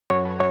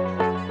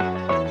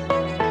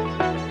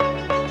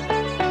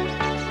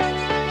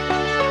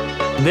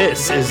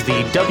This is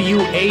the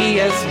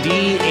WASD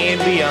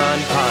and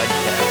Beyond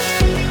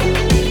podcast.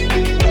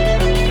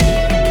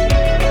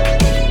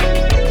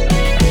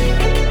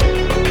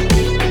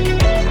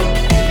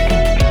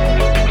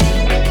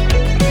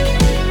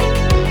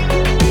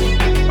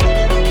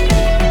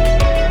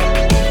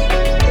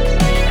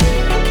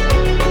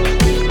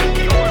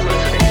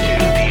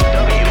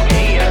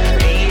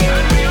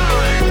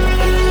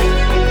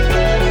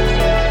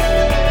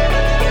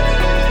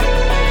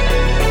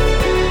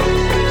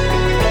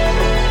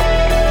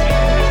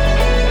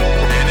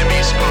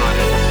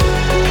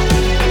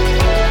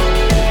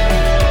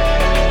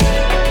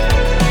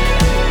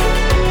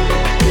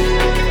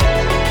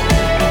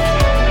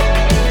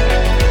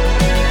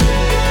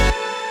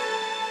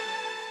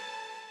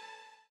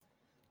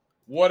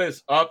 What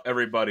is up,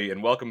 everybody,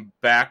 and welcome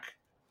back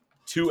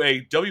to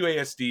a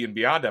WASD and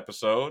Beyond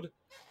episode.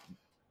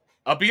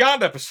 A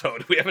Beyond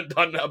episode. We haven't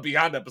done a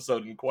Beyond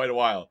episode in quite a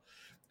while.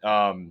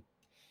 And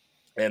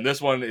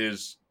this one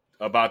is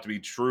about to be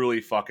truly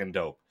fucking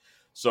dope.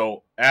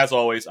 So, as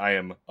always, I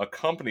am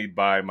accompanied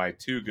by my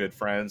two good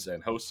friends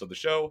and hosts of the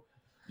show.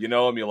 You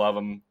know them, you love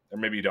them, or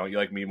maybe you don't. You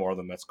like me more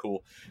than that's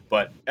cool.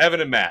 But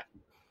Evan and Matt.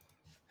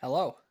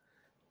 Hello.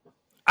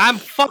 I'm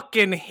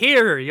fucking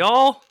here,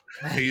 y'all.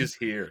 He's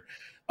here.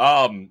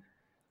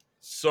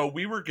 So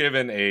we were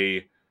given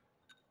a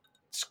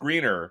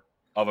screener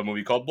of a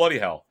movie called Bloody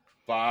Hell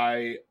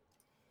by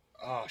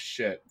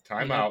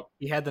Time out.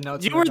 You had the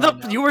notes.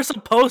 You were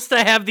supposed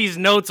to have these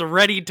notes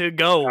ready to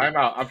go. Time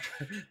out.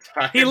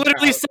 He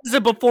literally says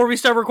it before we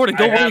start recording.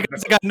 Don't worry,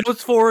 guys, I got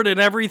notes for it and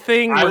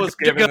everything. I was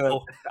given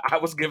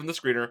the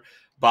screener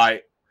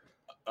by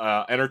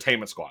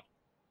Entertainment Squad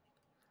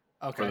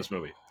for this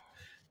movie,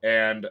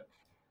 and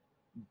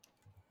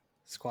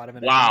Squad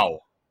of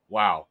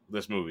wow,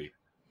 this movie.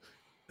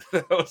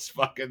 That was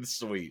fucking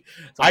sweet.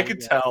 I could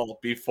tell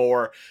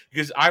before,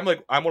 because I'm one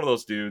of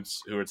those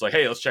dudes who it's like,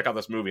 hey, let's check out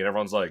this movie, and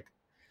everyone's like,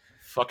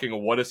 fucking,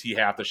 what does he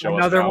have to show us?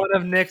 Another one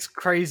of Nick's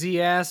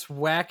crazy ass,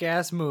 whack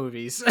ass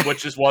movies.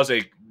 Which this was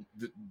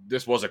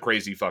a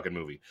crazy fucking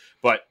movie.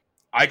 But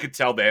I could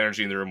tell the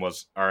energy in the room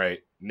was, all right,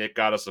 Nick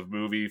got us a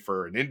movie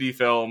for an indie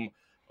film,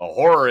 a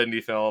horror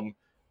indie film.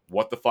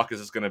 What the fuck is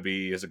this going to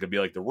be? Is it going to be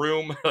like The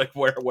Room? Like,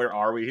 where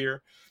are we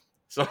here?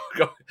 So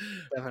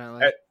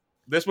Definitely.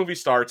 This movie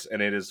starts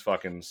and it is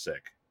fucking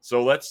sick.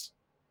 So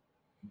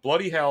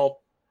Bloody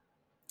Hell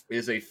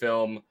is a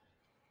film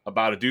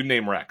about a dude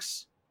named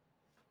Rex,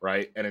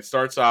 right? And it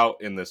starts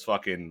out in this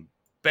fucking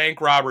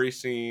bank robbery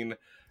scene.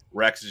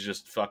 Rex is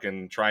just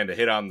fucking trying to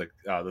hit on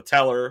the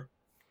teller.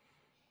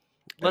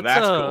 And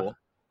that's cool.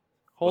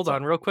 Hold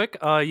on real quick.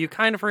 You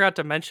kind of forgot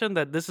to mention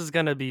that this is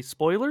going to be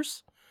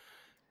spoilers.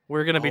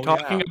 We're going to be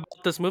talking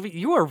about this movie.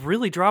 You are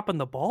really dropping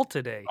the ball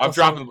today. I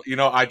dropped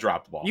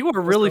the ball. You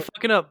are really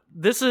fucking up.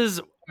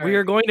 We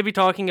are going to be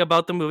talking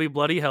about the movie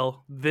Bloody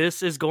Hell.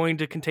 This is going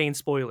to contain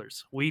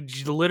spoilers. We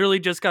literally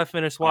just got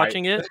finished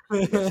watching it.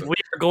 We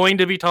are going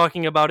to be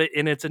talking about it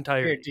in its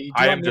entirety. Do you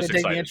want me to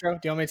take the intro? Do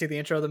you want me to take the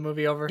intro of the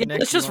movie over? Yeah, Nick?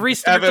 let's just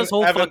restart this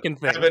whole fucking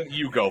thing. Evan,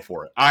 you go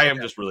for it. I am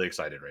just really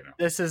excited right now.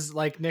 This is,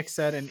 like Nick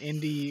said, an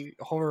indie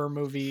horror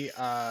movie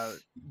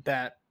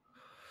that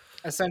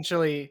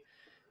essentially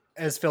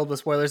is filled with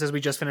spoilers as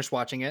we just finished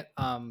watching it.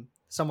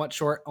 Somewhat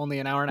short, only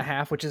an hour and a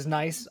half, which is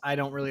nice. I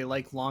don't really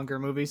like longer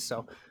movies,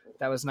 so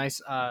that was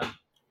nice.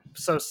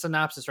 So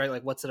synopsis, right?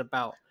 Like, what's it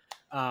about?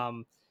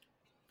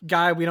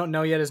 Guy we don't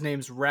know yet. His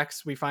name's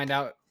Rex. We find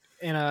out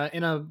in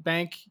a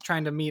bank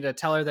trying to meet a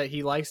teller that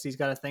he likes. He's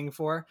got a thing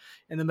for.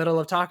 In the middle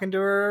of talking to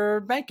her,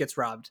 bank gets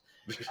robbed.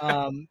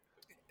 And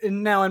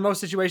now, in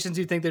most situations,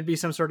 you'd think there'd be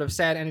some sort of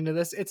sad ending to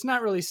this. It's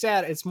not really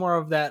sad. It's more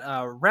of that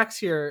Rex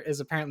here is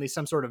apparently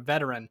some sort of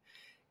veteran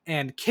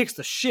and kicks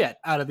the shit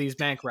out of these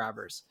bank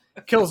robbers,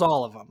 kills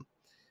all of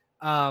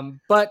them.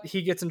 But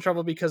he gets in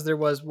trouble because there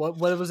was, what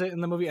was it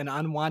in the movie? An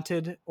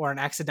unwanted or an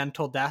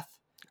accidental death?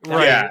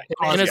 Right. Yeah.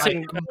 An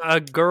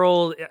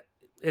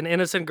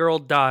innocent girl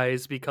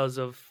dies because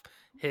of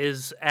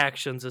his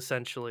actions,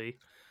 essentially.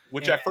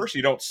 Which at first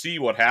you don't see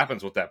what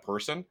happens with that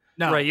person.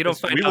 No. Right, you don't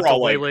find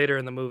out way later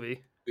in the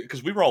movie.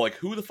 Because we were all like,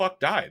 who the fuck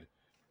died?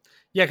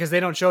 Yeah, because they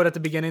don't show it at the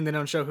beginning. They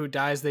don't show who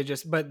dies.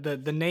 But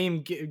the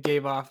name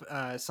gave off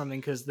something,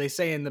 because they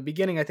say in the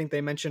beginning, I think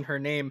they mentioned her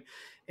name,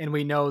 and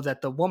we know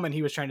that the woman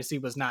he was trying to see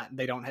was not.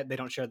 They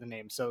don't share the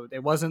name, so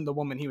it wasn't the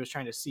woman he was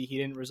trying to see. He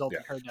didn't result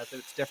in her death.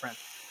 It's different.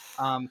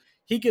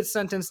 He gets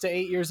sentenced to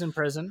 8 years in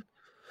prison.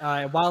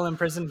 While in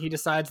prison, he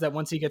decides that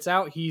once he gets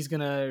out, he's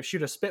gonna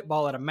shoot a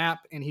spitball at a map,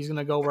 and he's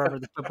gonna go wherever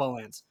the spitball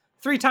lands.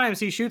 3 times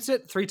he shoots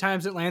it. 3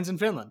 times it lands in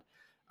Finland.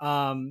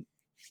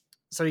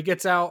 So he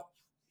gets out.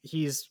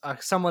 He's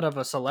somewhat of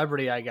a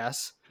celebrity, I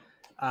guess,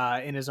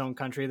 in his own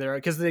country there,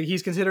 because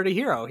he's considered a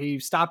hero. He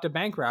stopped a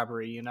bank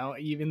robbery,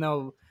 even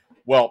though,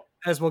 well,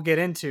 as we'll get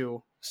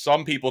into,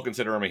 some people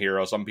consider him a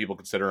hero. Some people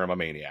consider him a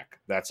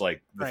maniac. That's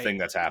like the thing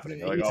that's happening.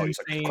 They're like, he's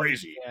like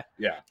crazy.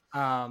 Yeah.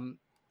 And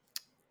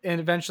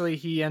eventually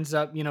he ends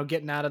up,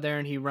 getting out of there,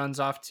 and he runs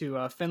off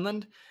to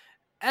Finland.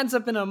 Ends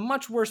up in a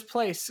much worse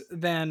place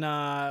than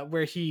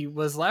where he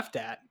was left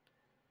at.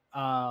 He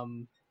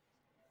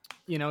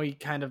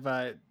kind of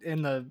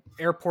in the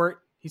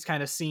airport, he's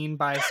kind of seen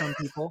by some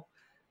people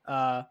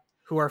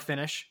who are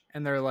Finnish,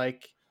 and they're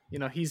like,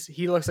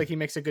 he looks like he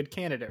makes a good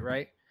candidate,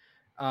 right?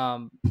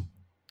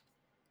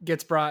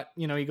 Gets brought,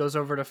 he goes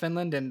over to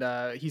Finland,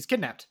 and he's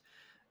kidnapped.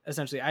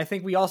 Essentially, I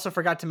think we also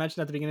forgot to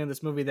mention at the beginning of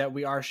this movie that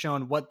we are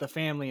shown what the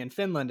family in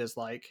Finland is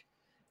like.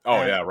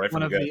 Oh yeah, right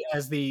from the get.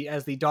 As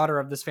the daughter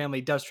of this family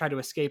does try to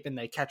escape, and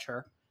they catch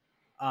her,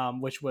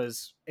 which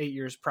was 8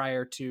 years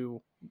prior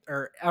to,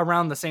 or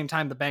around the same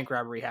time the bank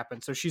robbery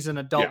happened. So she's an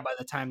adult by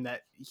the time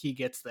that he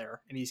gets there,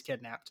 and he's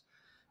kidnapped.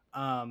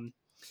 And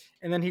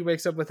then he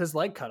wakes up with his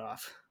leg cut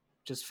off,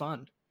 which is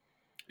fun.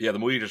 Yeah, the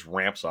movie just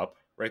ramps up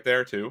right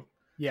there too.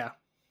 Yeah,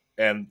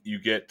 and you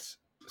get.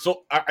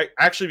 So I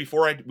actually,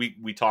 before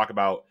we talk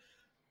about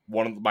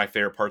one of my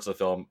favorite parts of the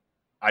film,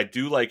 I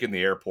do like in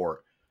the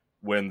airport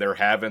when they're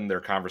having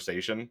their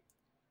conversation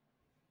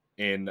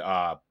in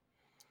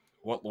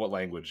what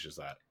language is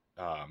that?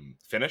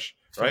 Finnish,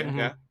 right? Mm-hmm.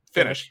 Yeah,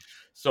 Finnish.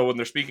 So when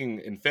they're speaking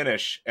in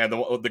Finnish, and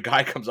the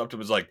guy comes up to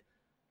him and is like,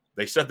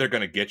 "They said they're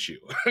gonna get you,"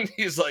 and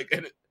he's like,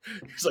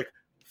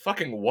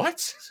 "Fucking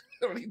what?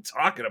 What are you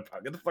talking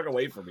about? Get the fuck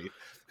away from me!"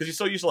 Because he's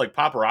so used to like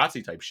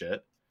paparazzi type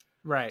shit.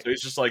 right. So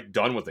he's just like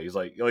done with it. He's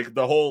like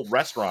the whole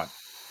restaurant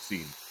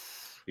scene.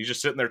 He's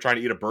just sitting there trying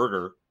to eat a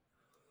burger.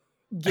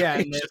 Yeah,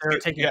 and they're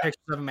taking pictures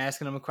of him,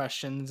 asking him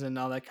questions and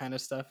all that kind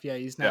of stuff. Yeah,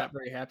 he's not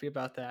very happy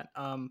about that.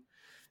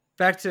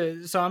 Back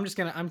to, so I'm just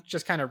kind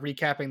of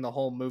recapping the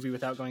whole movie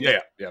without going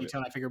into detail.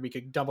 And I figured we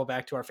could double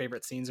back to our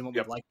favorite scenes and what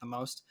we like the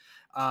most.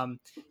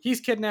 He's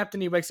kidnapped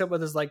and he wakes up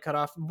with his leg cut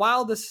off.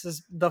 While this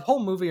is the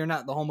whole movie, or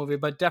not the whole movie,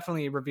 but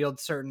definitely revealed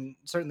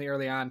certainly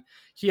early on,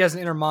 he has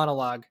an inner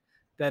monologue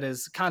that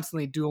is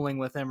constantly dueling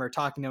with him or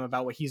talking to him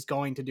about what he's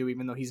going to do,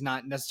 even though he's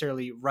not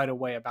necessarily right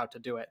away about to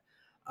do it.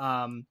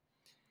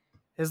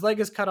 His leg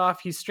is cut off.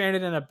 He's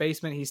stranded in a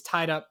basement. He's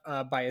tied up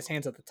by his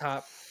hands at the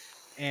top,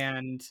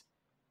 and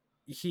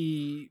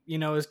he,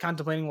 is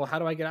contemplating, well, how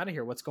do I get out of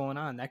here? What's going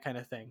on? That kind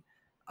of thing.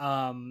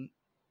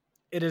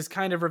 It is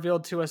kind of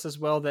revealed to us as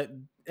well that,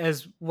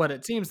 as what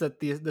it seems, that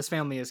this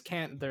family is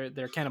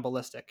they're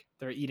cannibalistic.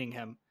 They're eating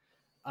him,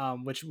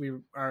 which we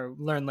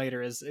learn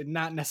later is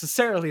not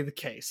necessarily the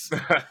case.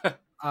 If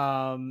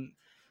I'm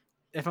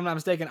not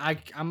mistaken,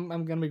 I'm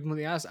going to be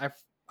completely honest. I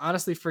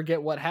honestly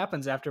forget what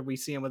happens after we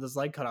see him with his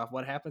leg cut off.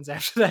 What happens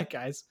after that,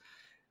 guys?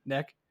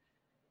 Nick,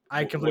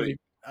 I completely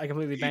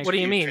banked. What do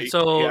you mean?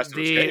 So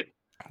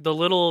the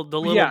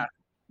little yeah.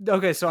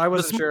 Okay, so I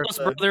wasn't sure.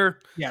 The brother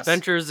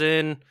ventures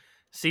in,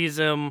 sees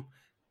him,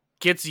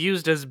 gets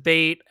used as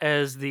bait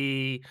as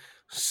the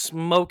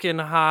smoking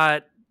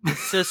hot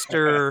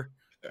sister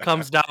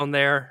comes down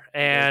there,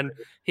 and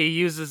he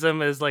uses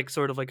him as like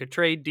sort of like a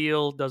trade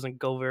deal. Doesn't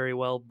go very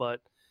well, but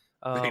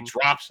he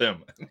drops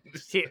him.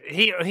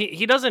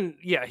 he doesn't.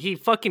 Yeah, he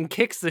fucking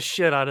kicks the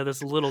shit out of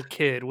this little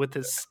kid with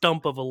his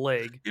stump of a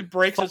leg. He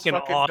breaks his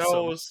fucking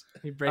nose.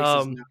 He breaks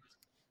his nose.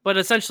 But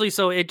essentially,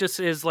 so it just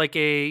is like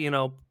a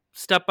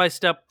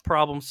step-by-step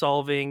problem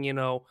solving.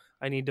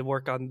 I need to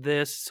work on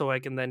this so I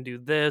can then do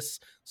this,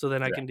 so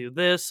then I can do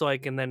this, so I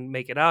can then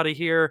make it out of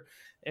here.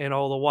 And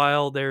all the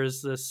while,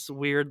 there's this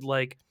weird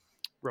like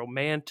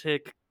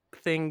romantic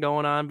thing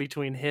going on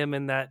between him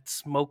and that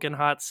smoking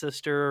hot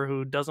sister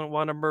who doesn't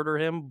want to murder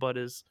him but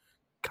is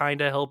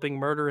kind of helping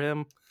murder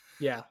him.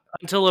 Yeah.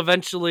 Until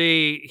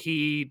eventually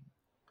he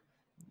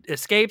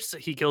escapes,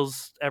 he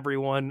kills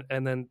everyone,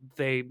 and then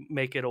they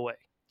make it away.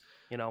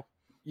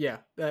 Yeah.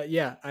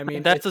 I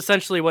mean, that's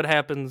essentially what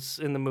happens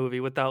in the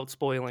movie without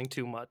spoiling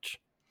too much.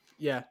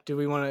 Yeah.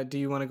 Do you want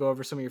to go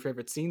over some of your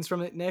favorite scenes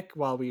from it, Nick,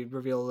 while we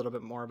reveal a little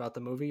bit more about the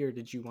movie, or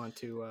did you want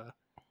to?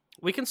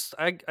 We can.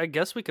 I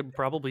guess we could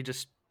probably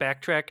just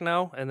backtrack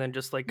now and then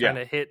just like kind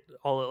of hit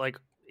all like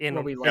in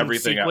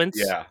everything sequence.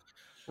 Yeah.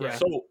 Right.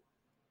 So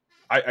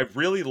I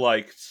really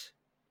liked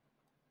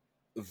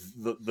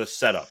the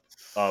setup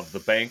of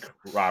the bank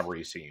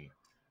robbery scene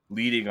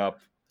leading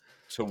up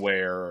to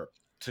where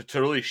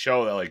to really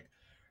show that like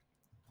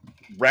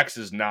Rex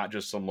is not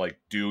just some like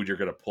dude you're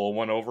gonna pull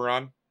one over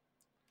on.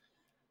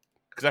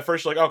 Because at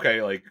first you're like,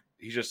 okay, like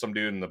he's just some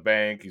dude in the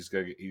bank, he's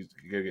gonna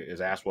get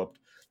his ass whooped.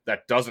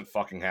 That doesn't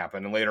fucking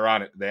happen. And later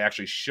on they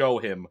actually show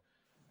him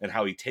and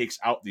how he takes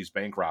out these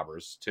bank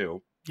robbers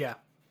too. Yeah.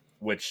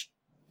 Which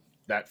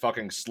that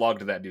fucking slug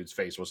to that dude's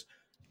face was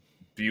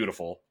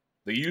beautiful.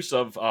 The use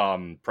of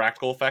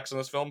practical effects in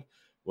this film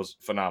was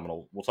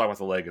phenomenal. We'll talk about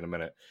the leg in a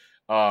minute.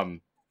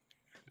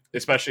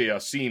 Especially a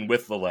scene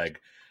with the leg.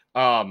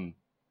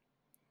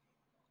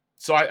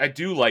 So I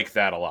do like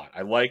that a lot.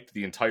 I liked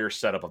the entire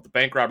setup of the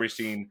bank robbery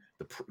scene,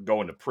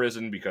 going to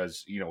prison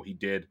because, he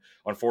did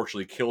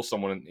unfortunately kill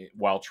someone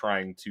while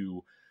trying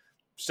to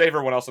save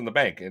everyone else in the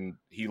bank. And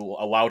he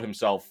allowed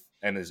himself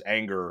and his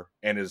anger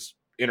and his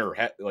inner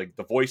head, like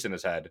the voice in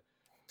his head,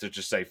 to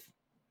just say,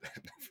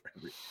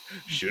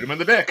 shoot him in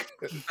the dick.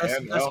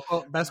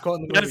 Best quote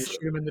in the movie,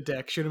 shoot him in the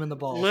dick, shoot him in the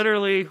balls.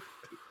 Literally,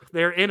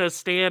 they're in a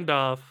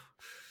standoff.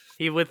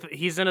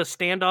 He's in a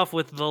standoff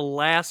with the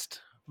last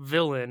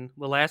villain,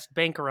 the last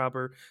bank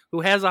robber,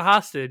 who has a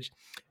hostage,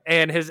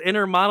 and his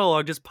inner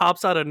monologue just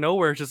pops out of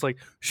nowhere. It's just like,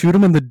 shoot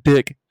him in the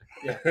dick.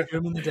 Yeah, shoot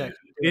him in the dick.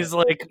 He's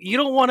like, you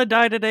don't want to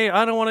die today.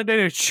 I don't want to die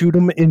today. Shoot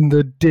him in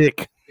the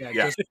dick. Yeah,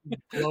 Yeah. just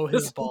blow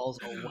his balls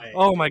away.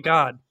 Oh my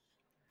god.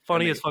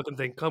 Funniest fucking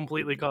thing.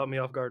 Completely caught me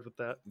off guard with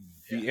that.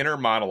 The inner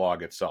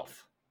monologue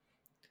itself,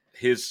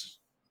 his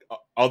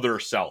other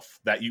self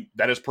that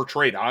is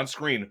portrayed on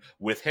screen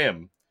with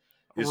him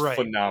is Right.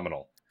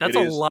 phenomenal. That's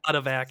a lot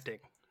of acting.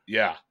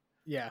 Yeah.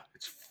 Yeah.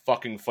 It's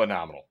fucking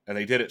phenomenal. And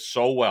they did it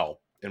so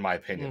well, in my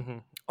opinion. Mm-hmm.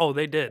 Oh,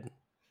 they did.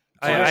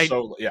 I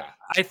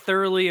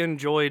thoroughly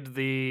enjoyed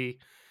the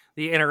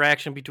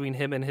interaction between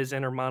him and his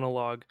inner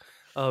monologue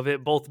of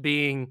it both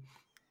being,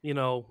 you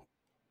know,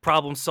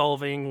 problem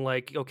solving,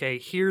 like, okay,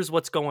 here's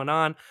what's going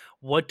on,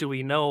 what do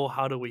we know,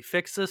 how do we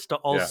fix this, to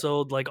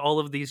also like all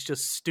of these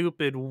just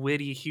stupid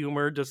witty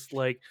humor, just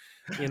like,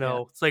 you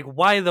know, it's like,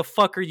 why the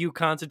fuck are you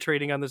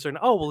concentrating on this? And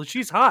oh, well,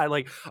 she's hot,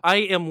 like I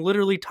am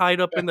literally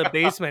tied up in the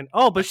basement.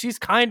 Oh, but she's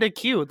kind of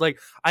cute, like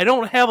I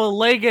don't have a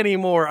leg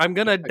anymore, I'm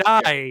gonna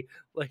die.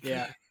 Like,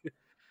 yeah.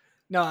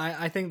 No,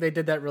 I think they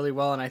did that really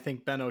well, and I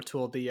think Ben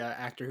O'Toole, the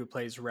actor who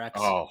plays Rex,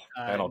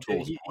 Ben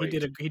O'Toole, he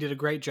did a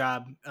great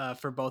job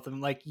for both of them.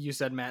 Like you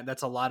said, Matt,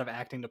 that's a lot of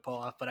acting to pull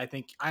off. But I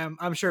think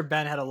I'm sure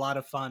Ben had a lot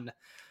of fun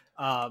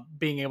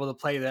being able to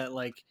play that.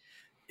 Like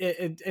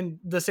in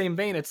the same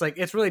vein, it's like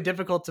it's really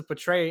difficult to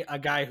portray a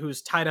guy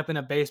who's tied up in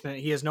a basement.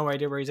 He has no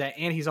idea where he's at,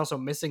 and he's also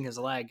missing his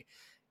leg.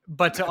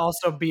 But to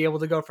also be able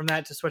to go from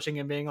that to switching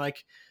and being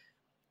like,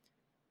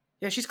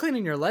 yeah, she's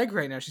cleaning your leg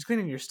right now. She's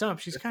cleaning your stump.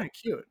 She's kind of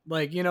cute.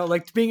 Like, you know,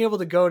 like being able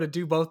to go to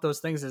do both those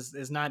things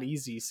is not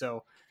easy.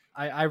 So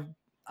I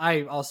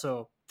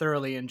also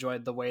thoroughly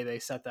enjoyed the way they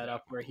set that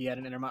up where he had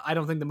an inner. I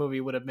don't think the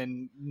movie would have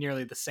been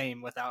nearly the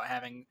same without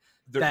having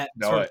that.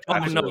 No, it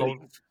would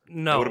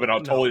have been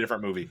a totally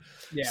different movie.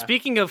 Yeah.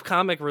 Speaking of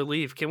comic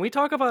relief, can we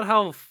talk about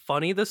how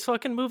funny this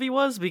fucking movie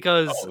was?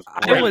 Because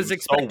I was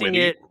expecting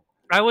it.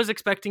 I was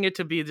expecting it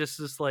to be just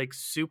this like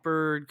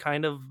super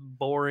kind of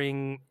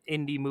boring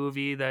indie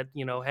movie that,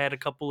 you know, had a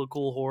couple of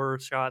cool horror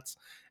shots,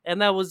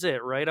 and that was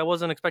it, right? I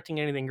wasn't expecting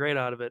anything great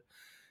out of it.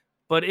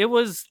 But it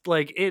was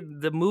like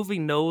the movie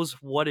knows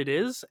what it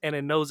is, and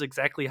it knows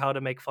exactly how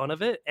to make fun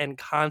of it, and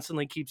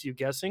constantly keeps you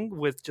guessing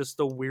with just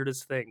the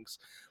weirdest things.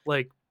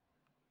 Like,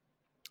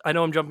 I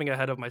know I'm jumping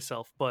ahead of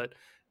myself, but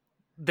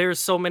there's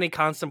so many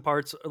constant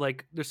parts,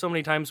 like there's so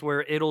many times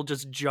where it'll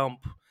just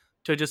jump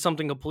to just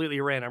something completely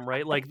random,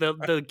 right? Like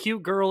the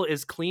cute girl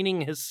is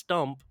cleaning his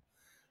stump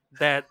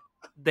that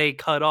they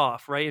cut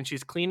off, right? And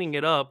she's cleaning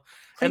it up,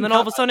 and then all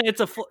of a sudden it's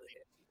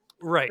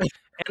right.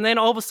 And then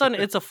all of a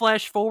sudden it's a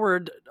flash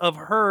forward of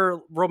her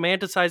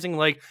romanticizing,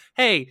 like,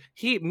 hey,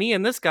 me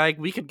and this guy,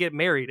 we could get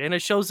married. And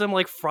it shows them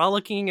like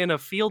frolicking in a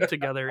field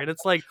together. And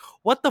it's like,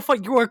 what the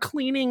fuck? You are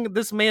cleaning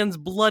this man's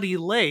bloody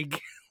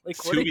leg.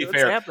 Like,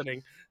 what's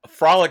happening?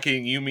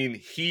 Frolicking, you mean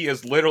he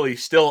is literally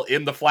still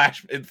in the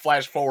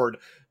flash forward,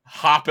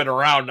 hopping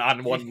around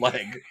on one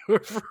leg.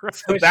 Right.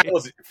 So that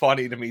was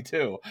funny to me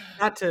too.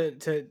 Not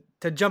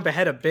to jump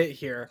ahead a bit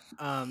here,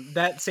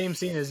 that same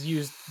scene is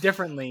used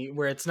differently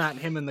where it's not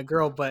him and the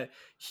girl, but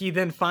he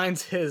then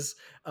finds his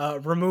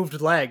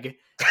removed leg,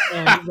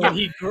 and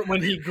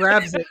when he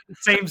grabs it,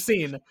 same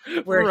scene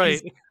where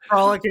he's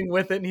frolicking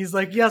with it, and he's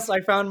like, yes, I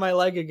found my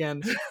leg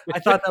again. I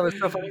thought that was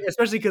so funny,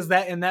 especially because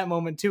that in that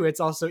moment too, it's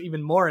also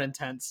even more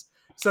intense.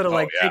 So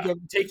to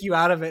take you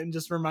out of it and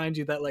just remind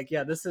you that, like,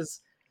 yeah, this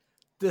is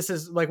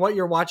like what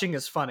you're watching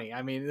is funny.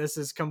 I mean, this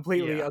is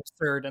completely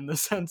absurd in the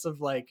sense of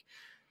like,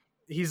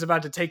 he's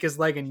about to take his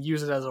leg and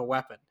use it as a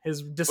weapon,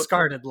 his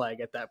discarded leg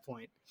at that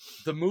point.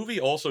 The movie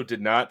also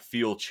did not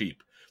feel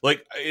cheap.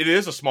 Like, it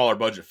is a smaller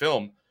budget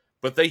film,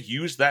 but they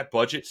used that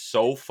budget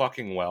so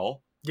fucking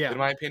well, in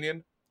my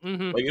opinion.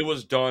 Mm-hmm. Like, it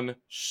was done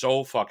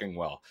so fucking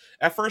well.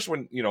 At first,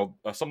 when, you know,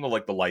 some of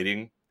like the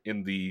lighting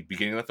in the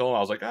beginning of the film, I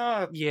was like,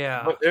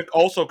 yeah. But it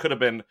also could have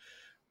been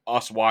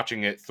us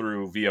watching it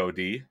through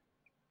VOD.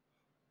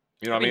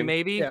 You know what I mean?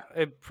 Maybe,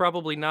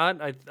 probably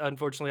not.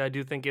 Unfortunately, I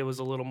do think it was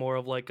a little more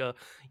of like a,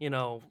 you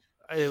know,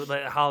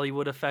 that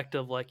Hollywood effect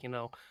of like, you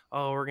know,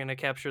 oh, we're gonna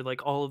capture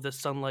like all of the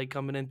sunlight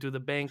coming in through the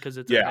bank because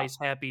it's a nice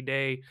happy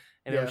day,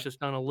 and it was just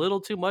done a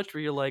little too much.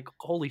 Where you're like,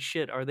 holy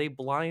shit, are they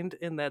blind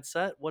in that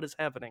set? What is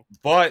happening?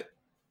 But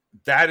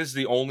that is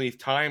the only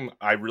time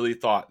I really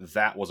thought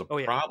that was a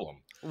problem.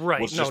 Right?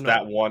 Was just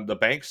that one, the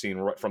bank scene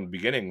right from the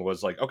beginning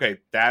was like, okay,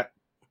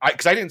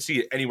 because I didn't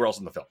see it anywhere else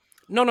in the film.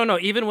 No.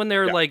 Even when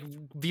they're like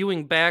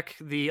viewing back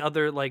the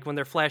other, like when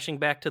they're flashing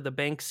back to the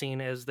bank scene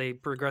as they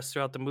progress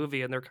throughout the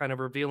movie and they're kind of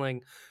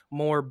revealing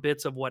more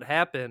bits of what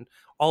happened,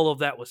 all of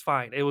that was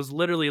fine. It was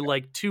literally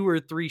like 2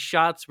 or 3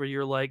 shots where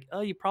you're like,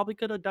 oh, you probably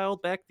could have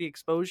dialed back the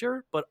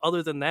exposure. But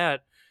other than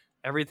that,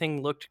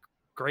 everything looked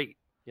great,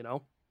 you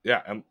know?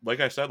 Yeah. And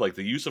like I said, like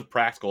the use of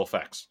practical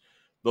effects,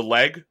 the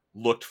leg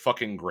looked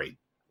fucking great.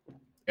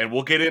 And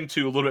we'll get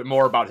into a little bit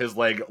more about his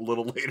leg a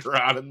little later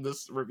on in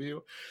this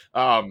review.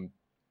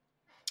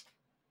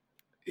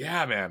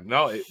 Yeah, man.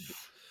 No,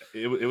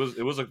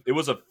 it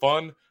was a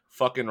fun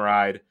fucking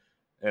ride,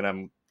 and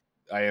I'm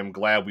I am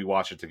glad we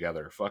watched it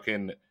together.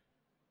 Fucking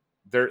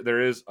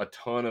there is a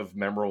ton of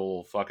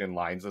memorable fucking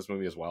lines in this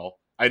movie as well.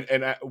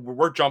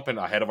 We're jumping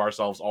ahead of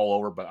ourselves all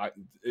over, but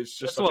it's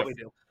just That's what we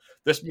do.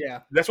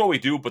 That's what we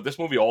do. But this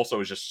movie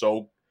also is just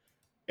so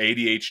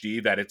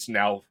ADHD that it's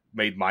now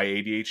made my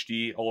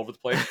ADHD all over the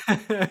place.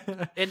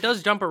 It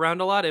does jump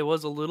around a lot. It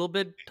was a little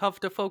bit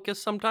tough to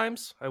focus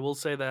sometimes. I will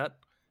say that.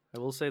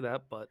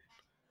 But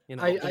you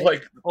know,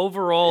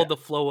 overall, the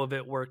flow of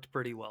it worked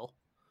pretty well.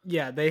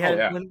 Yeah, they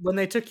had when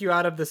they took you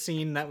out of the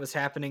scene that was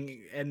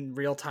happening in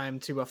real time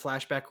to a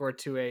flashback or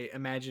to a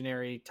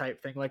imaginary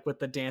type thing, like with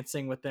the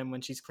dancing with them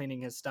when she's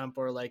cleaning his stump,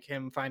 or like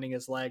him finding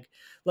his leg.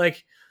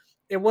 Like,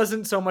 it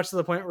wasn't so much to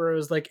the point where it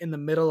was like in the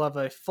middle of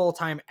a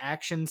full-time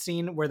action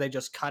scene where they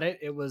just cut it.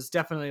 It was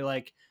definitely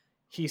like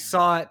he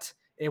saw it,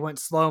 it went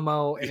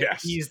slow-mo, and it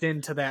eased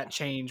into that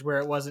change where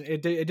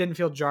it didn't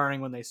feel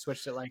jarring when they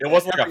switched it. Like, it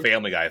wasn't like a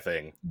Family Guy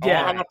thing.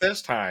 Yeah, how about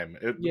this time?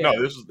 No,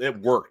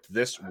 it worked.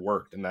 This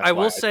worked, and that's I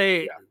will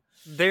say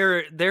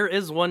there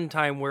is one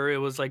time where it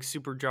was like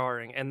super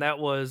jarring, and that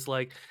was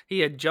like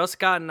he had just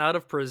gotten out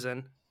of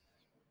prison,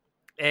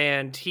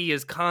 and he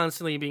is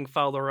constantly being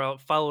followed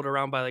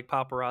around by like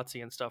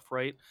paparazzi and stuff,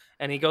 right?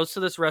 And he goes to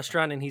this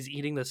restaurant and he's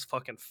eating this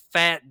fucking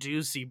fat,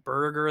 juicy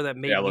burger that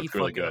made me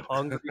fucking really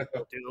hungry. Oh,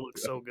 dude, it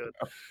looks so good.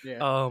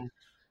 Yeah.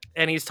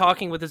 And he's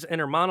talking with his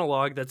inner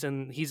monologue.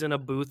 He's in a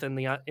booth, and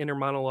the inner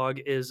monologue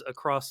is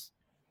across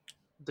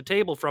the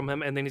table from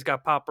him, and then he's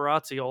got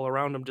paparazzi all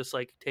around him, just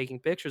like taking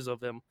pictures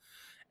of him.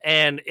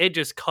 And it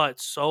just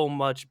cuts so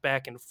much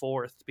back and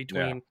forth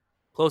between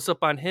close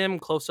up on him,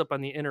 close up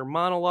on the inner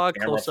monologue,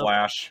 camera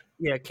flash.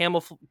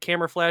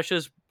 Camera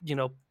flashes,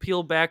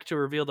 peel back to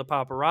reveal the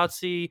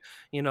paparazzi.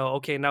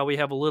 Okay, now we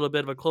have a little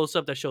bit of a close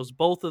up that shows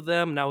both of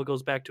them. Now it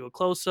goes back to a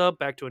close up,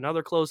 back to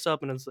another close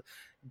up, and it's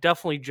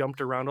definitely jumped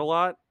around a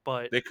lot.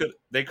 But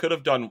they could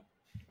have done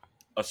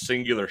a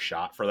singular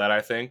shot for that,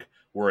 I think,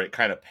 where it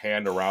kind of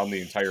panned around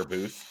the entire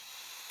booth.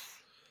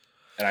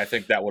 And I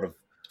think that would have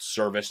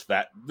serviced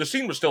that. The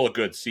scene was still a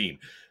good scene.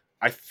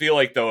 I feel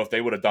like, though, if they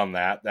would have done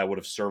that, that would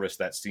have serviced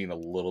that scene a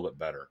little bit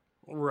better.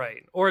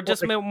 Right. Or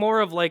just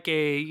more of like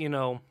a,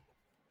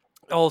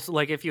 also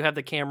like if you had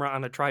the camera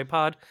on a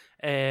tripod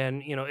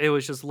and, it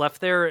was just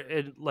left there,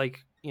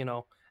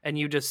 and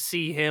you just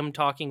see him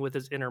talking with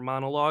his inner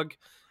monologue,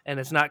 and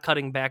it's not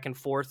cutting back and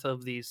forth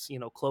of these,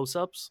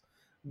 close-ups,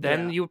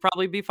 then you would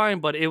probably be fine.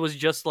 But it was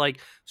just like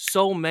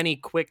so many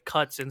quick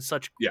cuts in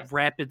such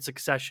rapid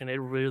succession.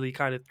 It really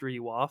kind of threw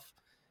you off.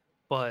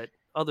 But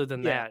other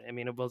than that, I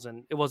mean, it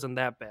wasn't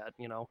that bad,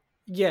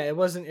 Yeah, it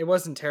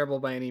wasn't terrible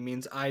by any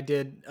means. I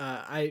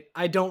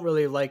don't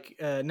really like,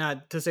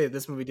 not to say that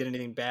this movie did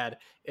anything bad.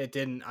 It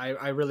didn't.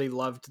 I really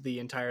loved the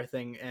entire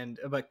thing,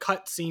 but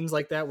cut scenes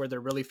like that where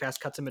they're really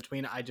fast cuts in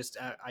between, I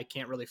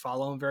can't really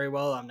follow them very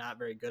well. I'm not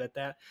very good at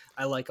that.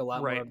 I like a lot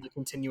more of the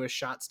continuous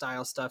shot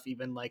style stuff,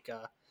 even like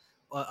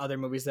other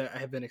movies that I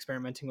have been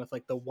experimenting with,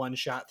 like the one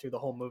shot through the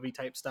whole movie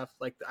type stuff.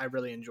 Like, I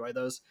really enjoy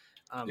those.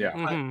 A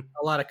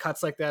lot of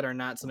cuts like that are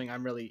not something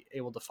I'm really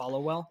able to follow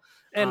well.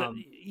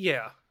 And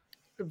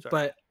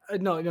but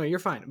no, you're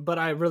fine. But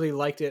I really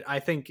liked it. I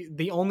think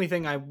the only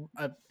thing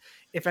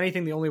if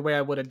anything, the only way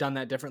I would have done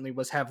that differently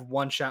was have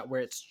one shot where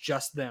it's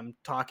just them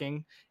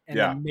talking, and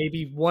then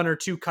maybe one or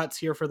two cuts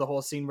here for the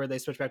whole scene where they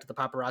switch back to the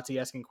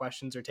paparazzi asking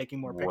questions or taking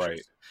more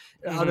pictures.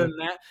 Right. Other than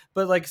that,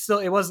 but like still,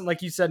 it wasn't,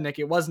 like you said, Nick,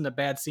 it wasn't a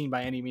bad scene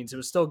by any means. It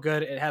was still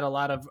good. It had a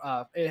lot of,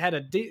 it had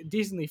a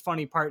decently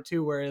funny part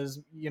too, whereas,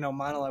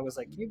 monologue was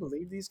like, can you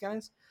believe these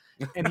guys?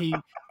 And he,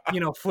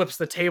 flips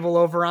the table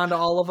over onto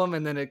all of them,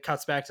 and then it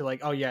cuts back to like,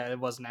 oh yeah,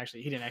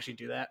 he didn't actually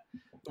do that.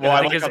 Well,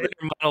 I think his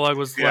monologue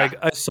was like,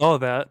 I saw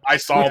that.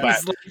 Like,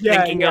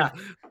 thinking of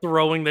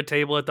throwing the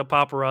table at the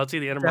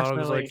paparazzi. The inner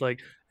monologue was like,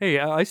 hey,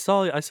 I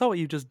saw what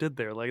you just did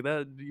there. Like,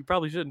 that, you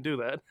probably shouldn't do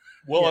that.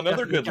 Well,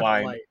 another good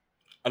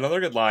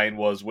line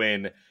was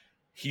when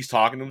he's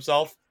talking to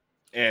himself,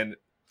 and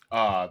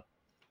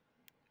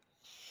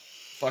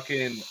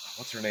fucking,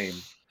 what's her name?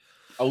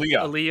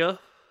 Aaliyah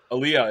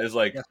is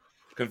like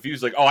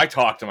confused, like, oh, I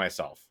talk to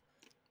myself.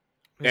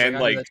 And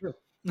like,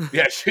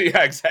 exactly.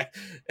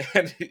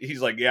 And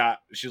he's like, yeah.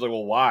 She's like,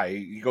 well, why?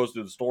 He goes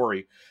through the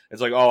story.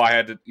 It's like, oh, I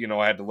had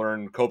to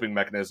learn coping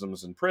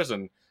mechanisms in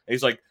prison. And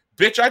he's like,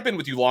 bitch, I've been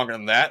with you longer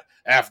than that.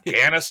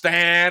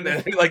 Afghanistan.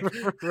 And like,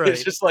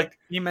 it's just like,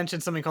 he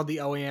mentioned something called the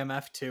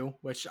OEMF too,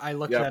 which I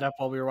looked that up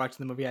while we were watching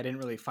the movie. I didn't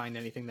really find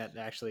anything that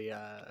actually,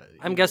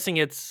 I'm guessing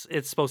it's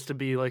supposed to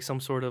be like some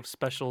sort of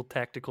special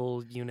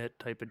tactical unit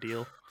type of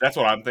deal. That's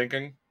what I'm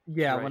thinking.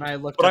 Yeah. Right. When I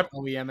looked up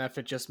OEMF,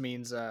 it just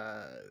means,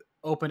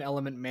 open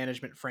element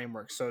management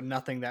framework, so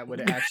nothing that would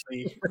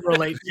actually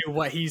relate to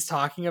what he's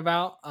talking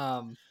about.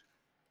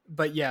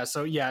 But yeah,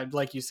 so yeah,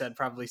 like you said,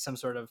 probably some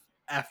sort of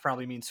F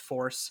probably means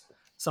force,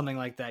 something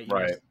like that.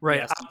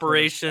 Right.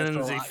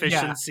 Operations,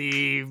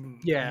 efficiency,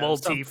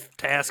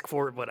 multi-task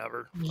force,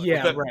 whatever.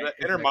 Yeah, the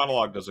inner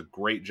monologue does a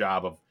great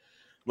job of,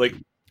 like,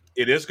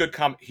 it is good.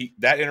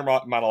 That inner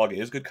monologue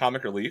is good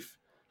comic relief,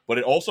 but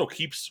it also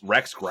keeps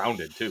Rex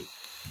grounded too.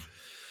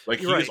 Like,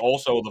 he You're is right.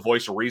 also the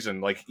voice of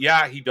reason. Like,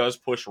 yeah, he does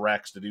push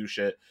Rex to do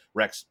shit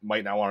Rex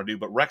might not want to do,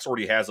 but Rex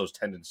already has those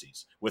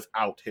tendencies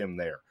without him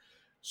there.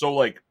 So,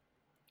 like,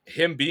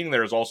 him being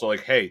there is also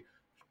like, hey,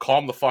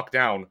 calm the fuck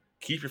down.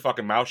 Keep your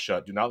fucking mouth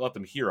shut. Do not let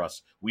them hear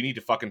us. We need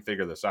to fucking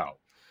figure this out.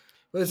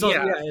 But it's also,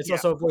 Yeah, it's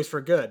also a voice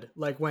for good.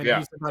 Like when Yeah.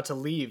 he's about to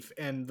leave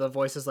and the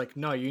voice is like,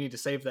 no, you need to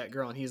save that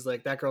girl. And he's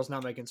like, that girl's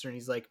not my concern.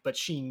 He's like, but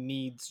she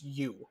needs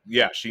you.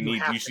 Yeah, she You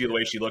needs have you. to See the do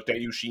way it. she looked at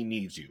you? She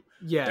needs you.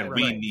 Yeah. And right.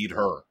 we need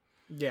her.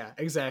 Yeah,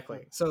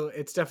 exactly. So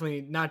it's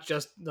definitely not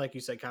just, like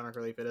you said, comic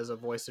relief. It is a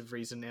voice of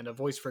reason and a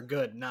voice for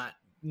good, not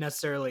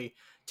necessarily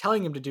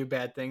telling him to do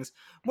bad things.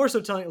 More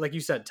so telling, like you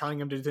said, telling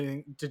him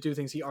to do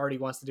things he already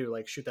wants to do,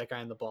 like shoot that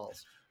guy in the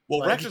balls.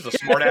 Well, Like- Rex is a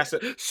smart ass.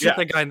 Shoot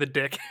the guy in the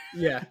dick.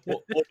 Yeah.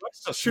 Well, Rex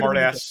is a Shoot him smart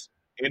in the ass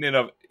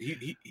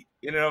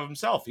in and of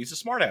himself. He's a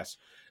smart ass.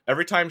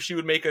 Every time she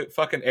would make a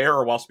fucking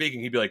error while speaking,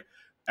 he'd be like,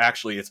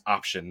 actually, it's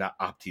option, not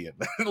option.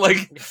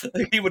 like,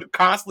 he would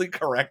constantly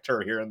correct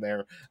her here and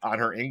there on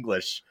her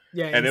English.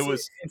 Yeah, And it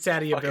was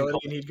insatiability, fucking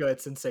and he'd go,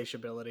 it's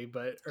insatiability,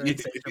 but or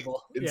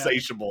insatiable.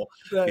 insatiable.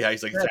 That- Yeah,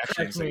 he's like, it's that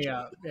actually cracked me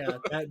insatiable.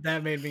 up. Yeah,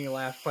 that made me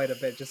laugh quite a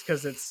bit, just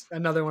because it's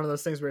another one of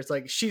those things where it's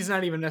like she's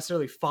not even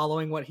necessarily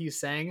following what he's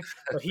saying,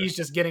 but he's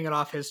just getting it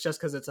off his chest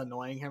because it's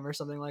annoying him or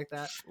something like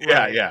that.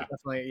 Yeah, yeah.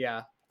 Definitely,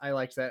 yeah. I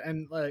liked that,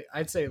 and like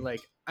I'd say, like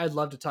I'd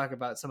love to talk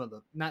about some of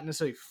the not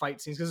necessarily fight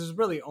scenes because there's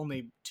really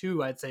only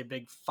two, I'd say,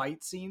 big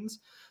fight scenes.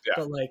 Yeah.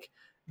 But like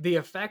the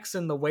effects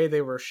and the way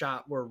they were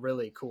shot were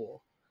really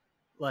cool.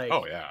 Like,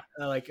 Oh, yeah.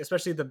 like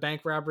especially the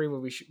bank robbery where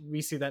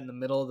we see that in the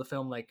middle of the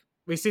film. Like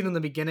we see it in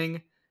the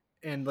beginning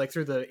and like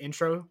through the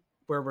intro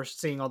where we're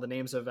seeing all the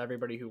names of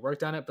everybody who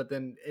worked on it. But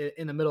then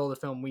in the middle of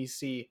the film, we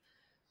see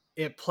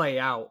it play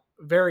out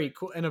very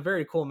cool in a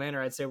very cool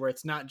manner, I'd say, where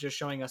it's not just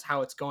showing us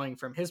how it's going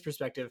from his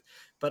perspective,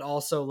 but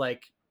also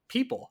like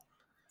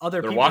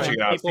other They're people watching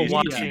it on People CCTV.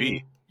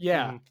 watching.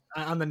 yeah, Mhm.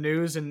 on the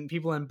news and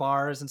people in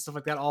bars and stuff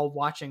like that, all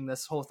watching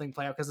this whole thing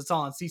play out because it's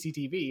all on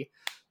CCTV.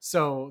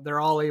 So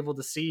they're all able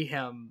to see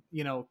him,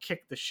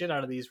 kick the shit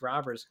out of these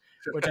robbers,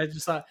 which I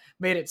just thought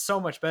made it so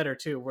much better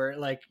too. Where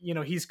like,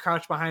 he's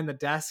crouched behind the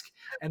desk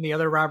and the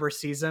other robber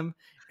sees him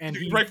and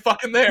He's right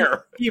fucking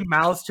there. he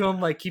mouths to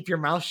him like, keep your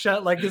mouth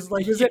shut. Like as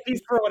if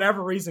he's for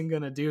whatever reason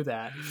going to do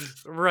that.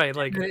 Right,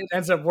 like And it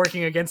ends up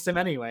working against him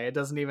anyway. It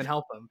doesn't even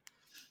help him.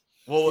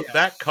 Well, Yeah.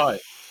 that cut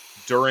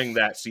during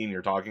that scene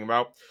you're talking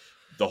about,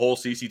 the whole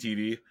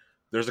CCTV,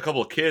 there's a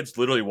couple of kids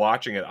literally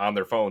watching it on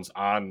their phones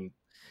on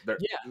their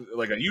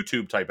like a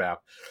YouTube type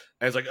app.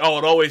 And it's like, oh,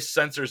 it always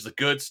censors the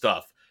good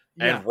stuff.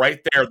 Yeah. And right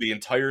there, the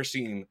entire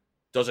scene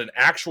does an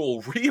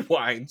actual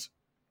rewind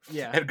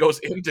Yeah. and goes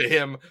into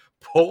him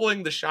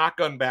pulling the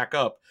shotgun back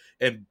up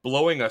and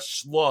blowing a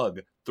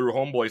slug through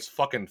Homeboy's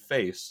fucking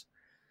face.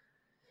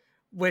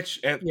 Which,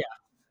 And- yeah.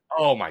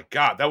 Oh my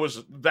god, that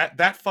was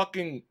that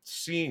fucking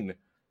scene,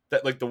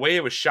 that like the way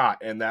it was shot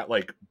and that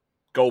like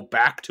go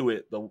back to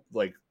it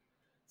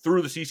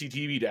through the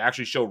CCTV to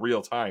actually show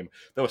real time.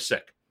 That was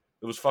sick.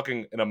 It was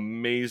fucking an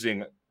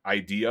amazing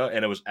idea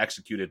and it was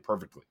executed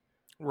perfectly.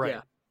 right.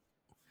 Yeah.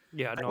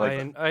 Yeah, no,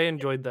 like I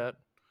enjoyed that.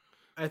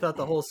 I thought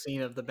the whole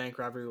scene of the bank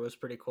robbery was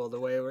pretty cool. The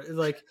way where,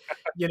 like,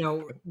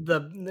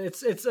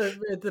 it's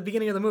at the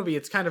beginning of the movie,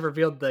 it's kind of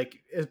revealed like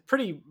it's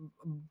pretty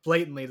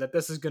blatantly that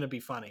this is going to be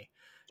funny.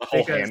 The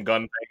whole Because-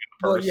 handgun thing in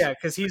the Well, purse. yeah,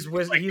 because he's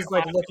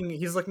come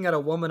looking at a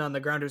woman on the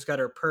ground who's got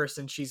her purse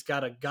and she's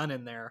got a gun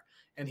in there,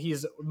 and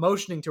he's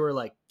motioning to her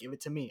like, "Give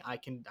it to me. I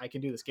can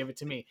do this. Give it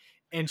to me."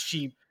 And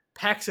she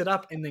packs it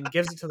up and then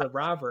gives it to the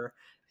robber.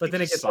 But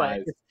then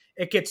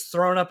it gets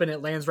thrown up and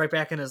it lands right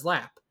back in his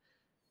lap.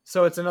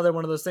 So it's another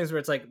one of those things where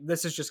it's like,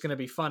 this is just going to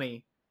be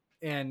funny.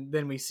 And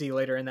then we see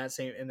later in that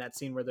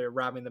scene where they're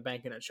robbing the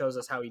bank and it shows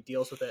us how he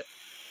deals with it.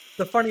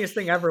 The funniest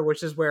thing ever,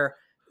 which is where,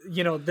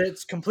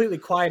 it's completely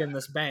quiet in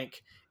this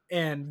bank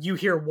and you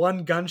hear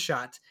one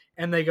gunshot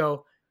and they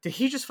go, did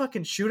he just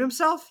fucking shoot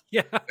himself?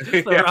 Yeah,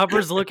 the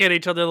robbers look at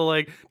each other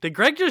like, did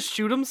Greg just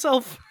shoot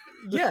himself?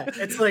 Yeah.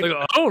 It's like, Like,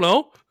 I don't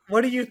know.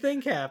 what do you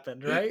think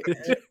happened? Right.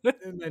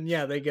 And then,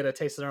 yeah, they get a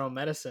taste of their own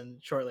medicine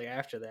shortly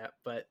after that.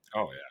 But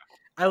Oh yeah.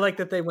 I like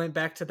that they went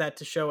back to that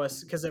to show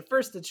us, because at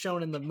first it's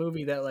shown in the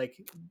movie that like,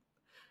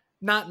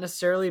 not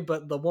necessarily,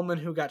 but the woman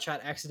who got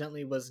shot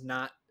accidentally was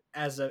not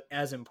as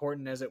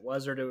important as it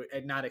was, or to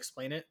not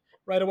explain it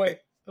right away.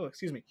 Oh,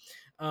 excuse me.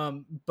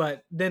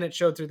 But then it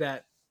showed through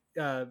that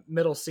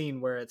middle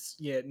scene where it's,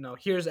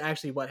 here's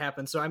actually what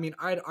happened. So I mean,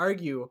 I'd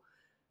argue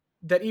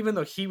that even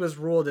though he was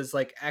ruled as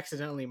like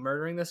accidentally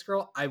murdering this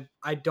girl,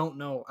 I don't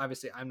know.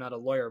 Obviously, I'm not a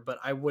lawyer, but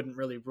I wouldn't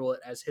really rule it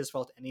as his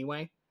fault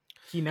anyway.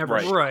 He never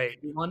Right. shot Right.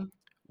 anyone.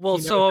 Well,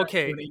 He so never shot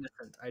okay. anyone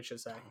innocent, I should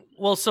say.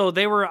 Well, so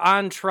they were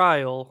on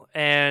trial,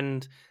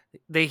 and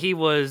he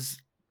was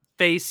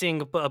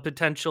facing a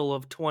potential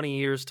of 20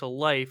 years to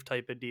life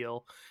type of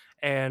deal.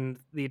 And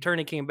the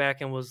attorney came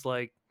back and was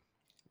like,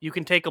 you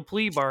can take a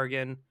plea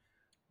bargain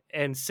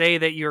and say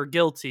that you're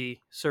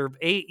guilty, serve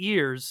 8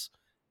 years,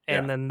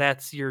 and Yeah. then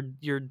that's you're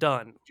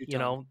done. You're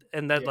done.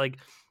 And that Yeah. like,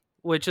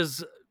 which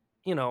is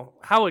you know,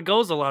 how it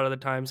goes a lot of the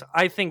times,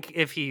 I think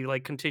if he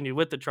like continued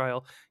with the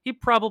trial, he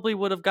probably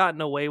would have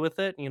gotten away with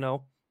it, you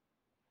know,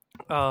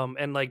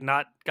 and like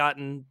not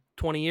gotten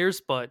 20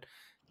 years. But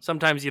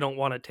sometimes you don't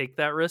want to take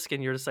that risk,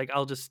 and you're just like,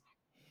 I'll just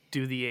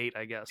do the 8,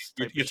 I guess.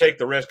 You, Type you of take shit.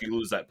 the risk, you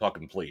lose that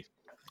fucking plea.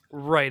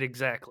 Right,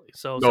 exactly.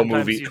 So No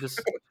sometimes movie. you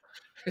just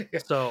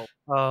so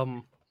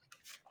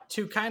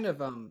To kind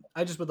of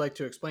I just would like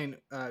to explain,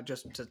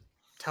 just to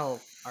tell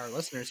our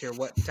listeners here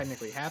what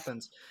technically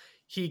happens.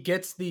 He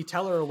gets the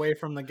teller away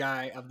from the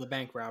guy of the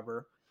bank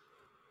robber.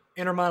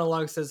 Inner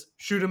monologue says,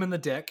 "Shoot him in the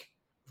dick."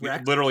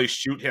 Rex Literally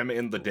shoot him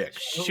in the dick.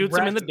 shoots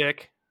him in the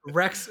dick.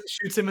 Rex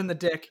shoots him in the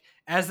dick.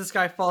 As this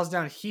guy falls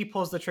down, he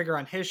pulls the trigger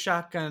on his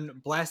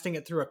shotgun, blasting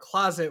it through a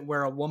closet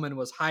where a woman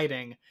was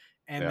hiding.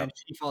 And then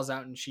she falls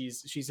out, and she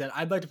said,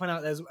 "I'd like to point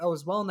out as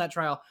well in that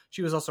trial,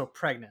 she was also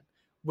pregnant,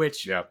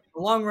 which in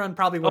the long run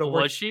probably would have Oh,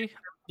 worked." was she?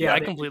 Yeah, I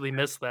completely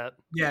missed that.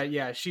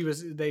 Yeah, she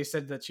was. They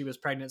said that she was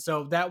pregnant,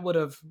 so that would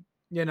have,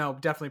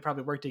 definitely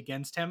probably worked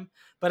against him.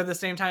 But at the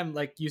same time,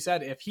 like you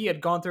said, if he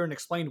had gone through and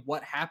explained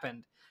what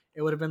happened,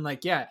 it would have been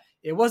like, yeah,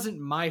 it wasn't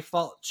my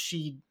fault.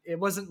 It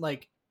wasn't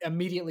like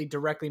immediately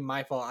directly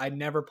my fault. I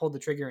never pulled the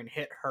trigger and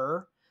hit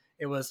her.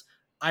 It was,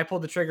 I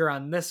pulled the trigger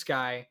on this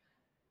guy.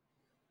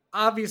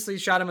 Obviously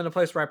shot him in a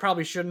place where I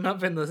probably shouldn't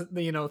have, in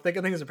the thick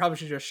of things. I probably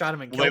should have just shot him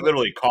and killed They him.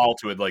 literally call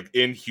to it like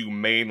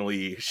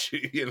inhumanely,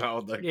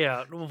 like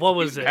Yeah, what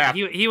was it?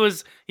 He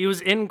was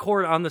in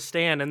court on the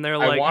stand, and they're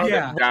like, why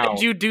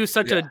did you do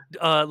such a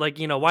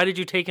why did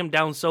you take him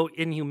down so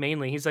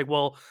inhumanely? He's like,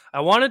 well,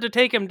 I wanted to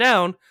take him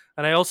down,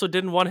 and I also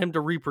didn't want him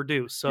to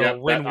reproduce. So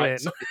win-win.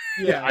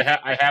 I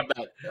have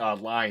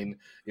that line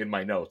in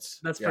my notes.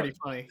 That's pretty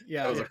funny.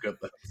 Yeah, that was a good.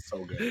 That's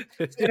so good.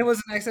 And it was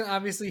an accident,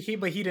 obviously.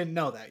 But he didn't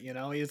know that.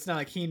 It's not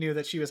like he knew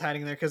that she was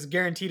hiding there, because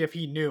guaranteed, if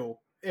he knew,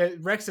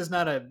 Rex is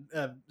not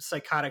a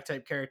psychotic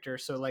type character.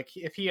 So like,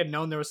 if he had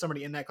known there was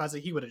somebody in that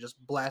closet, he would have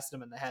just blasted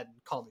him in the head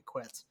and called it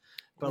quits.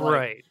 But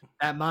like,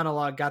 that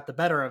monologue got the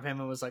better of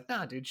him and was like,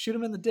 nah, dude, shoot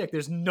him in the dick.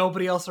 There's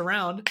nobody else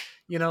around.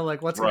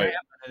 Like, what's going to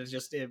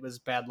happen? It was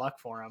bad luck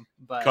for him.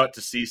 But cut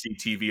to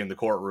CCTV in the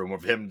courtroom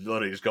of him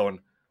literally just going,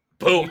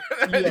 boom.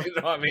 You know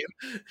what I mean?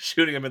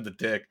 Shooting him in the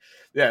dick.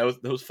 Yeah,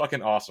 it was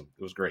fucking awesome.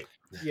 It was great.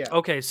 Yeah.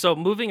 Okay, so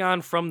moving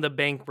on from the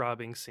bank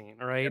robbing scene,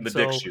 right? And the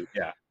dick shoot,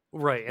 yeah.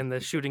 Right, and the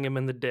shooting him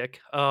in the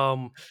dick.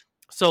 So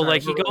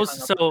like he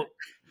goes, so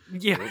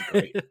yeah.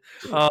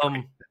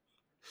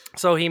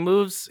 So he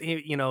moves.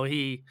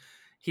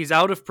 He's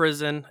out of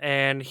prison,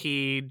 and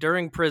he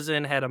during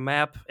prison had a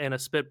map and a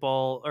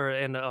spitball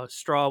and a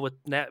straw with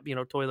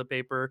toilet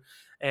paper,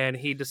 and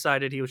he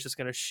decided he was just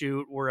going to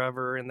shoot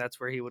wherever, and that's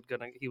where he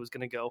was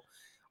gonna go.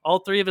 All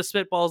 3 of his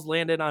spitballs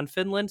landed on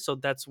Finland, so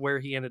that's where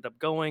he ended up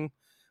going.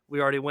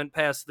 We already went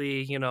past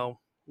the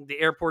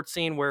airport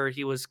scene where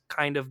he was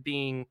kind of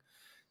being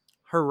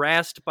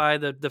harassed by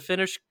the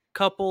Finnish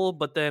couple,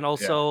 but then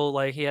also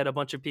like he had a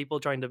bunch of people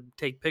trying to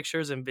take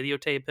pictures and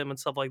videotape him and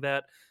stuff like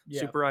that.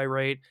 Super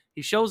irate.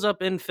 He shows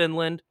up in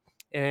Finland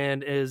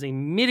and is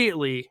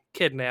immediately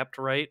kidnapped,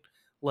 right?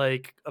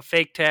 Like a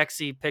fake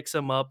taxi picks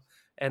him up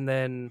and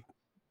then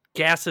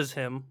gasses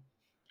him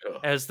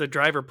as the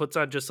driver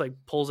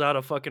pulls out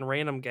a fucking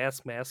random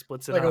gas mask,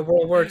 puts it like on. a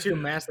World War II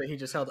mask that he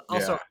just held.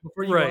 Also,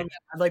 before you go on,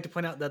 I'd like to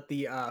point out that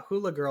the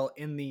hula girl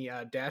in the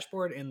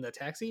dashboard in the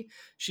taxi,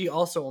 she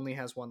also only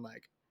has one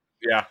leg.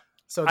 Yeah.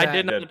 So I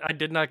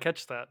did not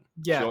catch that.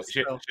 Yeah, she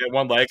had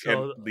one leg,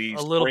 and the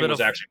spring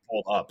was actually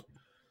pulled up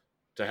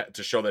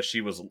to show that she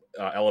was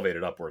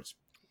elevated upwards.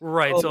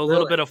 Right, so a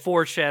little bit of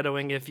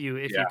foreshadowing if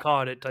you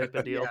caught it, type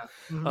of deal.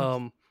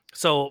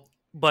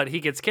 But he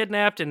gets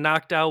kidnapped and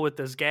knocked out with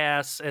this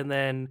gas, and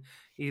then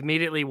he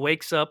immediately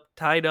wakes up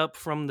tied up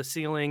from the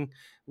ceiling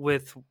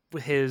with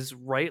his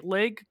right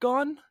leg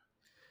gone.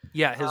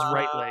 Yeah, his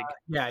right leg.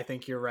 Yeah, I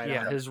think you're right.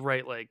 Yeah, his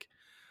right leg.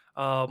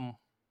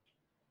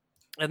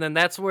 And then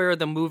that's where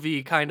the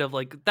movie kind of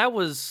like, that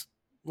was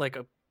like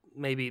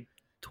maybe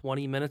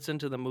 20 minutes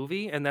into the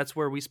movie, and that's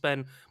where we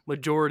spend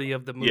majority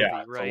of the movie.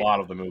 Yeah, right? It's a lot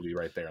of the movie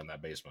right there in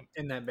that basement.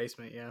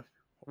 Yeah.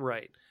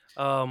 Right.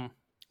 So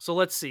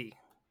let's see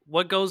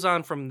what goes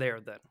on from there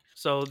then.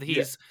 So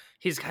he's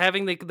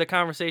having the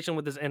conversation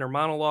with his inner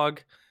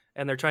monologue,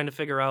 and they're trying to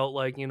figure out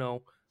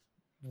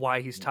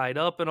why he's tied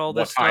up and all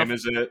this stuff. What time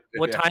is it?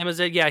 What time is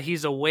it? Yeah,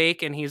 he's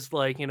awake, and he's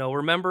like,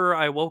 remember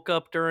I woke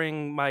up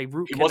during my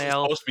root canal. He wasn't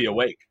supposed to be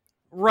awake.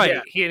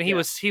 Right. Yeah. He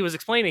was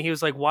explaining. He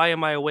was like, why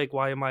am I awake?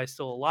 Why am I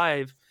still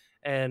alive?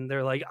 And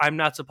they're like, I'm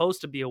not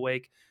supposed to be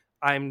awake.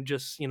 I'm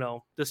just,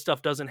 this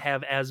stuff doesn't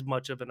have as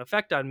much of an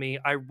effect on me.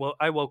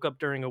 I woke up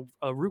during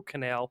a root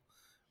canal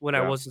when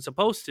I wasn't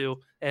supposed to.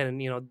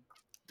 And,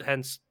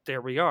 hence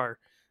there we are.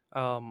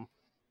 And,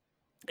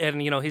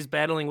 he's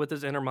battling with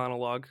his inner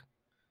monologue,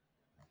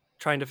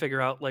 trying to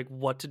figure out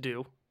what to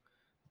do.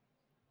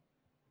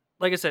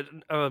 Like I said,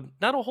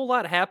 not a whole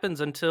lot happens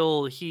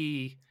until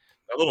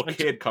a little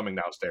kid coming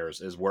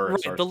downstairs is where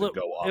it starts to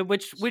go up.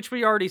 Which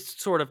we already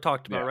sort of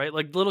talked about, right?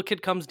 Like the little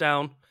kid comes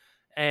down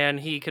and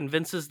he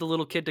convinces the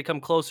little kid to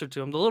come closer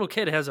to him. The little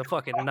kid has a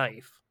fucking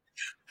knife.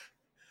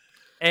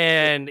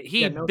 and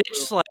he no bitch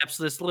clue. slaps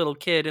this little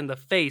kid in the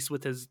face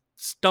with his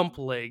stump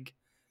leg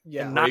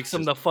Yeah. and knocks Breaks him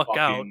his the fuck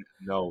out. fucking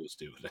nose,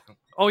 dude.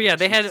 Oh yeah,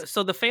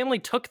 so the family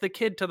took the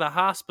kid to the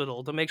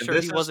hospital to make And sure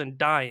this he is- wasn't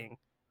dying.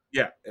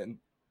 Yeah, and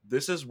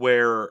this is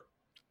where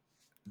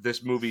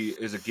this movie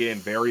is again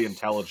very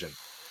intelligent,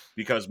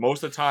 because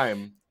most of the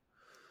time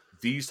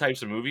these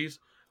types of movies,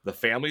 the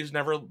families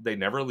never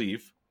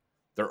leave.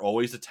 They're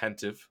always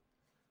attentive.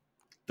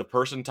 The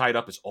person tied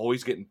up is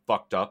always getting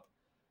fucked up.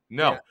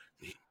 No,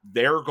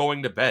 they're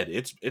going to bed.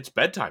 It's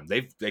bedtime.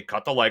 They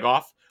cut the leg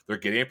off. They're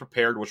getting it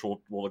prepared, which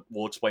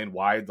we'll explain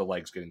why the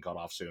leg's getting cut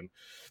off soon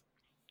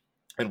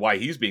and why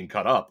he's being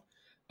cut up.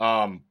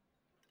 And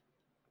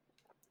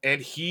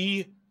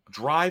he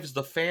drives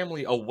the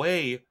family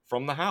away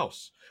from the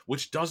house,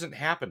 which doesn't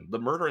happen. The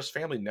murderous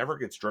family never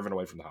gets driven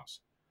away from the house.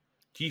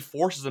 He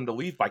forces them to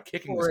leave by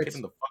kicking this kid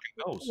in the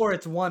fucking nose. Or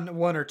it's one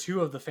or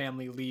two of the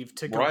family leave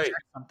to go Right.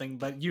 check something,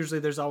 but usually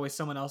there's always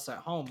someone else at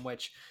home,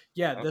 which,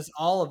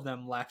 all of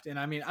them left. And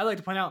I mean, I like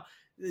to point out,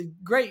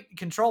 great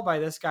control by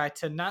this guy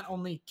to not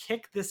only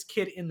kick this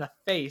kid in the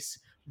face,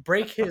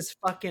 break his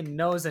fucking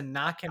nose and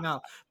knock him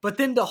out, but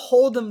then to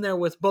hold him there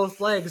with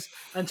both legs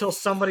until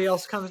somebody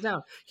else comes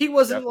down. He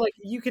wasn't like,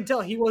 you can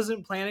tell he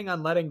wasn't planning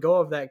on letting go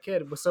of that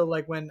kid. So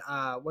like when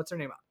what's her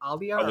name,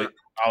 Alia,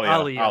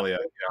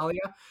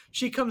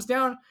 she comes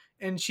down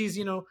and she's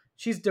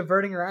she's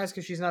diverting her eyes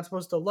because she's not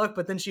supposed to look,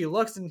 but then she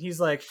looks and he's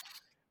like,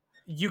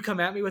 you come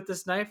at me with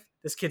this knife,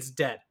 this kid's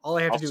dead. All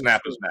I have to do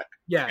snap is his neck.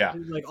 yeah,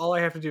 like all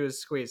I have to do is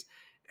squeeze.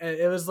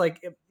 It was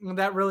like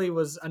that really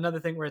was another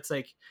thing where it's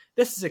like,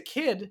 this is a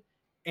kid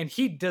and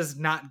he does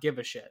not give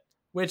a shit,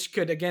 which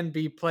could again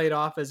be played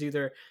off as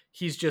either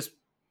he's just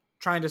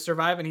trying to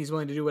survive and he's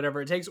willing to do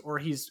whatever it takes, or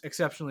he's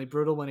exceptionally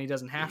brutal when he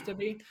doesn't have to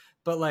be.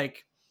 But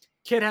like,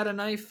 kid had a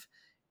knife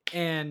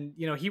and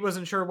he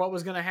wasn't sure what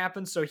was going to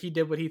happen, so he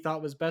did what he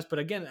thought was best. But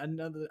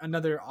again,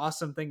 another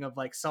awesome thing of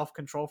like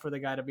self-control for the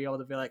guy to be able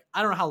to be like,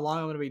 I don't know how long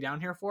I'm going to be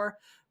down here for,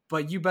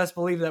 but you best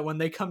believe that when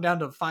they come down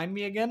to find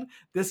me again,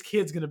 this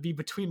kid's going to be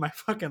between my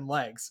fucking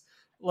legs.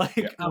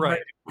 Like, I'm ready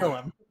to kill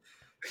him.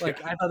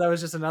 Like, I thought that was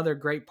just another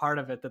great part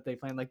of it that they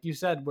planned. Like you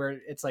said, where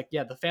it's like,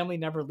 the family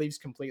never leaves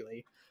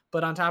completely.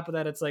 But on top of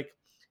that, it's like,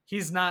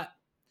 he's not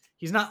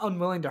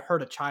unwilling to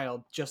hurt a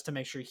child just to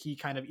make sure he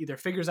kind of either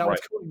figures out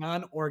what's going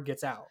on or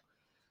gets out.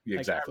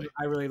 Exactly. Like,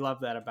 I really love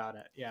that about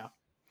it. Yeah.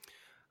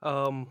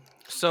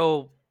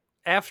 So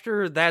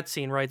after that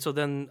scene, right? So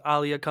then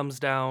Alia comes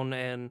down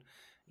and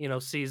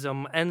sees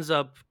him, ends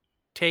up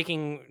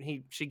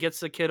she gets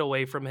the kid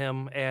away from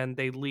him and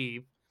they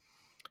leave.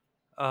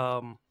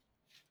 The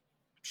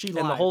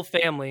whole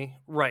family,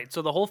 right?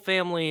 So the whole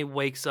family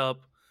wakes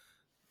up,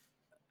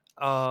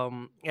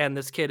 and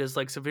this kid is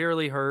like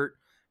severely hurt,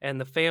 and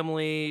the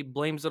family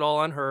blames it all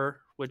on her,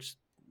 which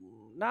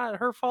not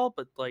her fault,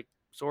 but like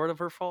sort of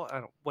her fault.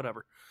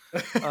 Whatever.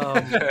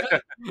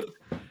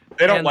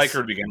 They don't like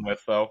her to begin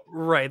with, though.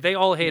 Right? They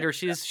all hate her.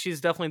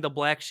 She's definitely the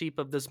black sheep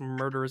of this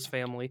murderous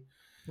family.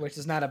 Which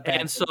is not a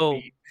bad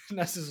thing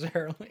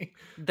necessarily.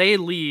 They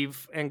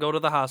leave and go to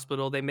the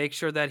hospital. They make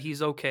sure that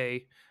he's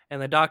okay.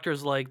 And the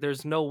doctor's like,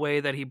 there's no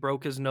way that he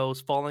broke his nose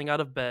falling out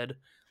of bed,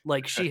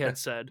 like she had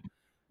said.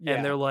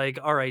 And they're like,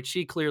 all right,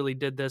 she clearly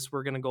did this.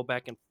 We're going to go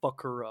back and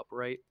fuck her up,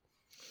 right?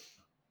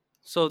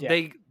 So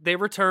they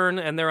return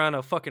and they're on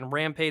a fucking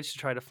rampage to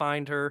try to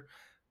find her.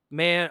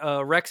 Man,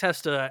 Rex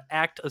has to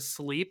act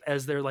asleep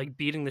as they're like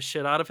beating the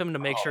shit out of him to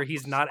make sure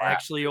he's not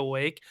actually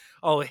awake.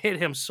 Oh, it hit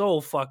him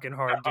so fucking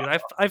hard, dude.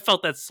 I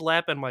felt that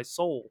slap in my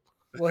soul.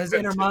 Well, his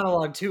inner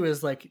monologue too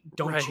is like,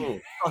 don't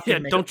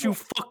you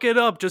fuck it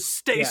up. Just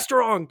stay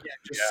strong. Yeah,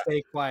 just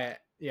stay quiet.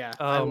 Yeah.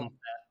 I love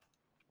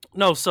that.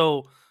 No,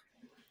 so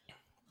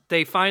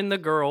they find the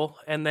girl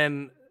and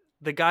then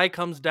the guy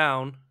comes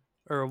down,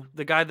 or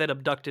the guy that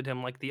abducted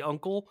him, like the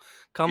uncle,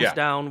 comes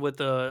down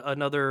with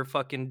another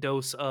fucking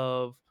dose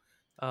of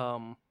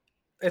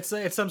it's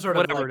some sort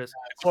of whatever like, it is,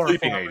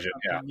 sleeping agent.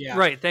 Yeah.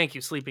 Right. Thank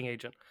you, sleeping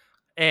agent,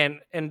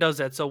 and does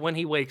that. So when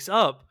he wakes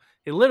up,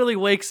 he literally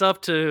wakes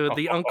up to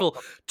the uncle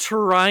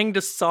trying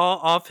to saw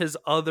off his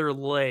other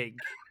leg.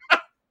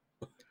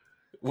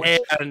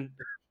 And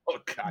oh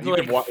god, you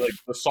could watch like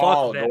the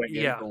saw going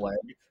into the leg.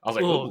 I was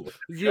like,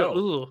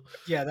 ooh.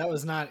 Yeah, that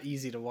was not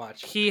easy to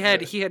watch. He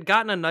had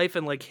gotten a knife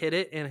and like hid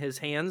it in his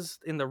hands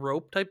in the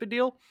rope type of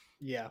deal.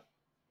 Yeah.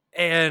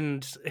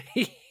 And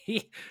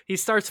he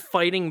starts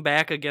fighting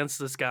back against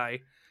this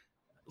guy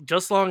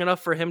just long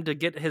enough for him to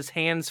get his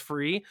hands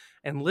free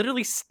and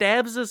literally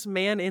stabs this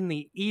man in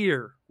the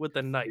ear with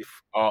a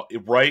knife.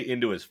 Right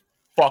into his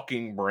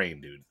fucking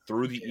brain, dude.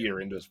 Through the ear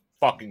into his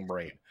fucking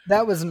brain.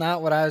 That was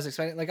not what I was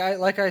expecting.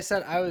 Like I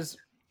said, I was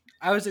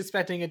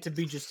expecting it to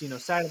be just,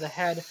 side of the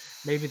head,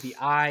 maybe the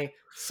eye,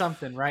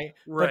 something, right?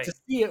 But to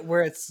see it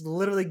where it's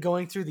literally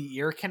going through the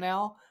ear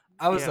canal,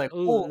 I was like,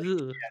 holy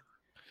shit.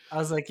 I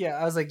was like,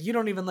 you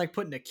don't even like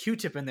putting a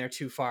Q-tip in there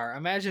too far.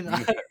 Imagine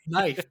a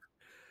knife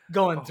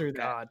going through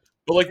that.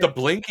 But like the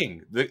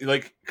blinking,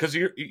 because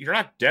you're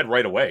not dead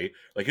right away.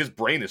 Like his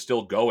brain is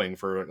still going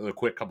for a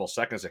quick couple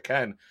seconds. It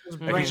can,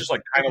 and he's just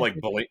like kind of like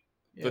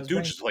Yeah, the his dude's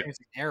brain's just like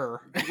experiencing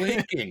error.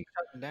 blinking.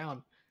 Shutting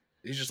down.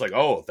 He's just like,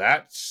 oh,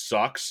 that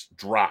sucks.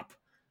 Drop.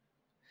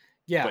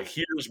 Yeah. But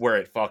here's where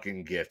it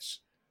fucking gets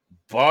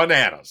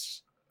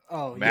bananas.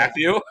 Oh,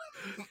 Matthew?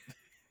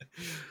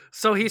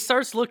 So he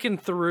starts looking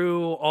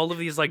through all of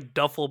these like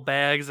duffel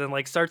bags and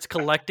like starts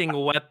collecting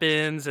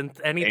weapons and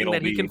anything Anal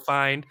that he can beads.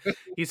 find.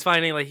 He's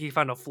finding like he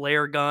found a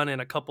flare gun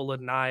and a couple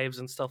of knives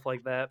and stuff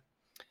like that.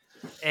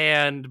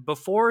 And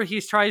before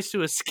he tries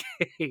to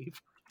escape,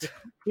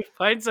 he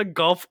finds a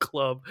golf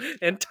club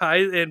and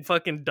ties and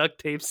fucking duct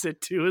tapes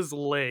it to his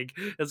leg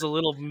as a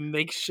little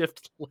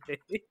makeshift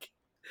leg.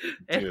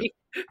 And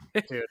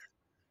Dude. Dude.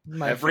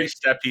 My Every face.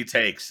 step he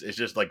takes is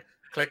just like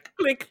click,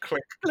 click,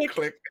 click, click,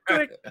 click.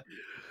 click.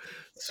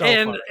 So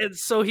and, funny. and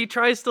so he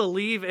tries to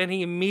leave and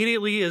he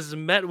immediately is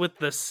met with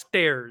the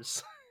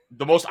stairs.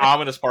 The most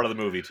ominous part of the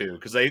movie too,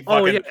 because they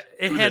Oh fucking yeah,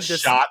 it do had this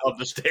this shot of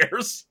the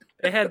stairs.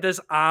 it had this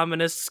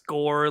ominous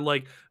score.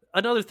 Like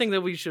another thing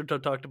that we should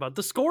have talked about,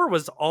 the score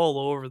was all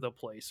over the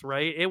place,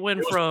 right? It went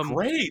It was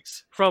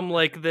great. from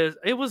like this,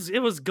 it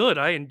was good.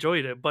 I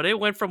enjoyed it, but it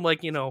went from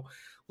like,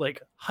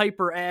 like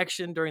hyper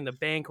action during the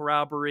bank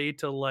robbery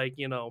to like,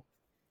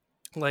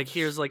 like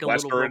here's like a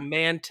little Western.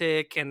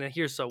 romantic and then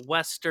here's a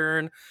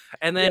Western.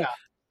 And then Yeah.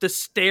 the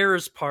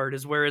stairs part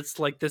is where it's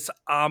like this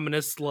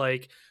ominous,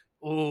 like,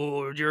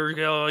 oh, you're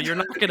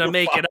not gonna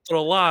make it out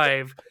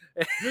alive.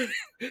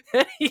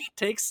 And he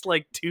takes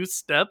like 2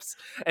 steps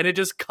and it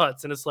just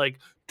cuts and it's like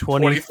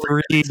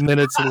 23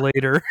 minutes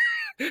later.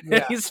 And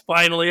Yeah. he's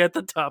finally at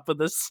the top of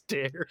the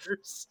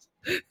stairs.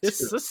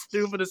 It's the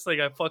stupidest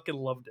thing. I fucking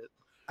loved it.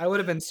 I would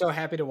have been so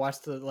happy to watch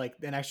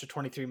an extra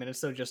 23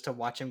 minutes though, just to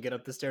watch him get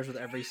up the stairs with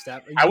every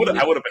step. I would have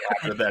been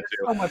happy with that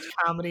So too. much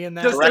comedy in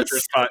that. Just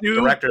Director's cut.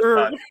 Director's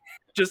cut.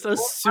 Just a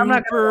I'm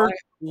not gonna super lie.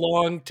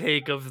 long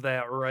take of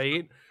that,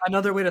 right?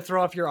 Another way to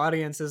throw off your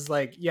audience is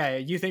like, yeah,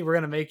 you think we're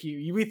gonna make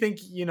we think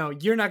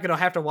you're not gonna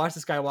have to watch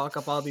this guy walk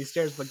up all these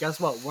stairs, but guess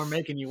what? We're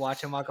making you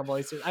watch him walk up all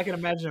these stairs. I can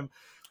imagine him.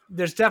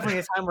 There's definitely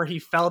a time where he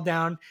fell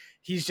down.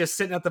 He's just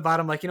sitting at the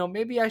bottom, like,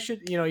 maybe I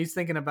should, he's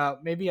thinking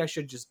about maybe I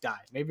should just die.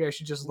 Maybe I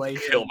should just lay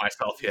here. Kill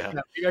myself, yeah.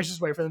 Maybe I should just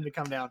wait for them to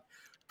come down.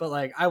 But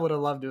like, I would have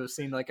loved to have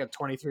seen like a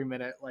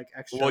 23-minute like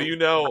extra.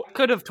 Well,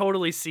 Could have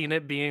totally seen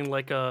it being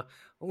like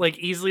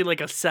easily like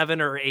a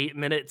 7 or 8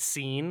 minute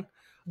scene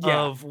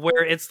of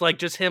where it's like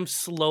just him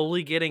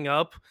slowly getting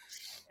up.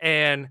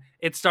 And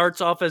it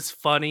starts off as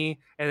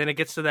funny, and then it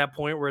gets to that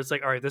point where it's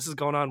like, all right, this is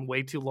going on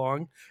way too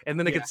long. And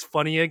then it gets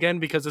funny again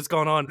because it's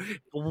gone on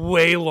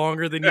way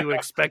longer than you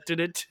expected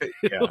it to.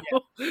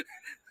 Yeah.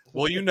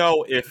 Well,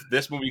 if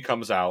this movie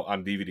comes out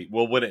on DVD,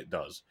 well, when it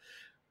does,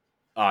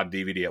 on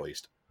DVD at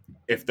least,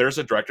 if there's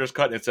a director's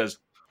cut and it says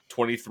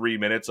 23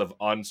 minutes of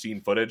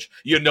unseen footage,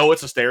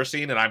 it's a stair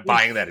scene, and I'm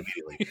buying that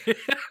immediately.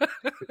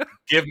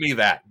 Give me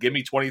that. Give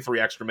me 23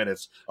 extra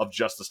minutes of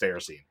just the stair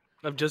scene.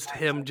 Of just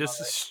him just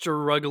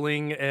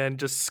struggling and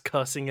just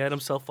cussing at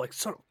himself like,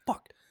 son of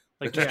fuck.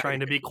 Like just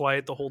trying to be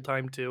quiet the whole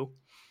time too.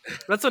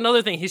 That's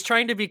another thing. He's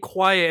trying to be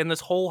quiet and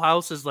this whole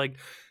house is like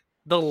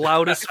the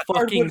loudest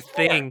fucking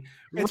thing.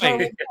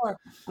 Right.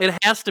 It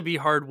has to be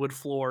hardwood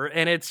floor.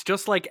 And it's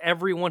just like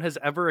everyone has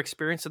ever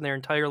experienced in their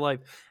entire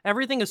life.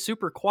 Everything is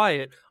super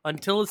quiet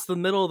until it's the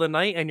middle of the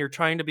night and you're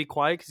trying to be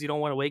quiet because you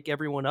don't want to wake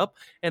everyone up.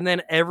 And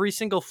then every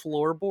single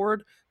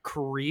floorboard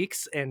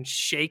creaks and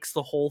shakes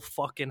the whole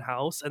fucking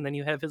house. And then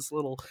you have his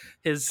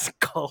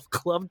golf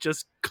club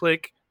just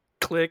click,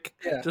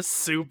 just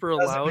super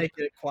loud. Make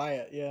it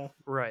quiet, yeah.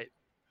 Right.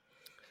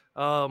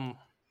 So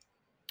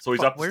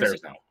he's up the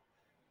stairs now.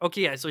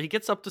 Okay, yeah, so he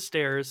gets up the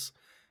stairs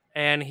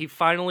and he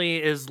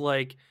finally is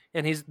like,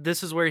 and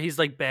this is where he's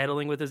like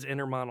battling with his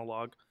inner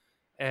monologue,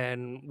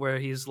 and where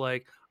he's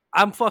like,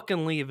 I'm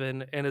fucking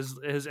leaving, and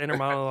his inner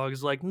monologue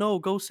is like, no,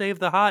 go save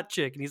the hot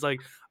chick. And he's like,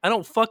 I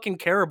don't fucking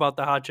care about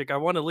the hot chick. I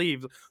want to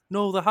leave.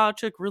 No, the hot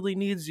chick really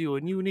needs you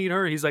and you need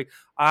her. He's like,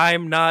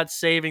 I'm not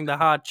saving the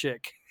hot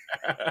chick.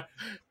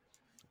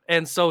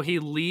 And so he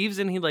leaves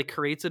and he like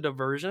creates a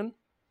diversion.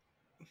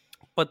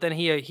 But then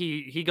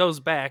he goes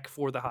back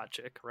for the hot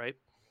chick, right?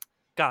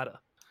 Gotta.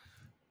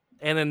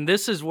 And then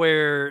this is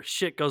where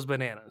shit goes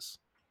bananas.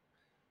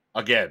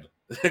 Again.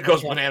 It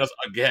goes bananas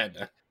again.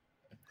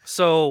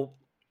 So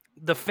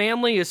the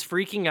family is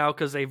freaking out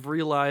because they've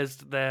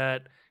realized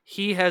that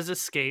he has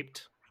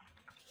escaped.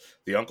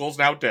 The uncle's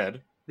now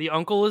dead. The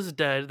uncle is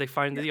dead. They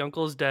find that the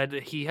uncle is dead.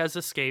 He has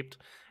escaped.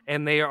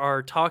 And they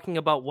are talking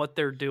about what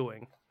they're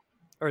doing.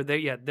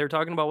 They're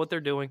talking about what they're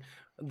doing.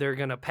 They're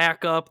going to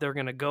pack up. They're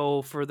going to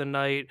go for the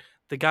night.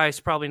 The guy's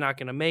probably not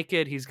going to make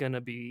it. He's going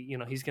to be,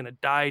 he's going to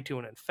die to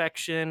an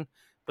infection.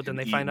 But then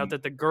they find out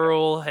that the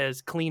girl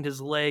has cleaned his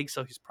leg,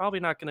 so he's probably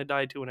not going to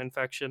die to an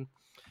infection.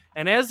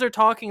 And as they're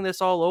talking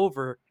this all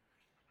over,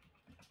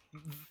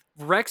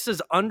 Rex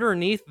is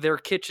underneath their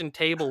kitchen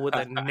table with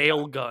a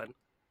nail gun.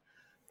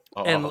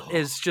 And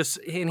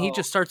he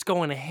just starts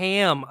going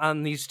ham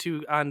on these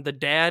two, on the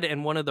dad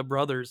and one of the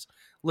brothers,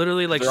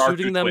 literally like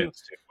shooting them.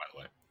 Twins too, by the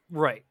way.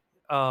 Right.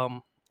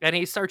 And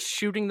he starts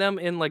shooting them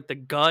in like the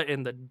gut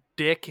and the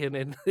dick and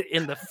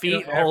in the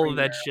feet, all of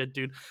that shit,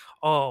 dude.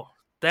 Oh,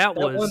 That That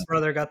one was.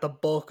 brother got the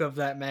bulk of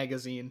that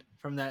magazine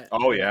from that.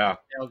 Oh yeah.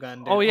 Nail gun.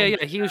 Dude. Oh yeah, my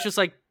yeah. He was just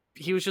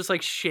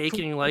like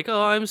shaking, like,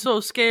 "Oh, I'm so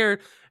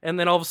scared," and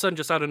then all of a sudden,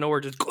 just out of nowhere,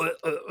 just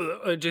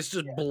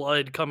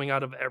blood coming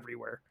out of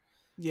everywhere.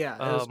 Yeah,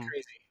 that was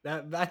crazy.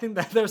 That I think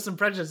that there was some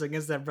prejudice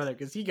against that brother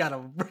because he got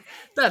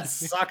that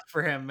sucked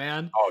for him,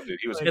 man. Oh, dude,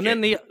 he was. And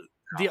then the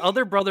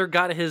other brother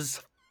got his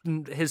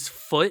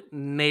foot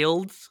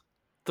nailed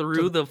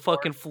through the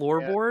fucking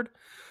floorboard.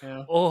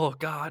 Yeah. Oh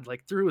god,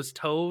 like through his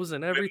toes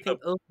and everything.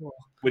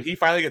 When he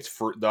finally gets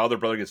the other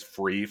brother gets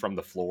free from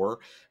the floor,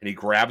 and he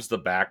grabs the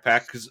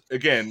backpack because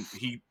again,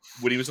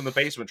 when he was in the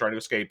basement trying to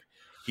escape,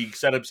 he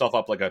set himself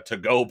up like a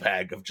to-go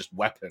bag of just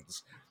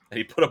weapons, and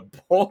he put a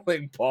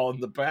bowling ball in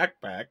the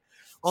backpack.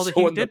 Oh, so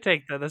he did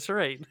take that. That's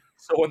right.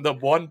 So when the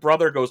one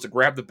brother goes to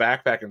grab the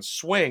backpack and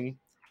swing,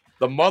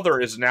 the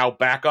mother is now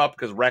back up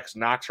because Rex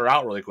knocks her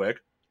out really quick.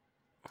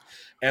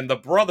 And the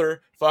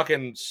brother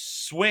fucking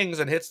swings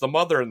and hits the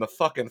mother in the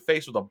fucking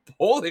face with a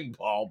bowling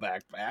ball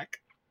backpack.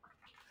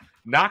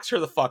 Knocks her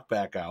the fuck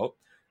back out.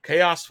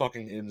 Chaos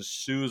fucking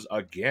ensues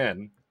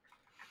again.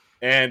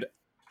 And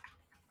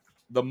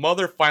the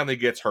mother finally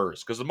gets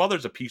hers because the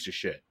mother's a piece of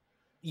shit.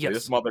 Yes.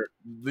 This mother,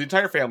 the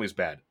entire family's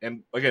bad.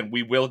 And again,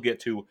 we will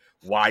get to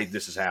why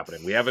this is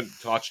happening. We haven't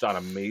touched on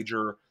a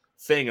major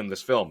thing in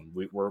this film.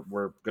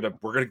 We're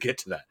gonna get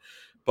to that.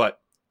 But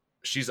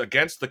she's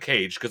against the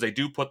cage because they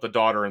do put the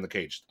daughter in the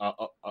cage.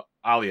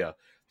 Alia,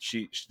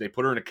 they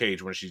put her in a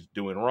cage when she's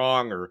doing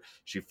wrong or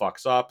she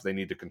fucks up. They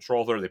need to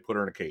control her. They put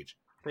her in a cage.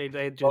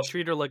 They just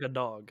treat her like a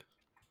dog.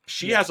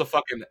 She has a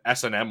fucking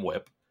S&M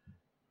whip,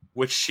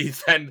 which she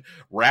then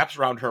wraps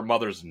around her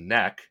mother's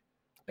neck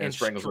and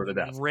strangles her to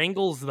death.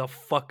 Strangles the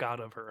fuck out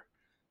of her.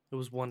 It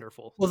was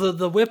wonderful. Well,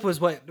 the whip was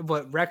what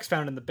Rex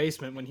found in the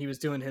basement when he was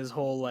doing his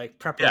whole like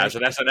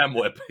preparation. Yeah, it's an S&M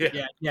whip.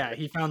 Yeah.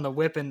 He found the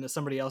whip in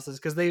somebody else's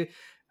because they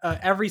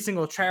every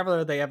single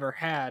traveler they ever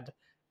had,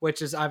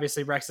 which is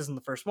obviously Rex isn't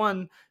the first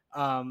one.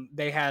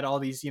 They had all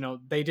these,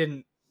 they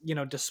didn't,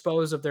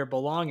 dispose of their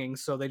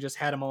belongings, so they just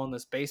had them all in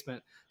this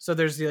basement. So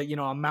there's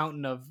a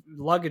mountain of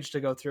luggage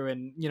to go through,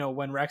 and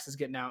when Rex is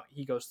getting out,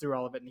 he goes through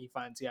all of it, and he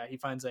finds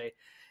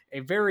a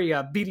very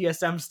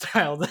BDSM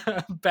styled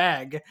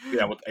bag.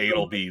 Yeah, with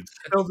anal beads.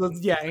 Filled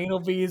with anal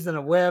beads and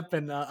a whip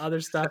and other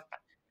stuff.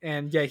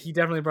 And yeah, he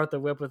definitely brought the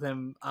whip with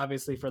him,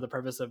 obviously for the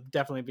purpose of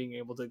definitely being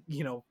able to,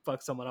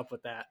 fuck someone up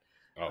with that.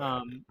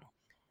 Oh,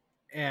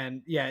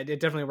 and yeah, it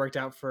definitely worked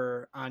out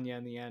for Anya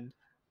in the end.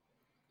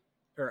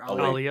 Or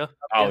Alia.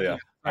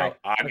 Right.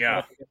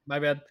 Anya. My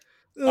bad.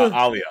 Alia.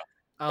 Alia.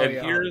 And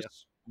here's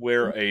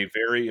where a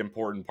very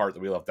important part that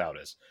we left out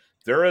is.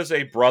 There is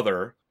a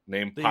brother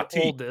named Pati.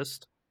 The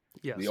oldest.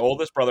 Yes. The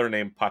oldest brother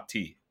named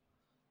Pati.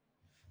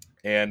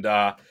 And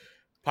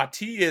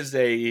Pati is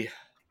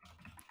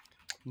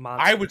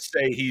monster. I would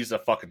say he's a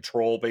fucking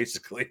troll,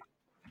 basically.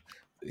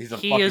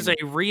 He is a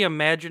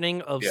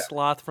reimagining of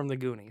Sloth from the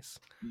Goonies.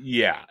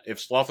 Yeah,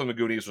 if Sloth from the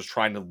Goonies was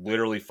trying to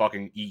literally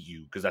fucking eat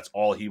you, because that's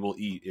all he will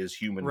eat is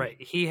human meat.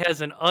 Meat. He has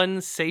an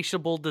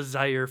unsatiable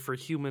desire for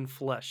human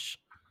flesh.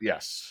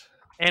 Yes.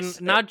 And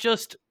not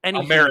just any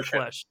American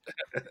human flesh.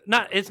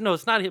 It's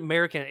not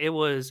American. It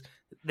was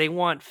they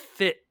want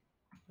fit.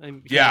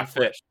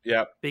 Fit.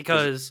 Yeah,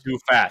 because too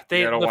fat.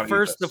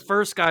 The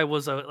first guy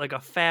was a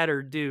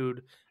fatter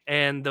dude,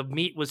 and the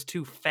meat was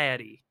too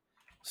fatty.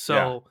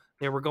 So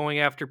they were going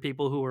after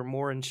people who were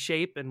more in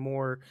shape and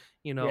more,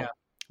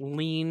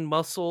 lean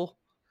muscle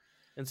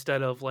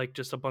instead of like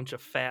just a bunch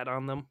of fat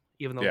on them.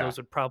 Even though those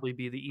would probably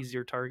be the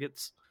easier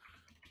targets.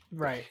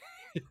 Right.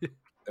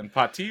 And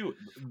Pati,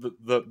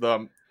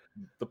 the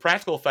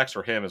practical effects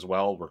for him as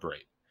well were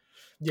great.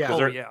 Yeah.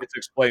 It's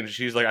explained.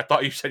 She's like, I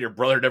thought you said your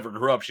brother never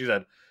grew up. She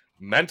said,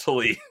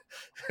 mentally,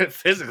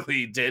 physically,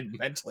 he did.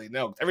 Mentally,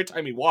 no. Every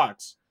time he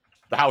walks,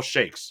 the house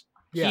shakes.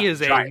 Yeah. He is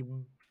giant.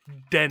 A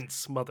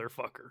dense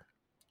motherfucker.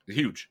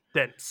 Huge.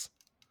 Dense.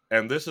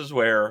 And this is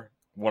where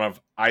one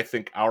of, I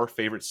think, our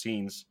favorite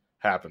scenes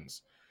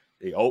happens.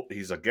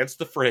 He's against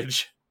the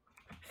fridge,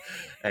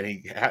 and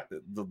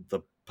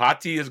the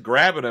Pati is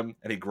grabbing him,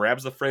 and he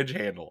grabs the fridge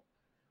handle.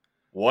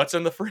 What's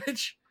in the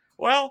fridge?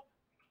 Well,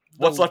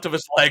 what's left of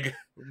his leg,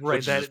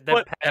 right?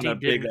 That and a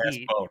big ass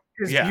bone.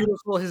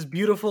 His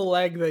beautiful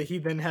leg that he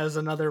then has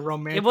another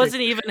romantic. It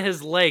wasn't even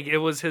his leg; it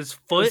was his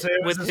foot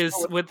with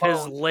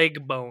his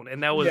leg bone,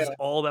 and that was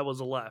all that was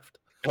left.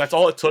 And that's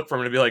all it took for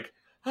him to be like,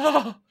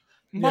 "Oh,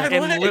 my leg!"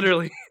 And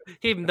literally,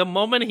 the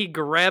moment he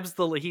grabs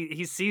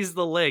he sees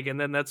the leg,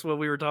 and then that's what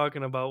we were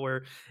talking about,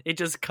 where it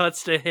just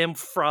cuts to him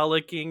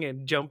frolicking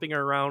and jumping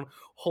around,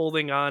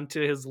 holding on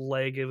to his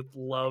leg with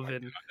love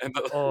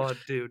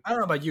dude. I don't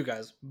know about you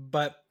guys,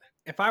 but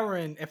if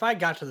I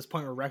got to this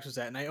point where Rex was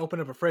at, and I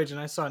opened up a fridge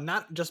and I saw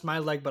not just my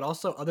leg, but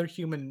also other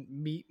human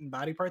meat and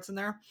body parts in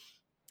there,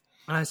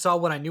 and I saw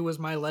what I knew was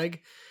my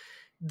leg,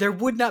 there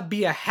would not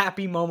be a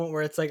happy moment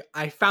where it's like,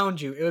 I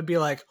found you. It would be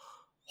like,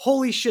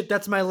 holy shit,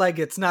 that's my leg.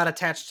 It's not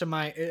attached to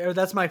my, or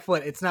that's my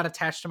foot. It's not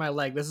attached to my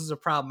leg. This is a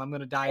problem. I'm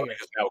going to die here.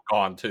 It's now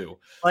gone too.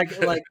 Like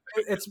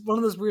it's one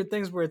of those weird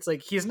things where it's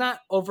like he's not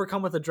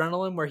overcome with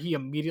adrenaline where he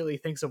immediately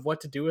thinks of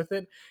what to do with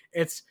it.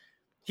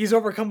 He's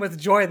overcome with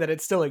joy that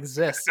it still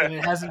exists and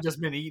it hasn't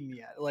just been eaten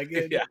yet. Like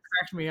it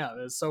cracked me up.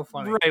 It's so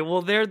funny. Right.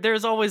 Well,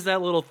 there's always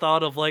that little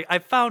thought of like, I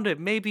found it.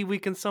 Maybe we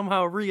can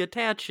somehow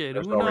reattach it.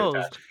 There's Who no knows?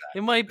 reattaching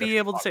It might be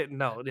able to say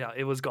no. Yeah,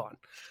 it was gone.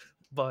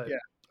 But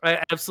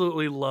I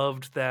absolutely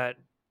loved that.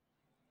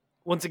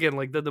 Once again,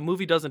 like the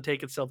movie doesn't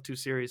take itself too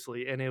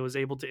seriously, and it was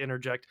able to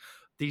interject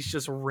these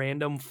just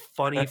random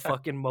funny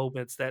fucking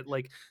moments that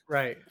like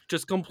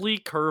just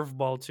complete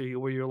curveball to you,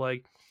 where you're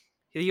like,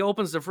 he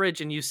opens the fridge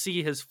and you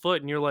see his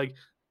foot, and you're like,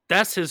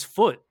 that's his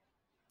foot.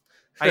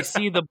 I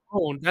see the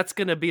bone. That's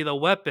gonna be the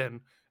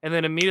weapon, and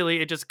then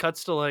immediately it just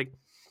cuts to like,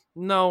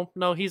 no,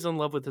 he's in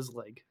love with his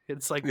leg.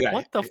 It's like,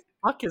 what the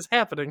fuck is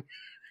happening?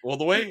 Well,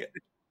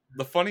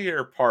 the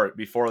funnier part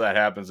before that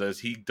happens is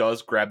he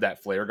does grab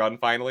that flare gun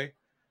finally.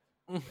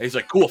 And he's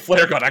like, cool,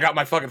 flare gun. I got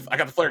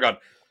the flare gun.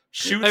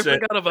 Shoots it.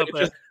 Forgot about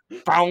that.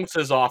 Just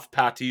bounces off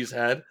Patty's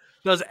head.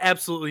 Does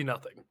absolutely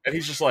nothing. And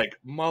he's just like,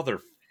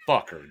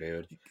 motherfucker,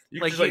 dude.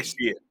 You like, can just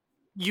see it.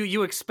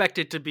 You expect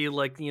it to be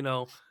like, you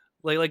know,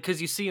 like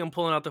because you see him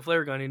pulling out the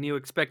flare gun and you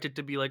expect it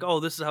to be like, oh,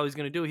 this is how he's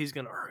going to do it. He's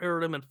going to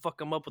hurt him and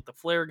fuck him up with the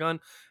flare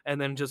gun,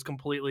 and then just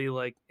completely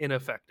like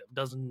ineffective.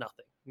 Does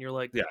nothing. And you're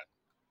like,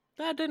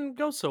 that didn't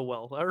go so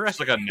well. All right. It's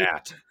like a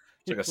gnat.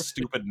 It's like a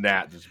stupid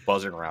gnat just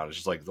buzzing around. It's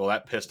just like, well,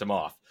 that pissed him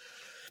off.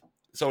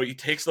 So he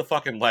takes the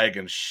fucking leg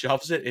and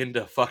shoves it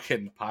into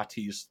fucking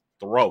Pati's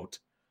throat,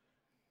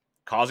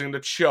 causing him to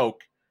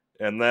choke,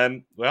 and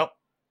then, well,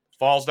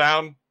 falls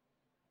down,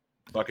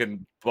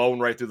 fucking bone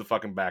right through the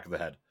fucking back of the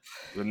head,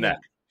 the neck.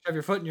 Shove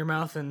your foot in your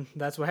mouth, and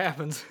that's what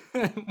happens.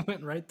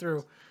 Went right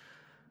through.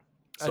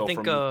 So I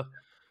think,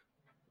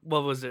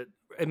 what was it?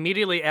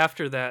 Immediately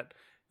after that,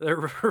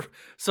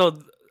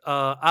 so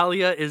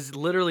Alia is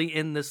literally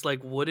in this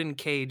like wooden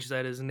cage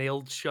that is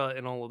nailed shut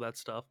and all of that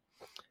stuff,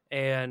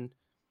 and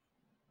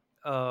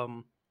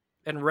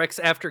Rex,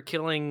 after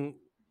killing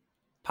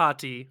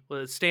Patty,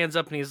 stands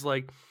up and he's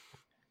like,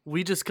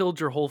 we just killed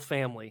your whole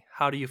family.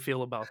 How do you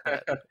feel about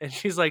that? And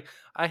she's like,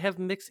 I have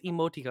mixed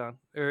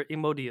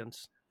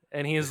emotions.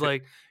 And he's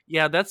like,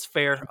 yeah, that's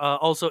fair.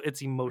 Also,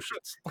 it's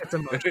emotions. It's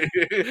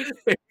emotions.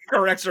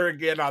 Corrects her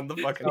again on the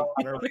fucking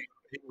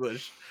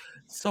English.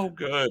 So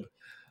good.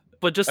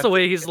 But just the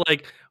way he's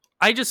like,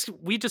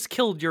 we just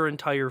killed your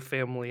entire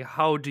family.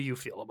 How do you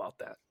feel about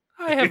that?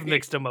 I have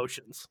mixed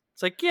emotions.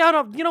 It's like,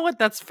 yeah, you know what?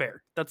 That's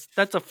fair. That's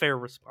a fair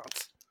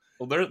response.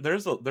 Well,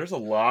 there's a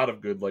lot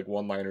of good like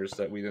one-liners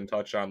that we didn't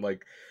touch on.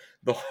 Like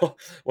the whole,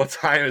 what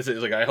time is it?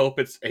 It's like, I hope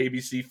it's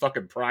ABC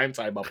fucking prime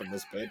time up in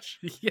this bitch.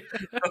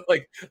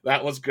 Like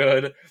that was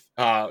good.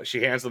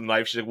 She hands him the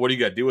knife. She's like, what do you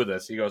got to do with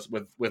this? He goes,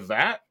 with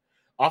that?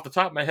 Off the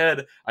top of my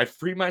head, I'd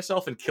free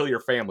myself and kill your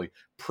family.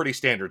 Pretty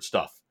standard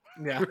stuff.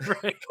 Yeah,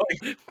 right.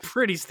 Like,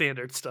 pretty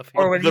standard stuff.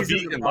 Or when the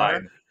vegan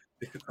line.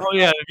 Oh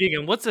yeah, a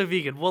vegan. What's a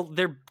vegan? Well,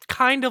 they're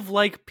kind of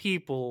like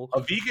people. A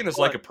vegan is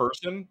like a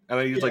person, and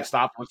then he's like,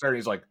 stop, and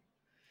he's like,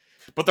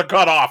 but they're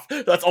cut off.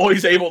 That's all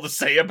he's able to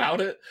say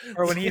about it.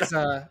 Or when he's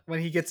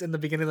when he gets in the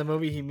beginning of the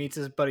movie, he meets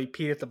his buddy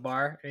Pete at the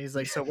bar, and he's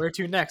like, "So where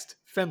to next?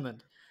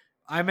 Finland."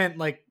 I meant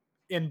like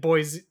in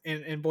Boise,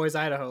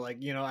 Idaho.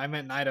 Like, you know, I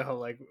meant in Idaho.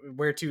 Like,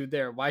 where to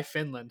there? Why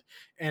Finland?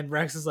 And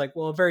Rex is like,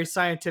 well, a very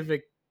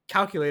scientific,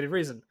 calculated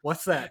reason.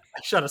 What's that?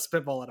 I shot a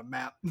spitball at a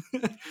map.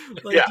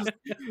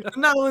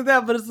 Not only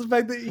that, but it's the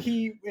fact that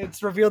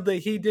it's revealed that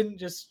he didn't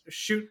just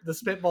shoot the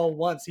spitball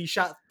once. He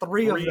shot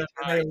three of them,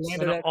 and they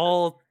landed at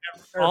all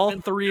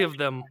three of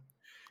them.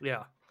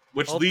 Yeah,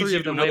 which leads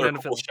you to another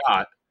cool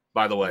shot.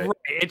 By the way, right.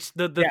 It's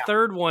the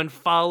third one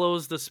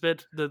follows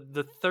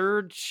the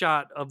third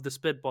shot of the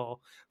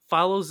spitball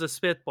follows the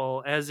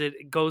spitball as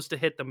it goes to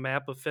hit the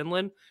map of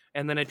Finland,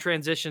 and then it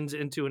transitions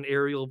into an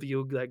aerial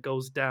view that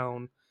goes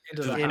down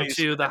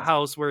into the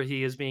house where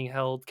he is being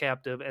held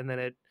captive, and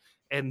then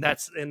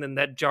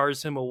that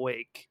jars him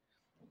awake.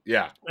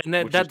 Yeah, and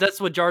that's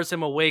what jars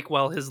him awake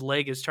while his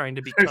leg is trying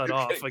to be cut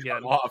off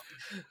again.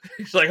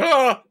 He's like,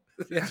 oh,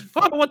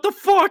 what the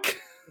fuck?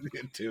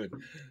 Dude.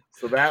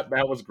 So that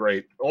was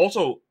great.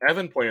 Also,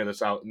 Evan pointed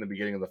this out in the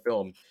beginning of the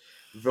film.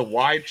 The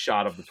wide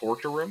shot of the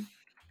torture room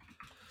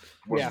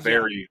was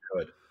very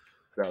good.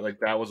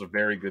 That was a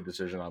very good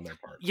decision on their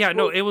part. Yeah,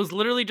 no, it was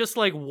literally just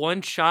like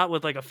one shot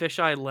with like a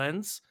fisheye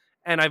lens,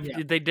 and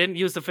they didn't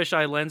use the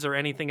fisheye lens or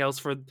anything else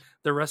for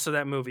the rest of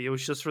that movie. It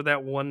was just for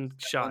that one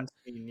shot. One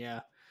scene,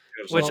 yeah.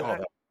 Which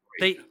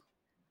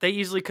they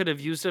easily could have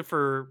used it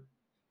for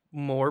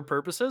more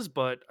purposes,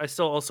 but I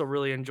still also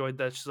really enjoyed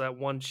that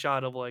one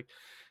shot of like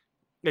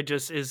it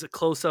just is a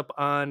close up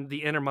on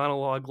the inner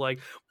monologue, like,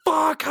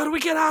 fuck, how do we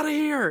get out of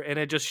here? And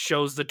it just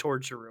shows the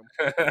torture room.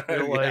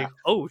 You're like,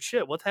 oh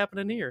shit, what's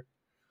happening here?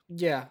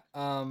 Yeah.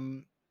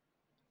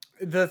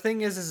 The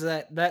thing is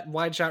that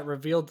wide shot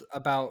revealed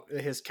about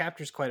his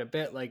captors quite a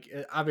bit. Like,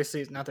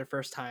 obviously it's not their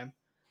first time.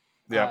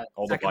 Yeah,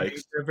 all the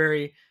bikes. They're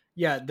very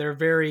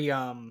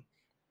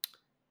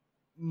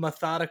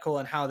methodical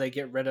in how they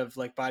get rid of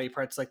like body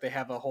parts. Like they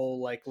have a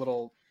whole like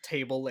little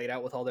table laid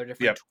out with all their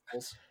different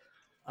tools.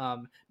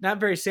 Not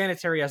very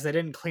sanitary, as they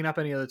didn't clean up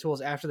any of the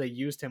tools after they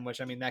used him,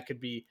 which I mean that could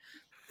be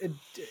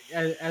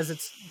as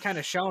it's kind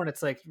of shown.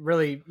 It's like,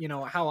 really,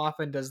 how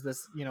often does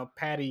this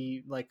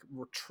Patty like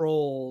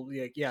troll,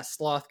 like,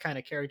 sloth kind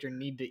of character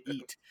need to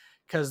eat?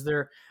 Because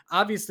they're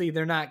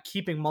not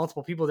keeping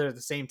multiple people there at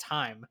the same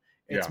time.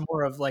 It's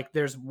more of like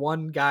there's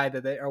one guy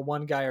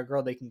one guy or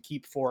girl they can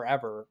keep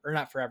forever, or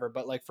not forever,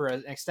 but like for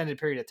an extended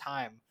period of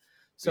time.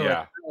 So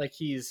it's like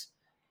he's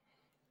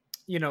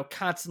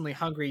constantly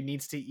hungry,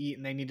 needs to eat,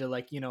 and they need to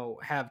like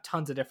have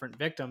tons of different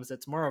victims.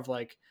 It's more of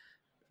like,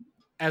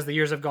 as the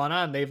years have gone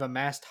on, they've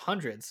amassed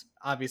hundreds,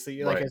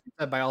 obviously, like as you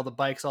said, by all the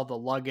bikes, all the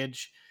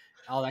luggage,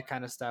 all that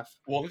kind of stuff.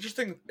 Well,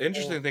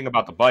 interesting thing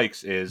about the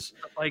bikes is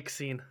the bike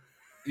scene.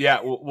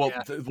 Yeah, well,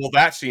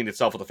 that scene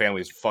itself with the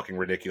family is fucking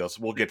ridiculous.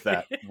 We'll get to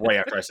that right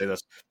after I say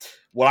this.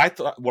 What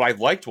I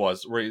liked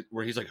was where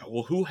he's like,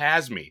 "Well, who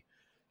has me?"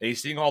 And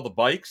he's seeing all the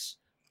bikes,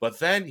 but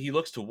then he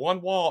looks to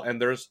one wall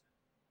and there's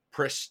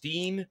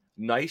pristine,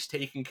 nice,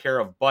 taken care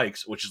of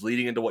bikes, which is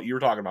leading into what you were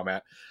talking about,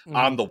 Matt,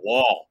 on the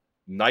wall,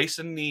 nice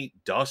and neat,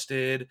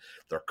 dusted,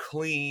 they're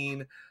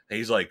clean. And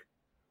he's like,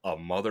 a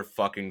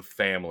motherfucking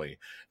family.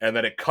 And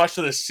then it cuts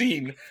to the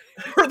scene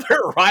where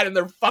they're riding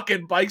their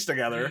fucking bikes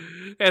together,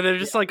 and they're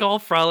just like all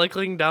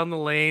frolicking down the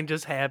lane,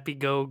 just happy,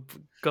 go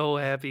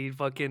happy,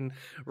 fucking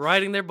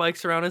riding their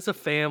bikes around as a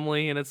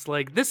family. And it's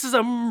like, this is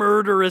a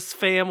murderous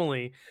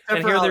family,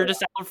 and here they're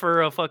just out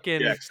for a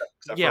fucking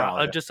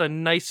just a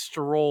nice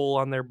stroll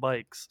on their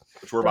bikes,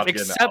 which we're about to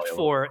get into.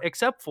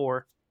 Except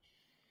for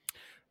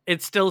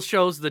it still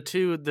shows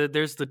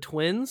there's the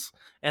twins,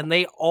 and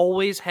they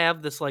always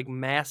have this like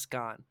mask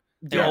on.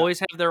 They always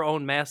have their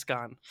own mask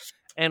on,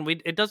 and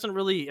it doesn't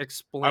really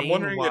explain. I'm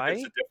wondering why. if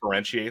it's to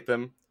differentiate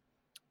them,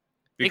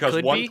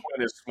 because one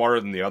twin is smarter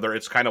than the other.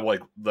 It's kind of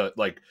like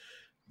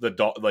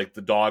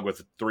the dog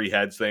with 3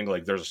 heads thing.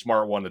 Like there's a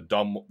smart one,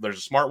 there's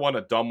a smart one,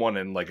 a dumb one,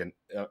 and like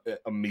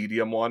a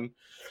medium one.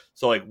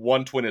 So like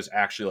one twin is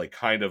actually like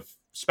kind of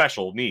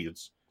special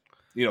needs.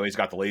 He's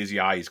got the lazy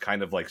eye. He's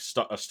kind of like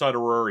a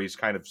stutterer. He's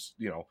kind of,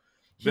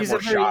 bit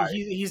more shy.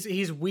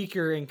 He's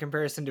weaker in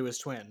comparison to his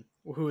twin,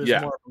 who is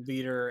more of a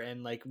leader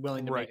and like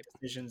willing to make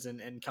decisions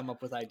and come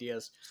up with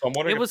ideas. So I'm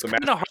wondering if the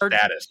master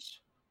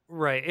status.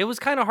 Right. It was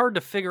kind of hard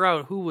to figure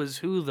out who was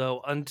who,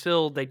 though,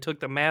 until they took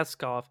the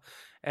mask off.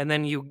 And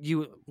then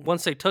you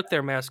once they took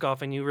their mask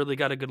off and you really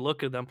got a good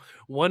look at them,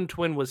 one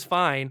twin was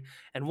fine.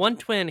 And one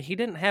twin, he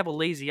didn't have a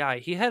lazy eye.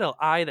 He had an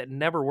eye that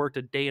never worked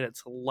a day in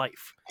its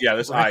life. Yeah,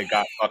 this eye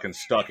got fucking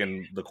stuck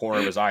in the corner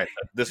of his eye.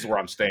 This is where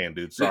I'm staying,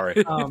 dude. Sorry.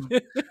 Fun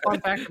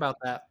fact about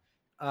that.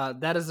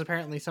 That is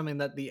apparently something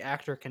that the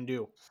actor can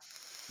do.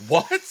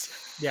 What?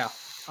 Yeah.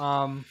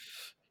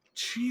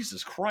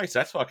 Jesus Christ,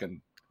 that's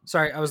fucking...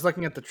 Sorry, I was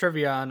looking at the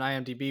trivia on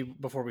IMDb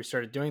before we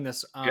started doing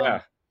this.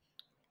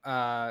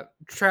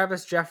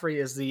 Travis Jeffrey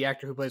is the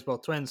actor who plays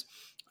both twins.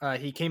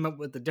 He came up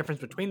with the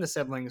difference between the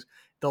siblings.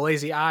 The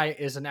lazy eye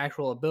is an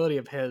actual ability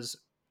of his,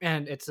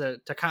 and it's to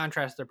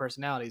contrast their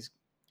personalities.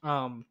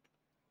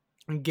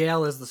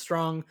 Gail is the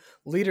strong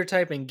leader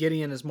type, and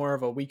Gideon is more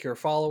of a weaker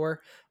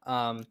follower.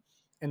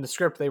 In the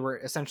script, they were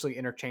essentially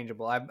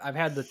interchangeable. I've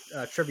had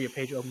the trivia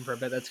page open for a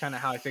bit. That's kind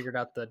of how I figured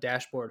out the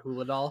dashboard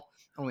hula doll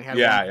only had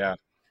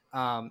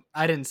one.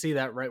 I didn't see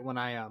that right when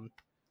I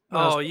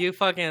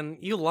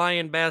you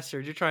lying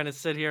bastard. You're trying to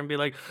sit here and be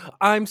like,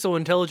 I'm so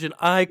intelligent,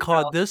 I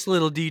caught this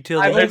little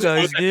detail that you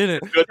guys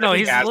didn't. No,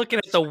 he's looking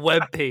at the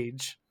web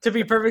page. To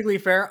be perfectly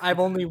fair, I've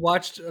only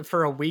watched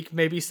for a week,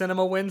 maybe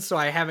Cinema Wins, so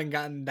I haven't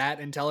gotten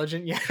that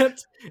intelligent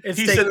yet.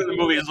 He said in the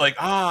movie, is like,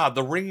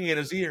 the ringing in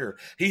his ear.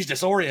 He's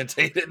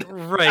disorientated.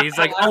 Right. He's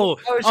like, you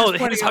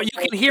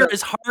can hear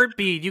his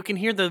heartbeat. You can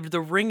hear the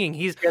ringing.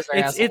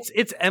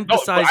 It's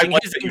emphasizing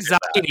his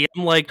anxiety.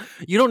 I'm like,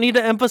 you don't need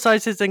to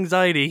emphasize his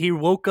anxiety. He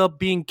woke up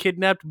being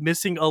kidnapped,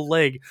 missing a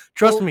leg.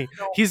 Trust me,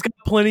 he's got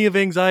plenty of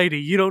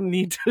anxiety. You don't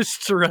need to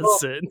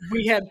stress it.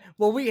 We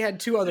had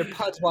 2 other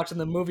puds watching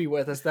the movie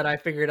with us that I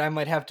figured I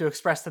might have to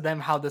express to them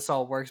how this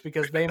all works,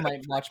 because they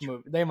might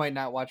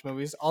not watch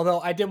movies. Although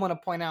I did want to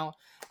point out,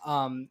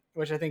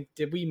 which I think,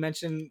 did we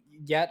mention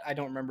yet? I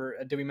don't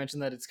remember. Did we mention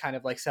that it's kind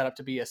of like set up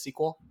to be a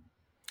sequel?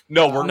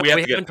 No, we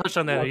haven't touched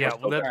on that. Yeah,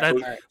 so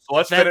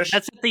let's finish.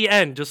 That's at the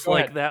end, just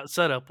like that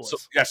setup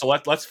was. So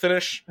let's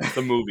finish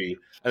the movie,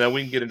 and then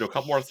we can get into a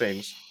couple more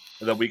things,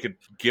 and then we could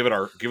give it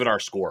our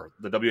score,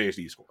 the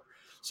WASD score.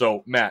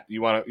 So Matt,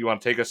 you want to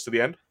take us to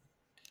the end?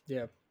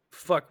 Yeah.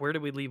 Fuck, where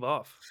did we leave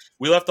off?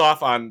 We left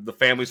off on the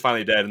family's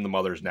finally dead and the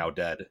mother's now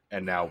dead,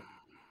 and now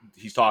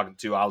he's talking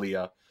to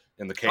Alia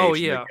in the cage. Oh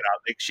yeah,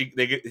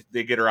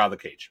 they get her out of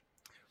the cage.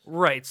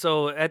 Right.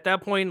 So at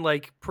that point,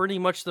 like, pretty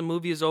much the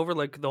movie is over.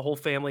 Like, the whole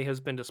family has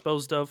been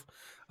disposed of.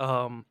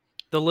 The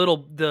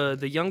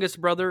youngest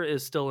brother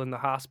is still in the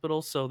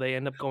hospital, so they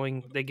end up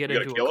going. They get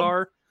into a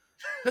car.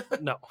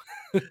 No,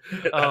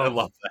 I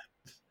love that.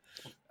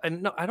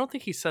 And no, I don't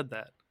think he said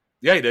that.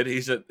 Yeah, he did. He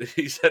said.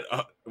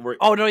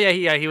 Oh no,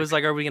 yeah. He was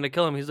like, "Are we gonna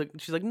kill him?"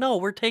 She's like, "No,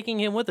 we're taking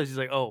him with us." He's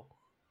like, "Oh."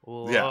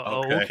 Well, Yeah,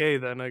 okay. okay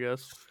then, I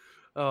guess.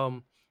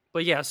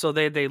 But yeah, so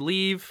they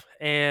leave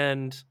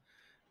and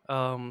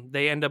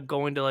they end up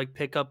going to like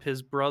pick up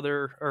his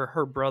brother or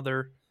her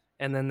brother,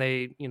 and then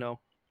they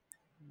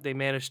they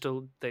manage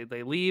to they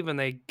leave and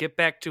they get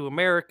back to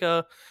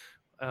America,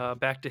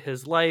 back to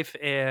his life,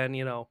 and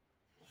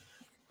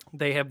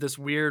they have this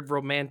weird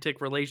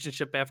romantic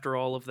relationship after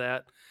all of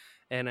that,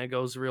 and it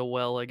goes real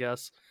well, I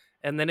guess.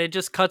 And then it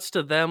just cuts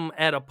to them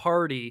at a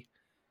party,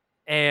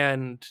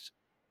 and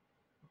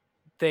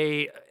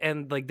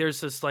like there's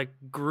this like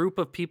group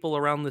of people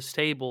around this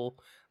table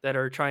that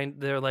are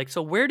they're like,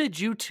 so where did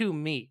you two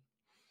meet?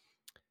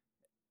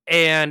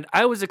 And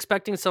I was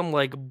expecting some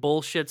like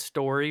bullshit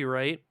story,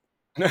 right?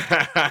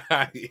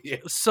 Yeah,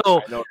 So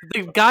I know.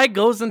 the guy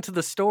goes into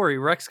the story,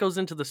 Rex goes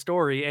into the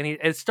story, and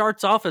it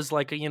starts off as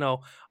like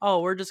oh,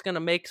 we're just gonna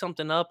make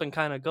something up and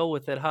kind of go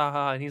with it,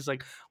 haha. And he's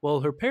like, well,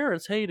 her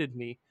parents hated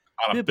me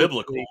On a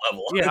biblical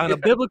level. yeah, on a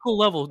biblical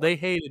level, they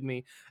hated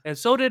me, and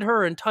so did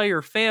her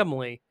entire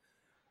family.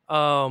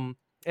 And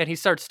he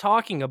starts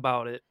talking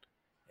about it,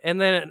 and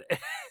then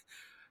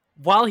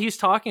while he's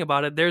talking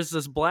about it, there's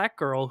this black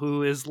girl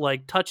who is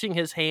like touching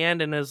his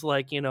hand and is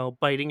like,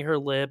 biting her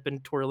lip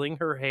and twirling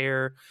her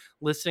hair,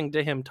 listening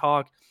to him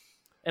talk.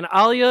 And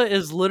Alia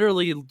is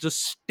literally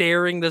just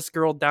staring this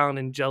girl down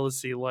in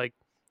jealousy, like,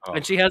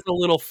 and she has a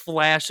little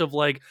flash of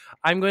like,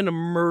 I'm going to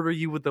murder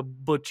you with a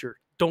butcher.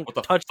 Don't With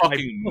a touch my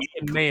fucking meat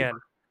fucking man.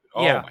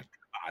 Oh Yeah. my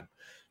god.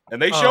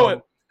 And they show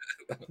it.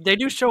 They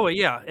do show it,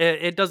 yeah.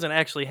 It doesn't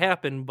actually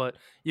happen, but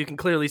you can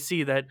clearly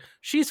see that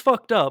she's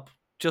fucked up,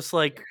 just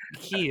like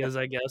he is,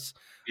 I guess.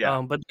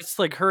 Yeah. But it's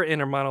like her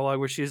inner monologue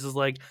where she's just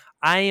like,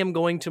 I am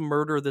going to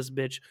murder this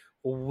bitch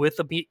with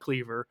a meat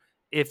cleaver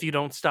if you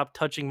don't stop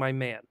touching my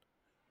man.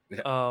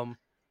 Yeah.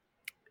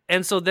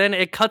 And so then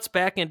it cuts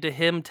back into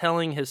him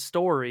telling his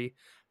story,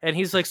 and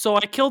he's like, so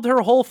I killed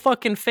her whole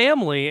fucking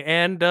family,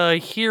 and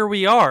here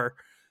we are.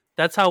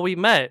 That's how we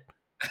met.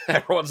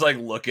 Everyone's like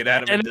looking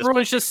at him, And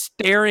everyone's just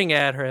staring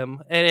at him,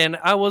 and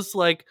I was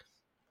like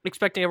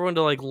expecting everyone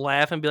to like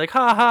laugh and be like,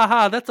 ha ha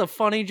ha, that's a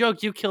funny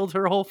joke, you killed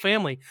her whole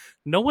family.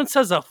 No one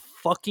says a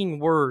fucking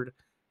word,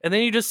 and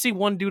then you just see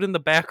one dude in the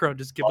background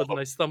just give a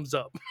nice thumbs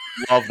up.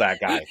 Love that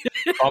guy.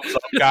 Thumbs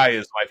up guy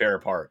is my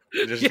favorite part.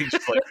 He's just like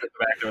in the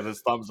back there with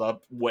his thumbs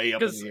up way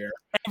up in the air.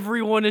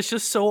 Everyone is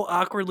just so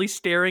awkwardly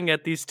staring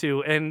at these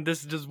two, and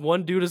this just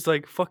one dude is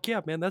like, fuck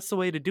yeah, man, that's the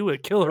way to do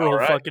it, kill her whole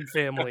fucking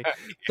family. Yeah.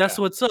 That's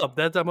what's up,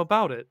 I'm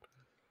about it.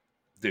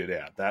 Dude,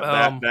 yeah,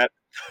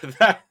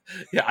 that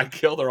yeah, I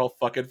killed their whole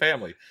fucking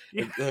family.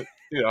 Yeah.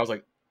 Dude, I was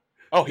like,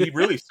 oh, he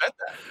really said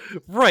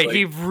that. Right, like,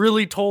 he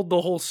really told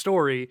the whole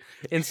story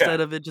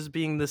instead of it just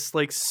being this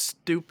like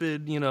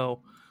stupid,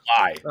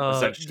 lie.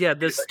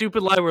 This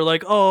stupid lie where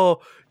like,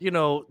 oh,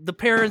 the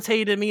parents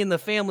hated me and the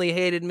family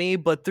hated me,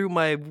 but through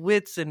my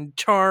wits and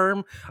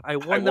charm, I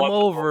won them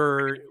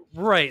over.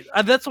 Right,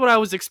 that's what I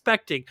was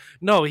expecting.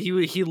 No,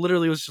 he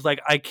literally was just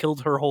like, I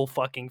killed her whole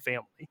fucking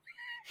family.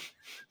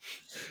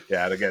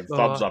 Yeah, and again,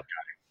 thumbs up guy.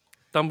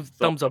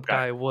 Thumbs up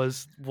guy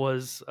was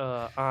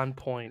on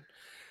point.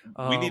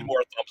 We need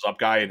more thumbs up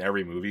guy in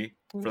every movie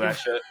for that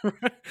shit.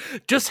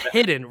 Just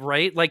hidden,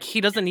 right? Like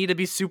he doesn't need to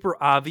be super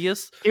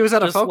obvious. He was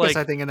out of focus,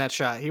 I think, in that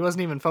shot. He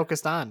wasn't even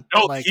focused on.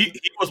 No, he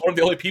was one of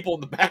the only people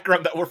in the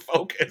background that were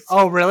focused.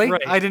 Oh, really?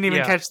 Right. I didn't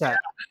even catch that.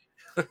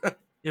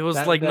 It was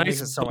that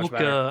nice so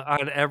bokeh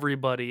on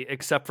everybody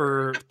except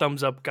for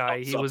thumbs up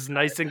guy. He was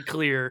nice and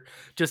clear,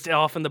 just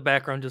off in the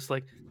background, just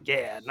like,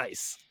 yeah,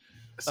 nice.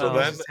 So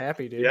then,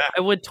 happy, dude. Yeah. I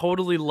would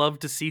totally love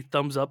to see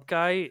thumbs up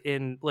guy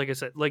in, like I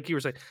said, like you were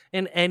saying,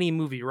 in any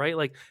movie, right?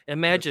 Like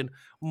imagine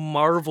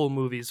Marvel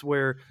movies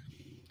where,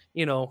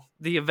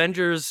 the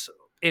Avengers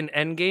in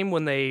Endgame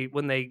when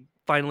they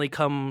finally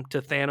come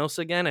to Thanos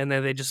again, and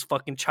then they just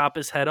fucking chop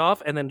his head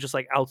off, and then just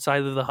like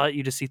outside of the hut,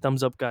 you just see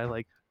thumbs up guy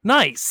like,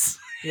 nice.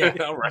 Yeah,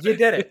 right. You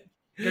did it.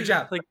 Good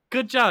job. Like,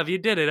 good job, you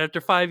did it after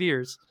 5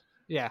 years.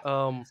 Yeah.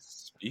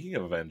 Speaking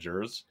of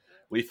Avengers,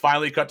 we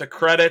finally cut to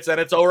credits and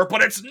it's over,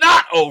 but it's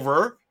not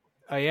over.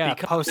 Oh yeah,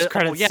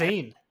 post-credit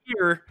scene.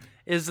 Here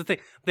is the thing: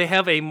 they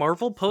have a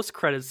Marvel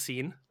post-credit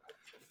scene,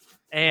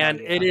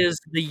 and it is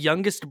the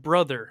youngest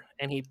brother,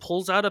 and he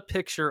pulls out a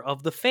picture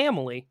of the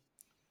family,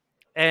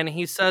 and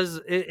he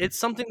says it's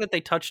something that they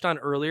touched on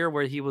earlier,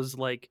 where he was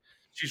like,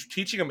 she's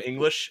teaching him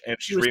English, and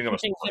she's reading him a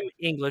story.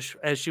 English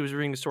as she was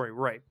reading the story.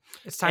 Right.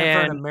 It's time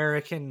for an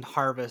American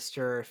harvest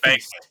or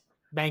feast.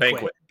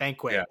 Banquet.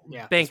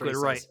 Yeah. Banquet,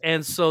 right.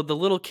 And so the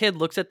little kid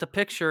looks at the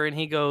picture and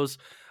he goes,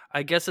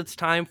 I guess it's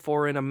time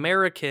for an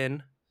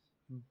American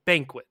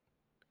banquet.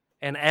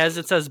 And as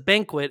it says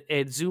banquet,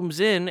 it zooms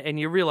in and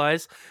you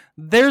realize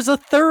there's a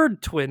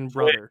third twin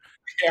brother.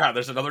 Yeah,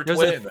 there's another twin.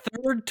 There's a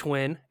third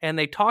twin, and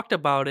they talked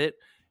about it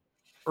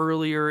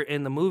earlier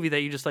in the movie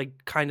that you just like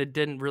kind of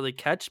didn't really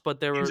catch, but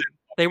they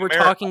were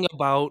talking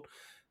about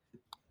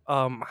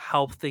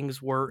how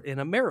things were in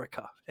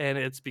America, and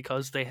it's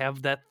because they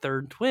have that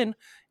third twin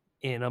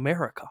in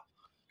America.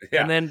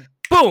 And then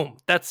boom,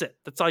 that's it.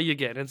 That's all you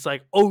get. It's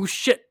like, oh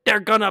shit, they're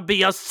gonna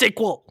be a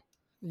sequel.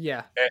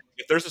 Yeah. And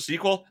if there's a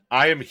sequel,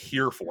 I am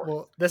here for it.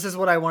 Well, this is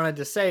what I wanted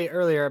to say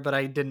earlier, but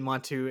I didn't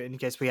want to in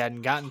case we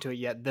hadn't gotten to it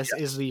yet. This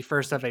is the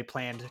first of a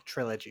planned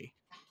trilogy.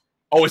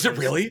 Oh, is it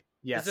really?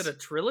 Yes. Is it a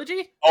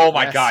trilogy? Oh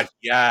my Yes. god,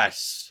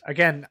 yes.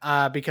 Again,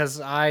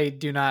 because I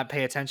do not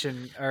pay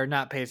attention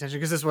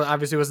because this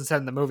obviously wasn't said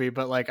in the movie,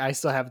 but like I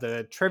still have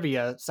the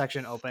trivia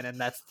section open, and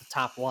that's the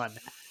top one.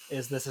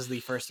 This is the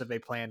first of a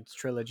planned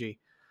trilogy.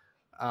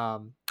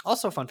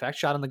 Also, fun fact: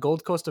 shot on the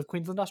Gold Coast of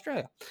Queensland,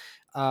 Australia.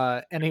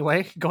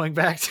 Anyway, going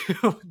back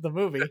to the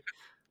movie.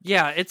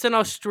 Yeah, it's an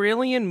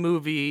Australian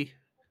movie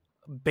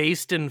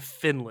based in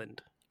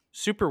Finland.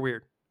 Super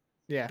weird.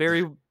 Yeah.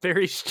 Very,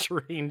 very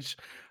strange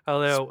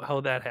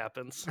how that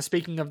happens.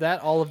 Speaking of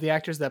that, all of the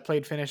actors that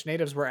played Finnish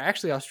natives were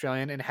actually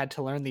Australian and had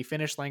to learn the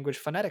Finnish language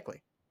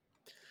phonetically.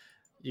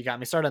 You got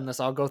me started on this.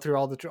 I'll go through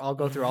all the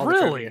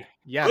Really? trivia.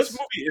 Yes. This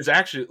movie is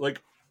actually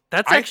like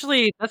That's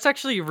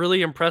actually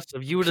really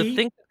impressive. You would have Pete-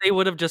 think that they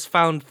would have just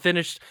found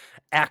Finnish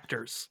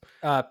actors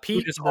who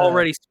Pete just the-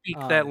 already speak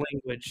that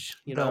language.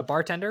 You the know,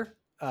 bartender,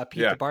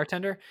 Pete Yeah. the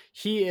bartender.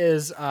 He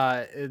is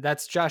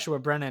that's Joshua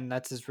Brennan.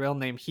 That's his real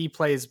name. He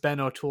plays Ben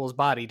O'Toole's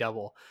body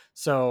double.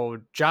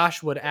 So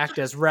Josh would act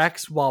as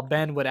Rex while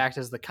Ben would act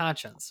as the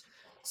Conscience.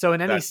 So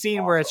in any That's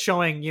scene where it's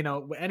showing,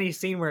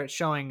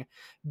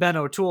 Ben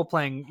O'Toole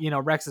playing,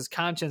 Rex's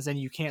Conscience, and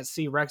you can't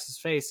see Rex's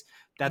face,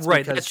 that's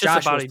Right, because that's just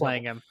a Josh was body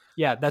playing him.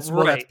 Yeah, that's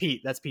Right.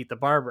 Pete. That's Pete the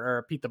barber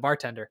or Pete the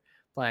bartender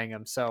playing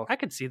him. So I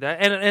could see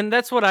that, and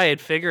that's what I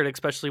had figured,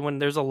 especially when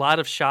there's a lot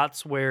of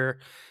shots where,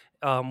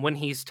 when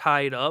he's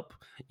tied up,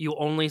 you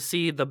only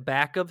see the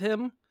back of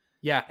him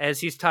yeah, as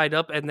he's tied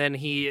up, and then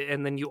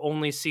you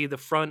only see the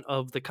front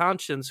of the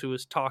Conscience who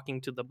is talking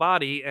to the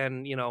body,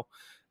 and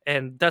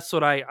and that's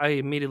what I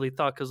immediately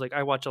thought, because like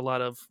I watch a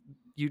lot of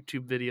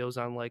YouTube videos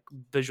on like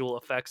visual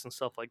effects and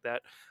stuff like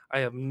that. I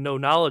have no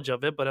knowledge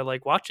of it, but I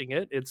like watching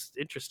it. It's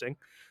interesting.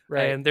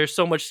 right. And there's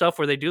so much stuff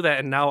where they do that,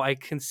 and now I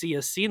can see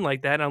a scene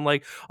like that, and I'm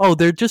like, oh,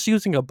 they're just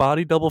using a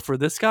body double for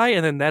this guy,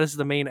 and then that is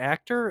the main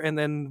actor, and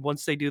then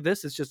once they do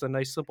this, it's just a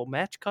nice simple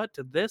match cut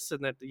to this,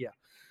 and then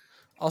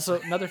Also,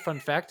 another fun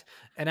fact: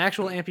 an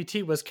actual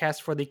amputee was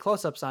cast for the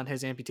close-ups on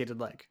his amputated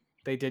leg.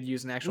 They did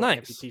use an actual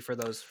Nice. amputee for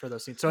those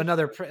scenes. So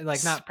another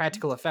not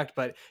practical effect,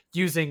 but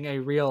using a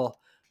real,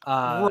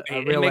 right. a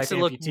It real makes it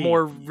life look amputee.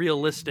 more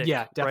realistic. Yeah,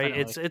 right.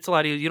 definitely. It's a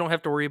lot easier. You don't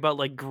have to worry about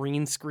like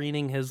green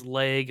screening his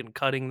leg and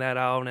cutting that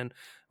out and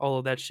all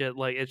of that shit.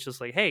 Like it's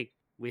just like, hey,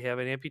 we have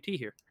an amputee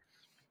here.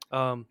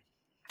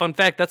 Fun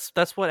fact: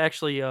 that's what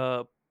actually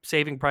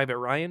Saving Private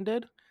Ryan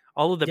did.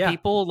 All of the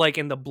people, like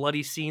in the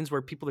bloody scenes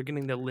where people are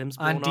getting their limbs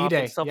blown On off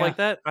D-Day, and stuff yeah. like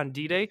that on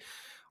D-Day,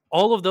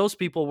 all of those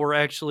people were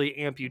actually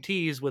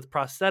amputees with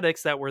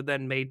prosthetics that were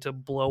then made to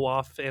blow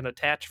off and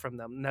attach from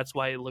them. And that's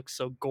why it looks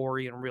so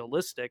gory and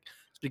realistic.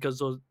 It's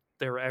because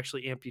they were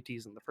actually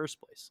amputees in the first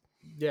place.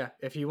 Yeah,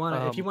 if you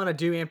want to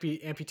do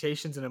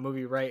amputations in a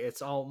movie, right?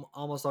 It's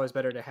almost always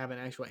better to have an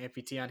actual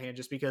amputee on hand,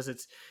 just because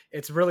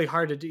it's really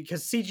hard to do.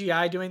 Because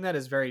CGI doing that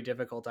is very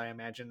difficult. I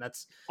imagine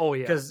that's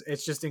because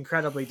it's just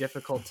incredibly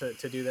difficult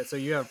to do that. So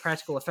you have a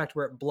practical effect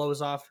where it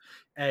blows off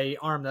a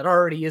arm that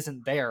already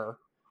isn't there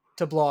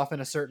to blow off in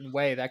a certain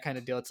way. That kind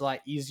of deal. It's a lot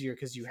easier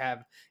because you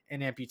have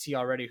an amputee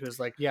already who's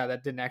like, yeah,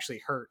 that didn't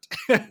actually hurt.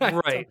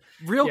 Right.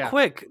 Real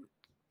quick.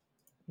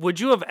 Would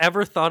you have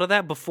ever thought of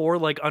that before,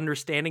 like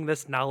understanding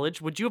this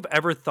knowledge? Would you have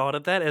ever thought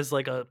of that as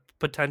like a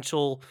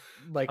potential,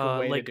 like a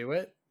way to do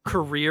it,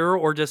 career,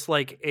 or just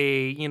like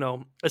a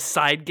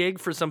side gig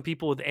for some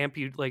people with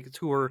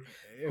who are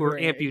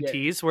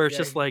amputees, where it's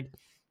just like,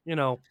 you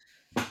know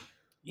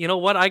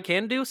what I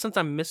can do since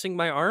I'm missing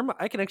my arm?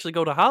 I can actually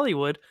go to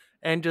Hollywood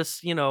and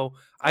just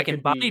I can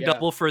body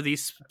double for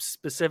these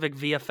specific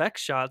VFX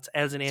shots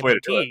as an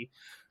amputee,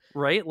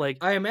 right? Like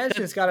I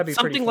imagine it's got to be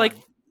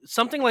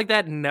something like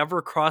that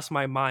never crossed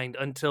my mind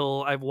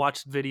until I've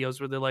watched videos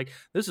where they're like,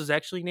 this is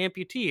actually an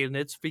amputee and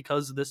it's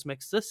because this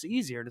makes this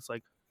easier. And it's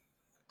like,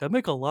 that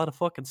make a lot of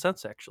fucking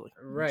sense, actually.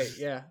 Right.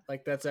 Yeah.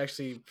 Like that's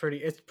actually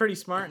it's pretty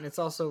smart. And it's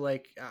also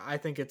like, I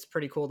think it's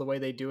pretty cool the way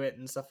they do it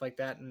and stuff like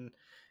that. And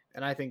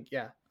I think,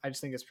 I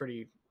just think it's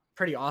pretty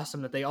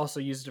awesome that they also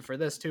used it for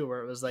this too,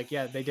 where it was like,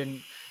 they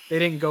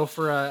didn't go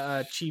for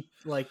a cheap,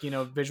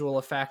 visual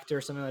effect or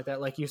something like that.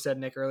 Like you said,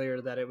 Nick,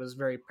 earlier, that it was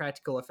very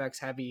practical effects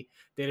heavy.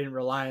 They didn't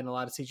rely on a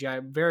lot of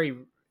CGI, very,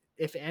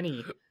 if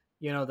any,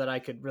 that I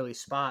could really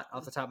spot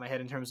off the top of my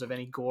head in terms of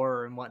any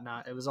gore and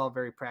whatnot. It was all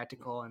very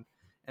practical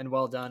and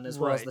well done, as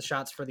well as the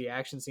shots for the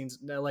action scenes.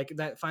 Like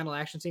that final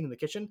action scene in the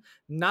kitchen,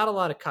 not a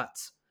lot of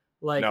cuts.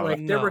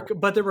 There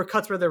were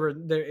cuts where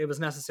it was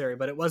necessary,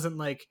 but it wasn't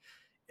like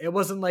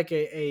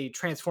a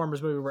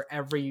Transformers movie where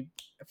every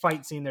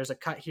fight scene there's a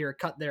cut here,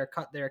 cut there,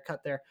 cut there,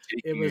 cut there.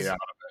 It was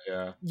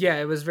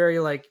it was very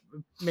like,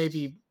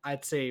 maybe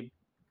I'd say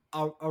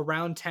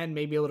around 10,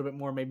 maybe a little bit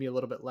more, maybe a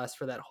little bit less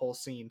for that whole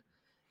scene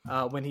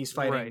when he's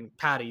fighting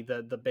Patty,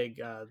 the big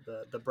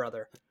the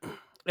brother.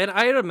 And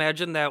I'd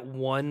imagine that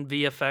one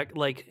VFX,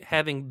 like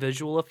having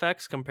visual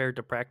effects compared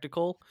to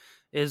practical,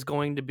 is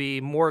going to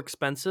be more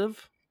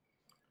expensive,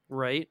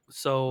 right?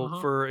 So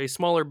for a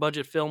smaller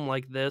budget film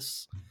like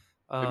this,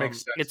 It makes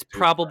sense. It's to do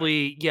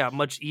probably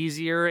much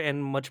easier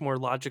and much more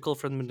logical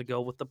for them to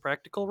go with the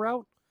practical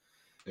route.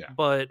 Yeah.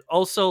 But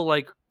also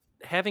like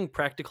having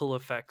practical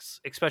effects,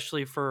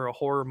 especially for a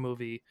horror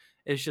movie,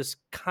 is just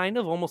kind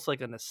of almost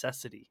like a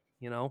necessity,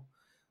 you know?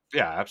 that.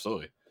 Yeah,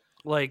 absolutely.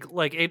 Like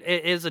it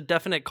is a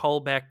definite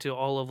callback to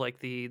all of like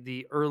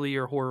the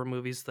earlier horror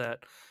movies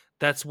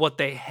that's what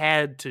they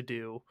had to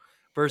do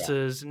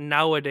versus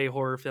nowadays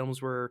horror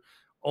films where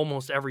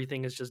almost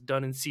everything is just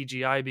done in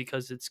CGI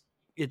because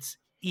it's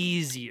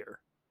easier.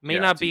 May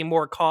Yeah, not it's be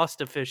more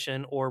cost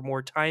efficient or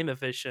more time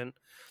efficient,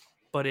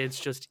 but it's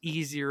just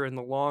easier in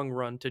the long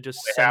run to just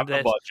They have the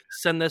budget.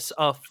 send this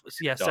off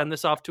done. send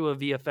this off to a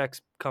VFX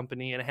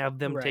company and have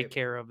them Right. take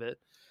care of it.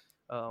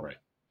 Right.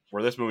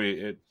 Where this movie,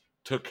 it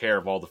took care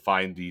of all the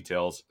fine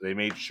details. They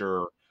made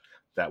sure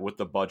that with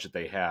the budget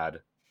they had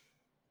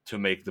to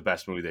make the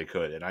best movie they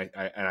could. And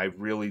I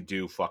really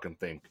do fucking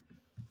think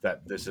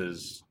that this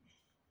is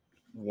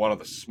one of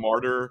the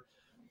smarter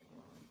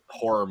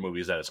horror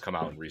movies that has come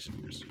out in recent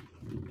years.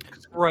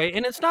 Right,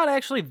 and it's not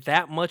actually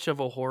that much of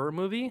a horror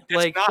movie. It's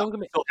Like, not, don't get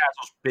me, it still has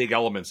those big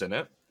elements in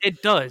it.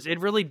 it does, it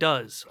really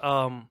does.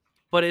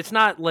 But it's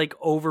not like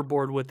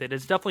overboard with it.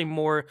 It's definitely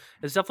more.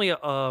 It's definitely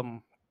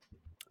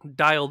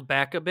dialed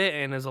back a bit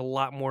and is a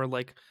lot more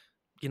like,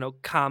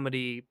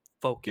 comedy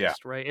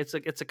focused. Right, it's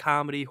a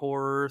comedy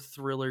horror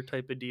thriller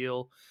type of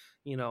deal.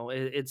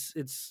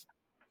 It's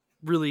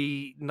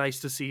really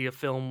nice to see a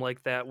film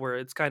like that where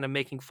it's kind of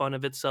making fun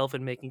of itself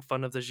and making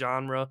fun of the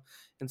genre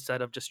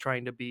instead of just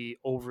trying to be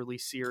overly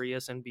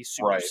serious and be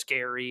super Right.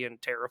 scary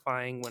and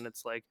terrifying when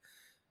it's like,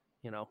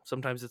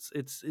 sometimes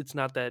it's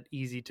not that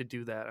easy to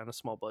do that on a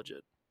small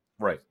budget.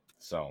 Right.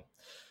 So,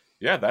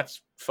 yeah,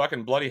 that's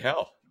fucking bloody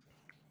hell.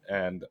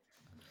 And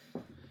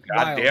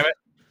God Wild. damn it,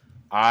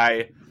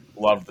 I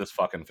loved this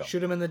fucking film.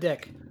 Shoot him in the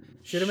dick.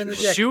 Shoot him in the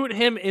dick. Shoot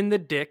him in the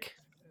dick.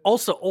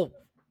 Also,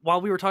 while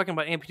we were talking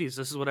about amputees,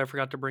 this is what I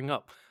forgot to bring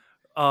up.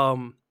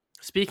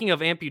 Speaking of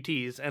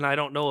amputees, and I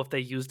don't know if they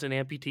used an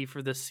amputee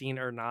for this scene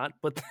or not,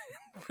 but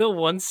the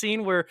one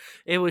scene where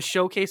it was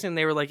showcasing,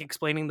 they were like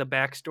explaining the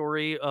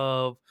backstory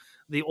of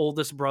the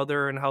oldest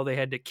brother and how they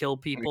had to kill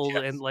people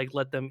Yes. and like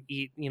let them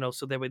eat,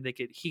 so that way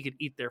he could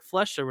eat their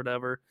flesh or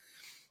whatever.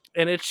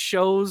 And it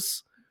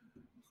shows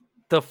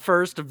the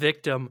first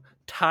victim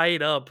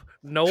tied up,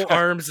 no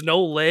arms,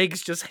 no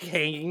legs, just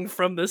hanging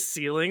from the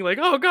ceiling, like,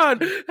 oh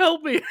God,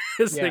 help me,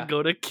 as they Yeah.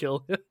 go to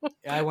kill him.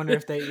 I wonder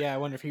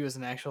if he was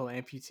an actual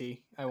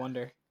amputee. I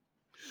wonder.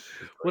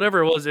 Whatever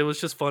it was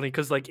just funny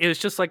because like it's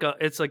just like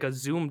it's like a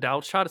zoomed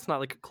out shot. It's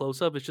not like a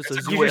close up. It's just It's a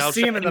a zoomed You out just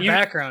see shot, him in the and you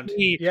background.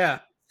 see Yeah.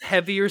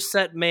 heavier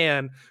set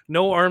man,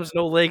 no arms,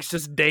 no legs,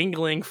 just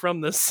dangling from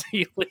the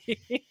ceiling.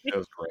 It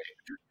was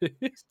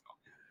great.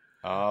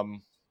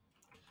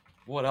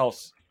 What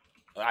else?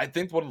 I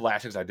think one of the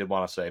last things I did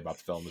want to say about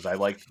the film is I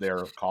liked their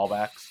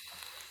callbacks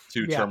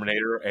to Yeah.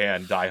 Terminator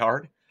and Die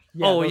Hard.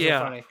 Oh, those are yeah.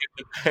 funny.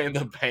 In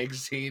the bank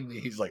scene,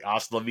 he's like,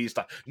 "Hasta la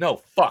vista." No,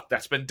 fuck,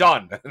 that's been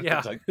done. Yeah.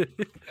 It's like-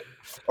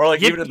 or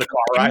like even in the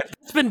car ride.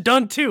 It's been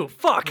done too.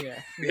 Fuck.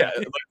 Yeah. Yeah,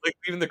 like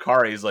even the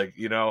car, he's like,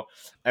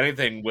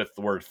 anything with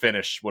the word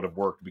 "finish" would have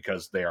worked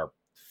because they are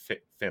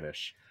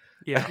Finnish.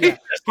 Yeah. Yeah.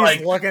 Just He's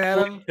like, looking at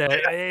him. That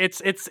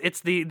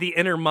it's the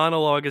inner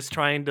monologue is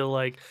trying to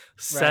like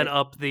set Right.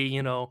 up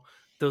the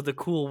the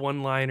cool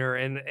one liner,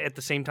 and at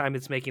the same time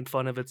it's making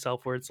fun of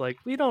itself where it's like,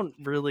 we don't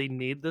really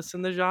need this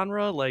in the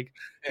genre, like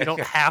you don't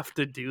have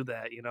to do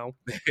that.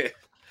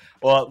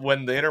 well,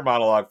 when the inner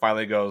monologue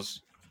finally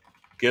gives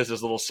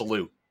his little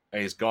salute,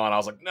 and he's gone, I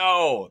was like,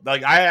 no,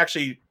 like I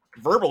actually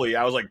verbally,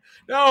 I was like,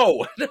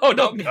 no,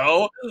 don't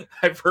go.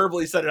 I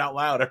verbally said it out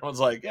loud.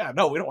 Everyone's like, yeah,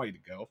 no, we don't want you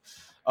to go.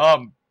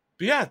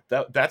 But yeah,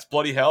 that's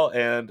bloody hell,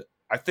 and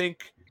I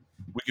think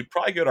we could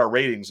probably get our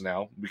ratings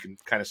now. We can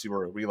kind of see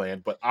where we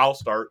land, but I'll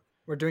start.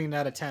 We're doing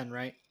that at 10,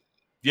 right?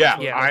 Yeah,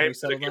 Yeah. I'm We going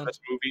settled to give on? this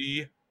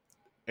movie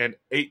an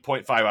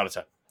 8.5 out of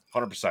 10.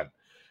 100%.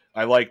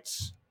 I liked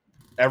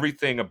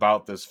everything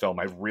about this film.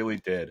 I really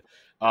did.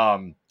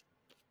 The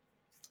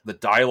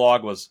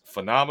dialogue was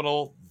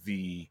phenomenal.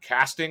 The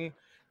casting,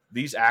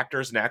 these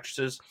actors and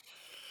actresses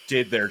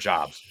did their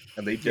jobs,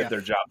 and they did Yeah.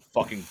 their job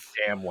fucking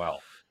damn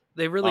well.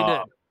 They really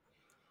did.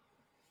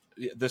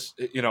 This,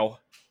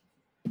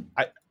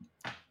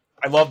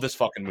 I love this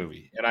fucking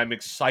movie, and I'm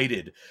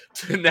excited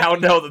to now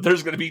know that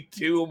there's going to be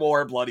 2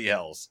 more bloody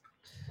hells.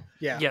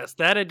 Yeah. Yes,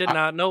 that I did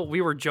not know.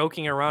 We were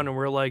joking around and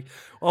we're like,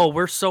 "Oh,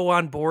 we're so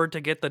on board to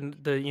get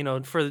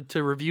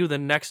to review the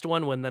next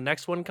one when the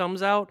next one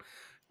comes out."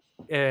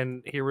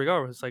 And here we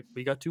go. It's like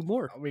we got 2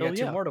 more. We Hell got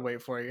 2 yeah. more to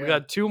wait for. Yeah. We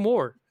got 2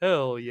 more.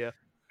 Hell yeah.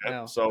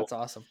 Wow, So that's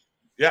awesome.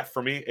 yeah,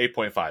 for me,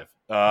 8.5.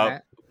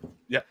 Matt?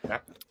 Yeah.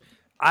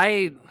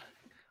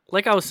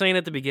 Like I was saying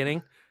at the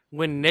beginning,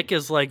 when Nick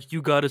is like,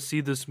 "You got to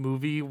see this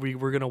movie.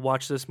 We're gonna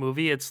watch this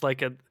movie." It's like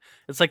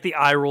the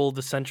eye roll of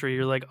the century.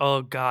 You're like,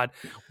 "Oh God,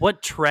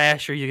 what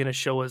trash are you gonna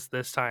show us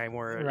this time?"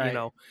 Where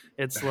Right.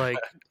 it's like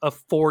a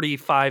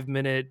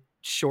 45-minute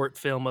short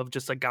film of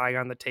just a guy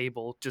on the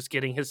table just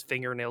getting his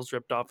fingernails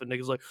ripped off, and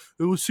niggas like,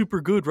 it was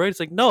super good, right? It's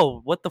like,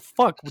 no, what the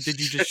fuck did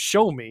you just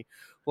show me?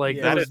 Like,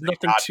 Yeah. there That was is a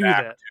nothing nod to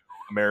back that.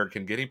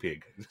 American Guinea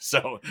Pig.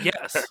 So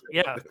Yes,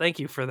 yeah, thank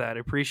you for that. I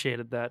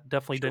appreciated that.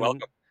 Definitely You're didn't.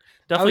 welcome.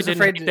 Definitely was didn't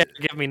afraid make to-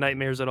 that give me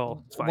nightmares at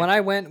all. It's fine.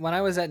 When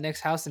I was at Nick's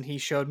house and he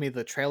showed me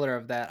the trailer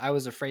of that, I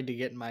was afraid to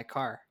get in my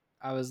car.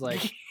 I was like,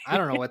 I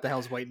don't know what the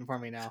hell's waiting for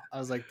me now. I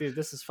was like, dude,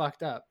 this is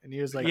fucked up. And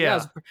he was like,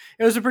 Yeah.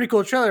 it was a pretty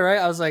cool trailer, right?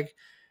 I was like,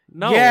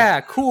 no,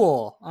 yeah,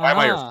 cool. Why am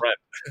I your Uh-huh.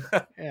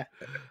 friend?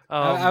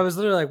 I was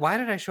literally like, why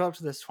did I show up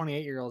to this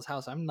 28-year-old's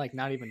house? I'm like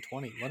not even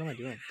 20. What am I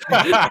doing?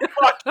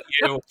 Fuck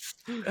you.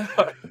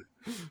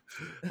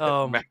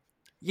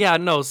 Yeah,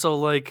 no, so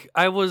like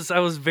I was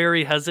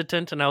very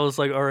hesitant, and I was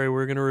like, all right,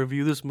 we're gonna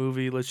review this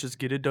movie, let's just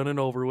get it done and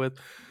over with.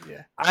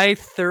 Yeah. I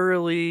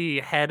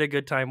thoroughly had a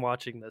good time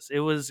watching this. It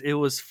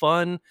was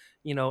fun.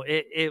 You know,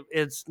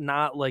 it's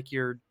not like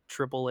your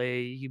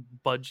AAA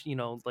budget, you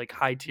know, like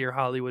high tier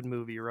Hollywood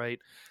movie, right?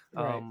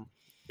 Right.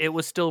 It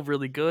was still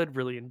really good,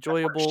 really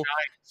enjoyable.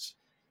 Shines.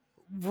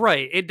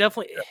 Right. It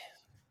definitely,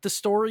 the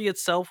story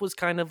itself was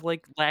kind of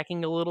like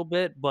lacking a little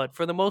bit, but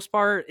for the most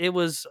part, it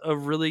was a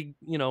really,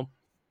 you know,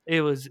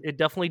 it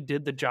definitely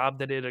did the job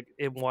that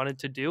it wanted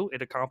to do.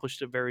 It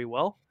accomplished it very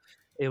well.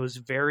 It was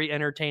very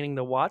entertaining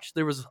to watch.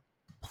 There was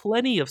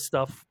plenty of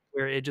stuff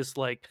where it just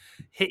like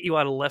hit you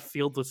out of left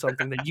field with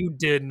something that you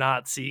did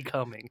not see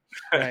coming.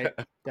 Right.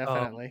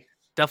 Definitely.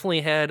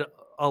 Definitely had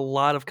a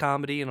lot of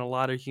comedy and a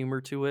lot of humor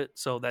to it,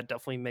 so that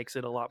definitely makes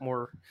it a lot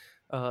more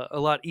a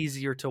lot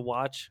easier to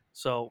watch.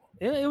 So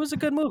it was a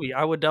good movie.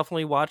 I would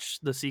definitely watch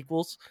the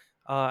sequels.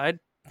 I'd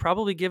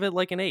probably give it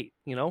like an 8.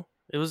 You know,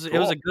 it was a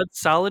Cool. good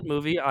solid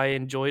movie. I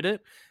enjoyed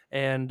it,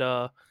 and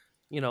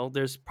you know,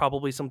 there's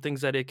probably some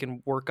things that it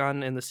can work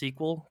on in the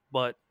sequel,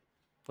 but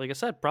like I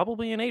said,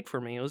 probably an 8 for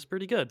me. It was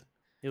pretty good.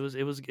 It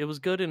was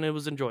good, and it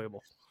was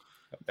enjoyable.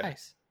 Okay.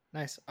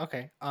 Nice.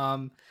 Okay.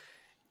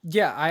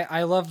 Yeah,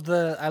 I love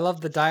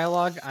the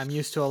dialogue. I'm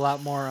used to a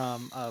lot more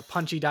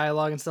punchy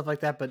dialogue and stuff like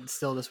that, but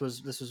still this was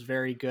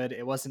very good.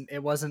 It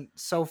wasn't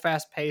so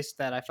fast paced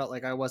that I felt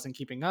like I wasn't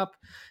keeping up,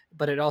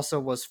 but it also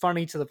was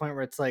funny to the point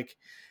where it's like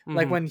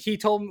Mhm.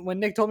 when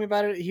Nick told me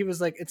about it, he was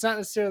like, it's not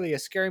necessarily a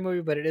scary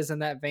movie, but it is in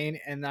that vein,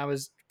 and I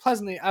was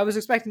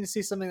expecting to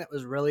see something that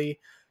was really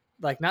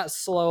like not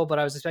slow, but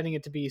I was expecting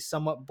it to be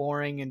somewhat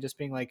boring and just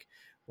being like,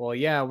 well,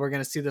 yeah, we're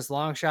going to see this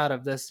long shot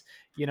of this,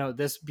 you know,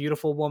 this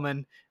beautiful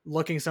woman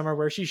looking somewhere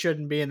where she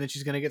shouldn't be, and then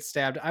she's going to get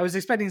stabbed. I was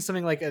expecting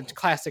something like a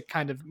classic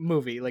kind of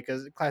movie, like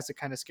a classic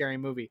kind of scary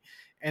movie.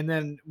 And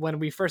then when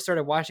we first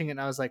started watching it,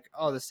 and I was like,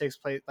 oh, this takes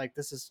place, like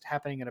this is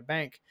happening in a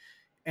bank.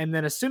 And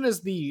then as soon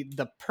as the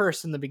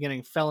purse in the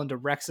beginning fell into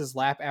Rex's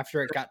lap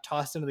after it got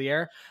tossed into the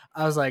air,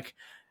 I was like,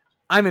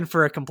 I'm in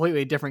for a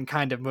completely different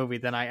kind of movie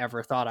than I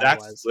ever thought I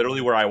was. That's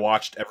literally where I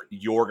watched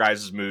your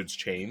guys' moods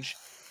change.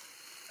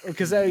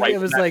 Because Right it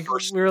was when that like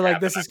first we were like,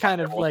 happened, this is I thought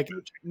kind of everyone like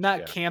would change. not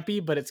Yeah.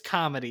 campy, but it's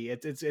comedy.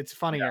 It's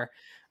funnier.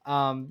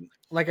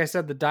 Like I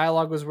said, the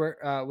dialogue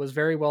was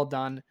very well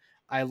done.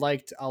 I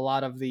liked a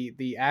lot of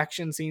the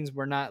action scenes.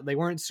 They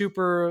weren't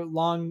super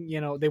long. You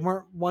know, they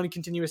weren't one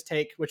continuous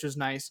take, which was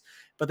nice,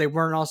 but they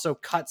weren't also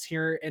cuts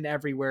here and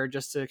everywhere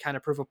just to kind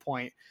of prove a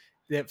point.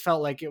 It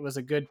felt like it was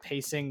a good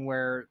pacing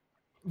where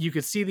you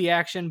could see the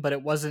action, but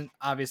it wasn't,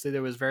 obviously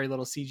there was very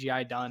little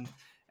CGI done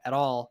at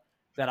all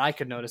that I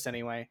could notice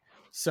anyway.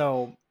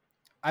 So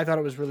I thought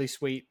it was really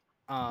sweet.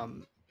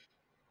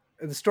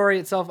 The story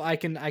itself, I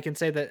can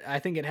say that I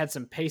think it had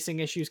some pacing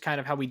issues, kind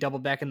of how we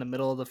doubled back in the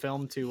middle of the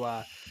film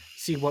to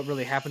see what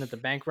really happened at the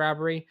bank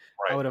robbery.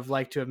 Right. I would have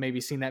liked to have maybe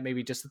seen that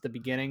maybe just at the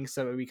beginning,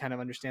 so that we kind of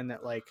understand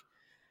that like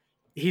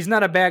he's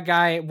not a bad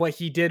guy. What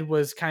he did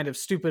was kind of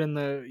stupid in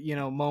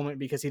the moment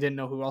because he didn't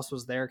know who else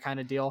was there, kind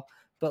of deal.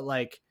 But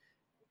like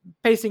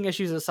pacing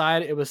issues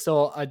aside, it was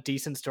still a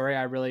decent story.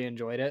 I really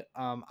enjoyed it.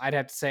 I'd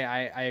have to say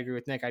I agree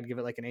with Nick. I'd give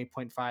it like an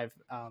 8.5.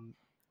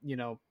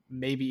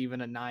 Maybe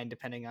even a 9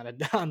 depending on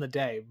on the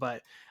day.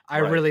 But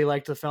I Right. really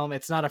liked the film.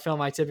 It's not a film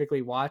I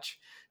typically watch,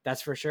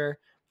 that's for sure.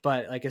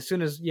 But like as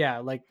soon as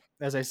like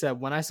as I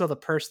said, when I saw the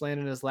purse land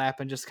in his lap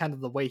and just kind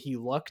of the way he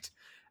looked,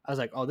 I was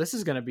like, oh, this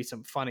is gonna be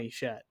some funny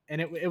shit. And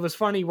it was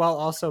funny while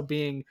also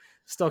being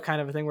still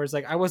kind of a thing where it's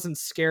like I wasn't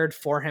scared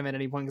for him at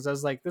any point because I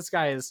was like, this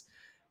guy is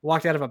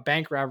walked out of a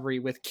bank robbery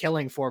with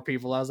killing 4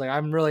 people. I was like,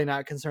 I'm really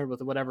not concerned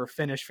with whatever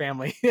Finnish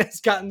family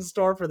has got in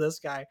store for this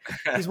guy.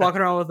 He's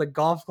walking around with a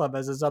golf club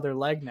as his other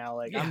leg now.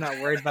 Like, I'm not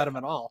worried about him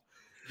at all.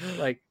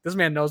 Like, this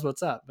man knows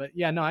what's up. But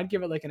yeah, no, I'd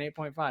give it like an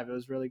 8.5. It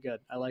was really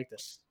good. I liked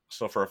it.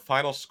 So for a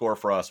final score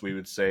for us, we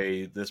would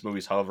say this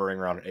movie's hovering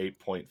around an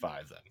 8.5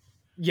 then.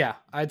 Yeah,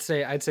 I'd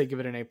say give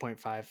it an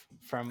 8.5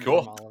 from Cool.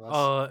 all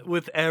of us.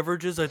 With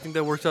averages, I think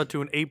that works out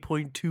to an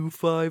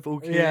 8.25.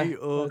 Okay. Yeah,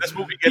 This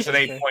movie gets an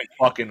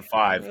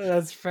 8.5.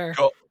 That's fair.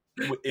 Go-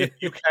 If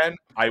you can,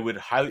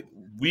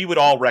 we would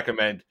all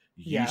recommend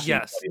you Yeah. see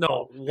Yes. Bloody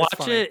No. Hell. Watch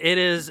funny. it.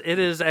 It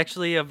is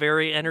actually a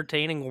very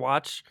entertaining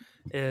watch.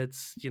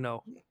 It's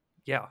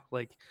yeah,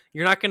 like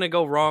you're not gonna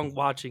go wrong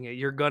watching it.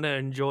 You're gonna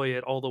enjoy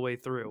it all the way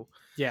through.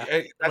 Yeah,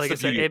 That's Like the I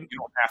said, beauty. You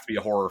don't have to be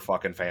a horror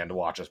fucking fan to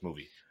watch this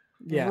movie.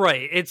 yeah.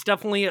 right. It's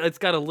got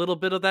a little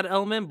bit of that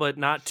element, but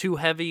not too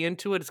heavy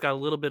into it. It's got a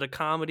little bit of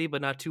comedy,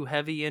 but not too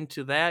heavy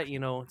into that. You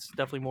know, it's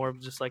definitely more of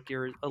just like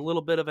you're a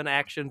little bit of an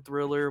action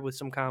thriller with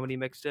some comedy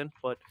mixed in.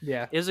 But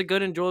Yeah. it is a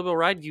good, enjoyable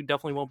ride. You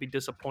definitely won't be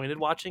disappointed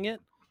watching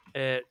it.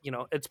 You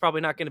know, it's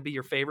probably not going to be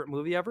your favorite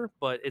movie ever,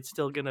 but it's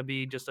still going to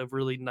be just a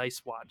really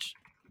nice watch.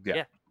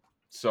 Yeah.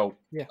 So,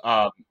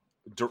 Yeah.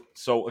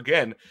 So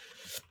again,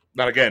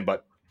 not again,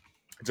 but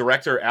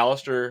director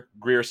Alistair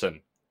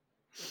Grierson,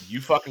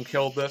 you fucking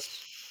killed this.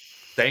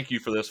 Thank you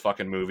for this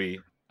fucking movie.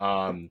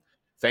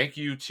 Thank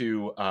you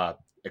to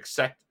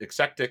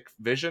Eclectic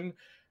Vision,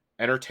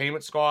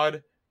 Entertainment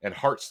Squad, and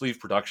Heart Sleeve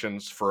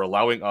Productions for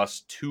allowing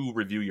us to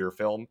review your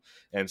film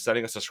and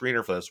setting us a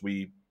screener for this.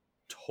 We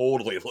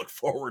totally look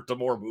forward to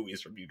more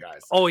movies from you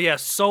guys. Oh yeah,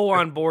 so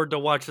on board to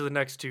watch the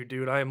next two,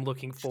 dude. I am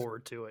looking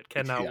forward to it.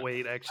 Cannot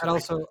wait. Actually,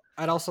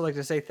 I'd also like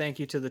to say thank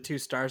you to the two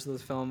stars of the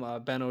film,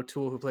 Ben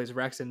O'Toole, who plays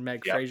Rex, and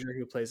Meg Fraser,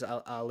 who plays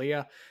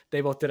Aaliyah.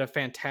 They both did a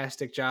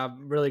fantastic job.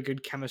 Really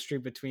good chemistry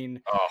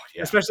between. Oh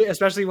yeah.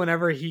 Especially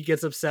whenever he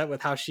gets upset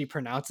with how she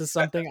pronounces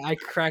something. I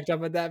cracked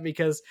up at that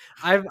because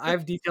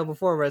I've detailed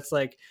before where it's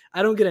like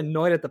I don't get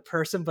annoyed at the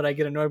person, but I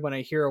get annoyed when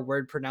I hear a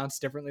word pronounced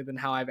differently than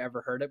how I've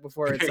ever heard it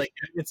before. It's like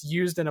it's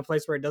used in a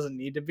place where it doesn't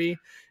need to be,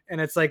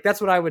 and it's like that's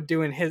what I would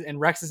do in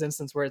Rex's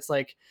instance, where it's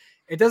like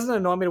it doesn't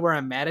annoy me to where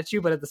I'm mad at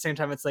you, but at the same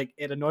time, it's like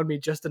it annoyed me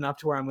just enough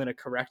to where I'm going to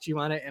correct you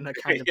on it in a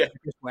kind of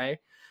way.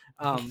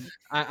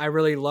 I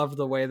really loved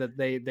the way that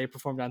they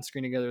performed on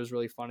screen together. It was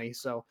really funny.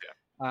 So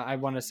I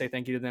want to say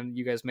thank you to them.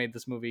 You guys made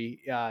this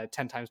movie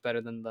 10 times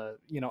better than the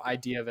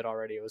idea of it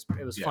already. It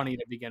was funny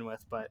to begin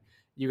with, but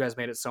you guys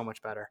made it so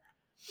much better.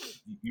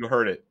 You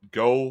heard it.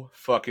 Go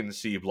fucking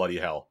see Bloody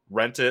Hell.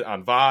 Rent it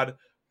on VOD.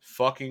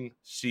 Fucking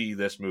see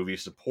this movie.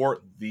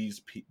 Support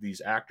these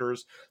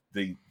actors,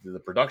 the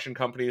production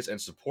companies, and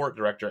support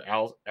director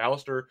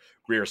Alistair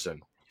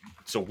Grierson,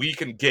 so we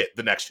can get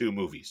the next two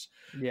movies.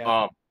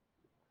 Yeah.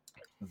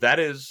 That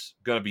is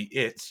gonna be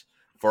it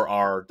for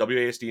our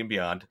WASD and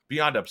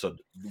Beyond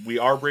episode. We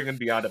are bringing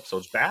Beyond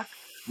episodes back.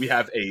 We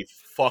have a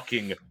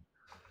fucking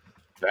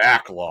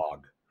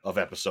backlog of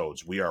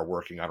episodes we are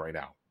working on right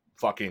now.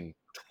 Fucking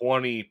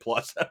 20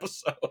 plus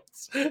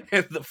episodes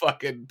in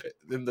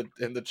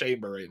the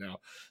chamber right now.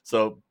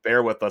 So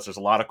bear with us. There's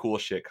a lot of cool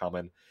shit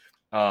coming.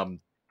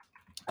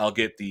 I'll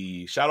get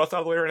the shout outs out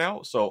of the way right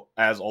now. So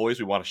as always,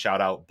 we want to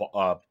shout out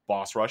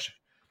Boss Rush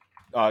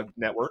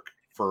Network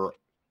for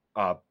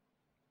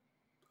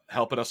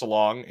helping us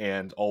along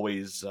and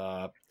always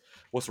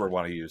what's the word I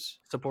want to use?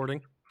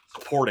 Supporting.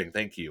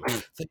 Thank you.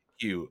 Thank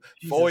you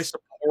for always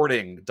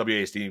supporting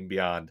WASD and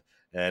Beyond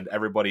and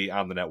everybody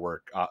on the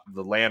network,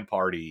 the LAN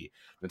Party,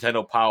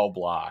 Nintendo Pow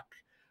Block,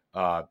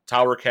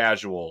 Tower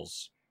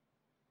Casuals,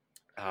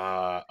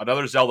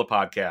 another Zelda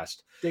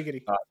podcast.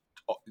 Diggity.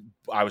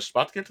 I was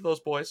about to get to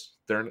those boys.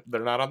 They're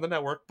not on the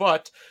network,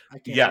 but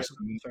yes,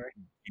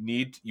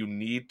 you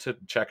need to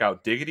check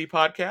out Diggity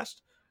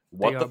Podcast,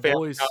 What the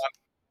Family Got,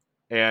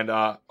 and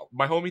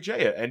my homie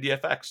Jay at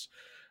NDFX.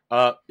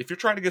 If you're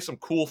trying to get some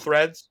cool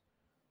threads,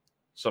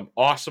 some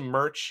awesome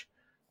merch,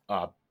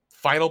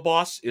 Final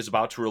Boss is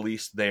about to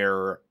release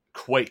their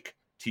Quake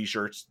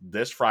t-shirts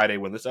this Friday.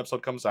 When this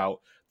episode comes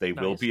out, they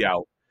will be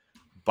out.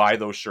 Buy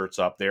those shirts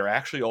up. They're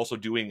actually also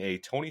doing a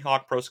Tony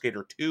Hawk Pro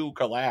Skater 2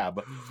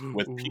 collab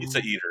with Pizza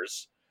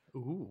Eaters.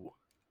 Ooh.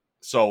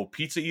 So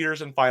Pizza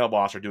Eaters and Final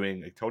Boss are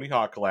doing a Tony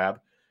Hawk collab.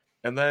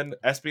 And then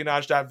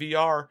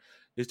Espionage.VR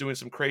is doing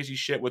some crazy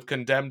shit with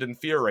Condemned and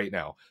Fear right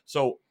now.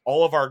 So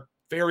all of our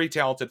very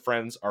talented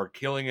friends are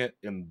killing it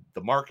in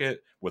the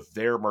market with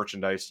their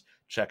merchandise.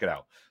 Check it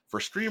out. For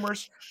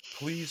streamers,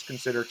 please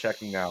consider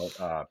checking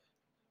out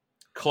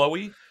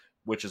Chloe,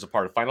 which is a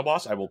part of Final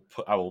Boss. I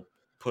will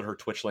put her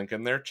Twitch link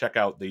in there. Check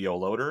out the Yo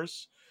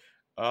Loaders.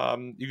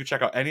 You can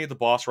check out any of the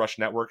Boss Rush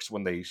networks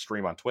when they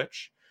stream on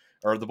Twitch,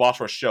 or the Boss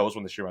Rush shows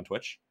when they stream on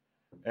Twitch.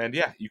 And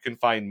yeah, you can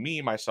find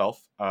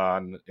myself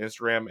on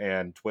Instagram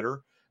and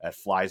Twitter at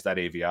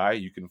flies.avi.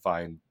 You can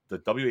find the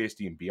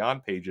WASD and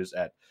Beyond pages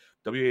at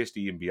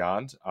WASD and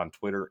Beyond on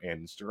Twitter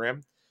and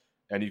Instagram.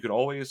 And you can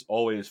always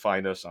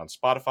find us on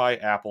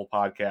Spotify, Apple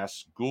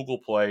Podcasts, Google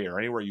Play, or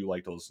anywhere you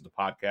like to listen to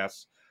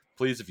podcasts.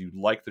 Please, if you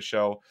like the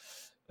show,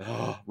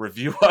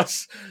 review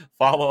us,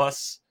 follow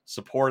us,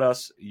 support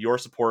us. Your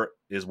support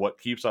is what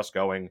keeps us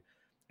going.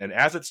 And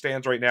as it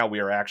stands right now, we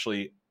are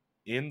actually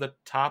in the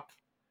top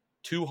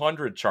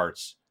 200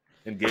 charts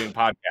in gaming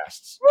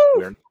podcasts.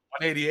 We're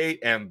 188,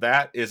 and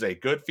that is a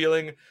good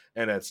feeling.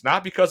 And it's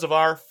not because of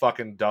our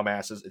fucking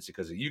dumbasses. It's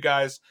because of you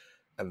guys.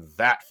 And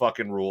that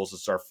fucking rules.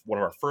 It's one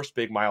of our first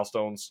big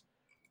milestones.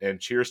 And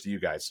cheers to you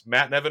guys.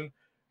 Matt and Evan,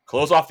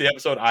 close off the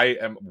episode. I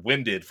am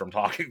winded from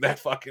talking that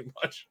fucking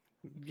much.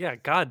 Yeah,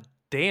 god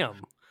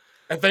damn.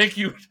 And thank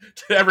you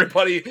to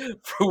everybody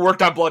who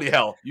worked on Bloody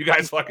Hell. You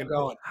guys fucking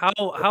going. How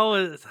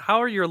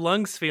are your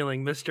lungs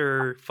feeling,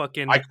 Mr.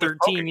 fucking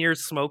 13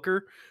 years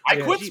smoker? I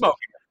quit smoking.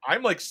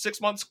 I'm like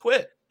 6 months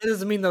quit. It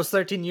doesn't mean those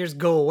 13 years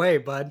go away,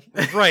 bud.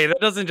 Right, that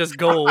doesn't just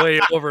go away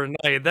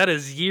overnight. That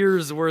is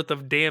years worth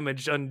of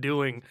damage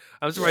undoing.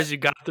 I'm surprised you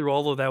got through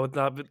all of that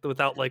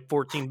without like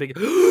 14 big.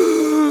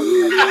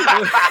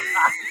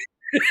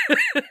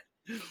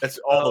 That's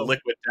all the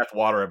liquid death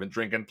water I've been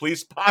drinking.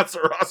 Please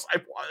sponsor us. I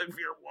want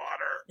your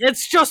water.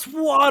 It's just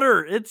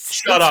water.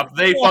 Shut up.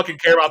 They fucking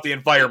care about the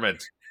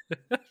environment.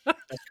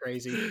 That's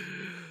crazy.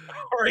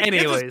 All right,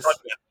 anyways,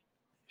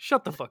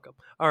 shut the fuck up.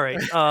 All right.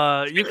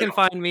 You can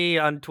find me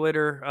on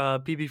Twitter,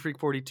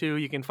 PBFreak42.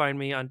 You can find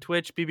me on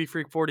Twitch,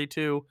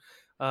 PBFreak42.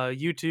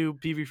 YouTube,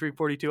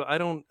 PBFreak42. I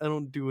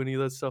don't do any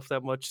of that stuff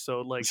that much,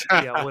 so like,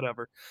 yeah,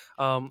 whatever.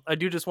 I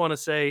do just want to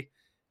say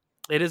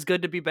it is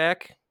good to be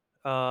back.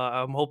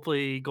 I'm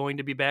hopefully going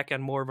to be back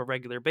on more of a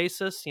regular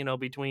basis,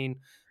 between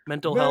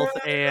mental health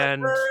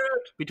and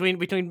between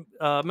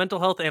mental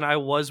health, and I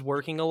was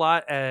working a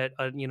lot at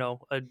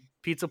a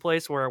pizza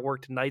place where I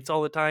worked nights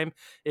all the time.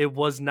 It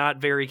was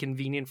not very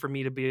convenient for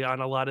me to be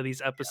on a lot of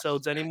these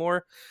episodes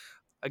anymore.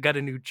 I got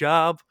a new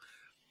job,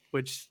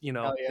 which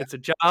it's a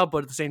job,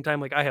 but at the same time,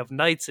 like, I have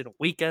nights and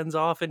weekends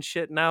off and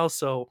shit now.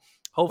 So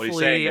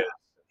hopefully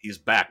he's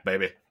back,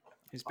 baby.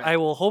 I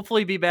will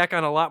hopefully be back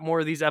on a lot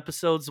more of these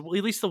episodes, at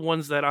least the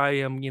ones that I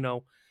am,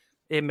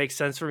 it makes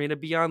sense for me to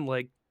be on.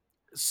 Like,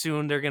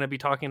 soon they're going to be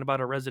talking about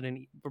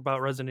Resident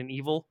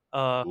Evil.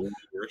 I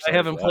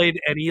haven't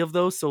played any of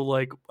those, so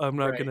like I'm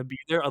not going to be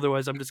there.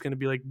 Otherwise, I'm just going to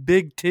be like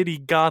big titty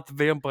goth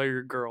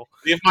vampire girl.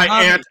 Leave my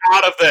aunt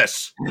out of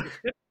this.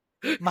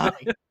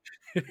 Mommy.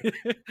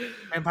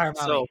 Vampire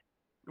mommy. So,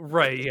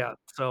 right, yeah.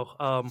 So,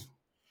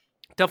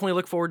 definitely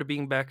look forward to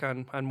being back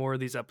on more of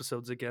these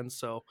episodes again.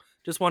 So,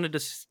 just wanted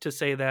to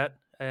say that,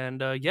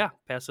 and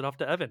pass it off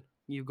to Evan.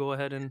 You go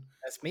ahead and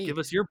give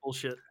us your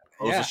bullshit.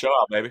 Close the show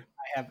out, baby.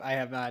 I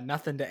have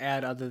nothing to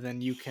add other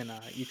than you can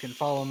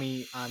follow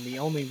me on the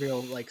only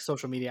real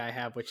social media I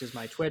have, which is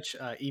my Twitch,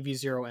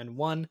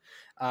 EV0N1.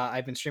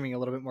 I've been streaming a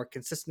little bit more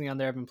consistently on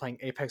there. I've been playing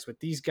Apex with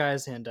these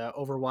guys and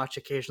Overwatch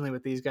occasionally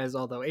with these guys.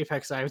 Although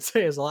Apex, I would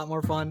say, is a lot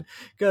more fun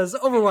because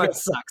Overwatch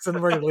sucks,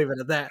 and we're gonna leave it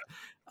at that.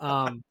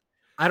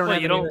 I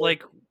don't.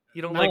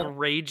 You don't like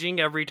raging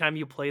every time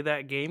you play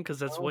that game because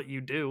that's what you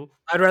do.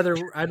 I'd rather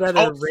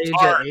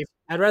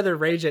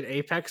rage at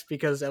Apex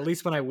because at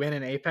least when I win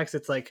in Apex,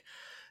 it's like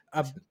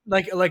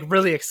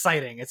really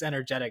exciting. It's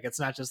energetic. It's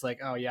not just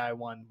like, oh yeah, I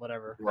won,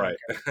 whatever. Right.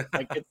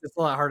 It's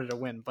a lot harder to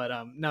win. But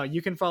no,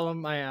 you can follow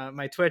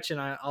my Twitch, and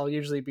I'll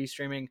usually be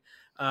streaming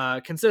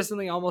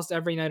consistently almost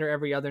every night or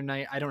every other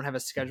night. I don't have a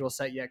schedule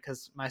set yet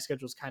because my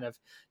schedule's kind of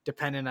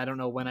dependent. I don't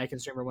know when I can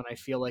stream or when I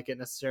feel like it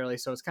necessarily,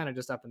 so it's kind of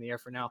just up in the air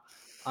for now.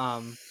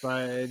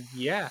 But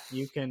yeah,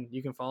 you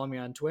can follow me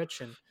on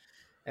Twitch and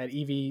at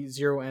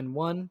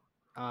EV0N1.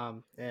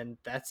 And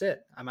that's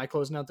it. Am I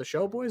closing out the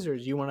show, boys, or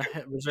do you want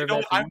to reserve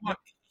that? I want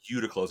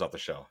you to close out the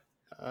show.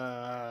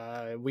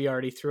 We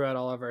already threw out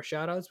all of our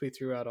shout outs. We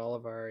threw out all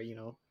of our,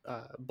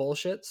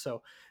 bullshit.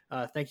 So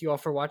thank you all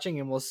for watching,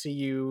 and we'll see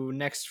you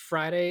next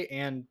Friday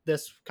and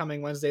this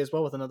coming Wednesday as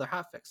well with another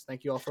hot fix.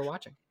 Thank you all for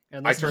watching.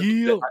 And I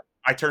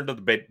turned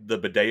the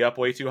bidet up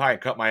way too high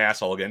and cut my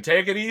asshole again.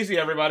 Take it easy,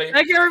 everybody.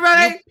 Thank you,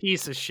 everybody. You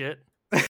piece of shit.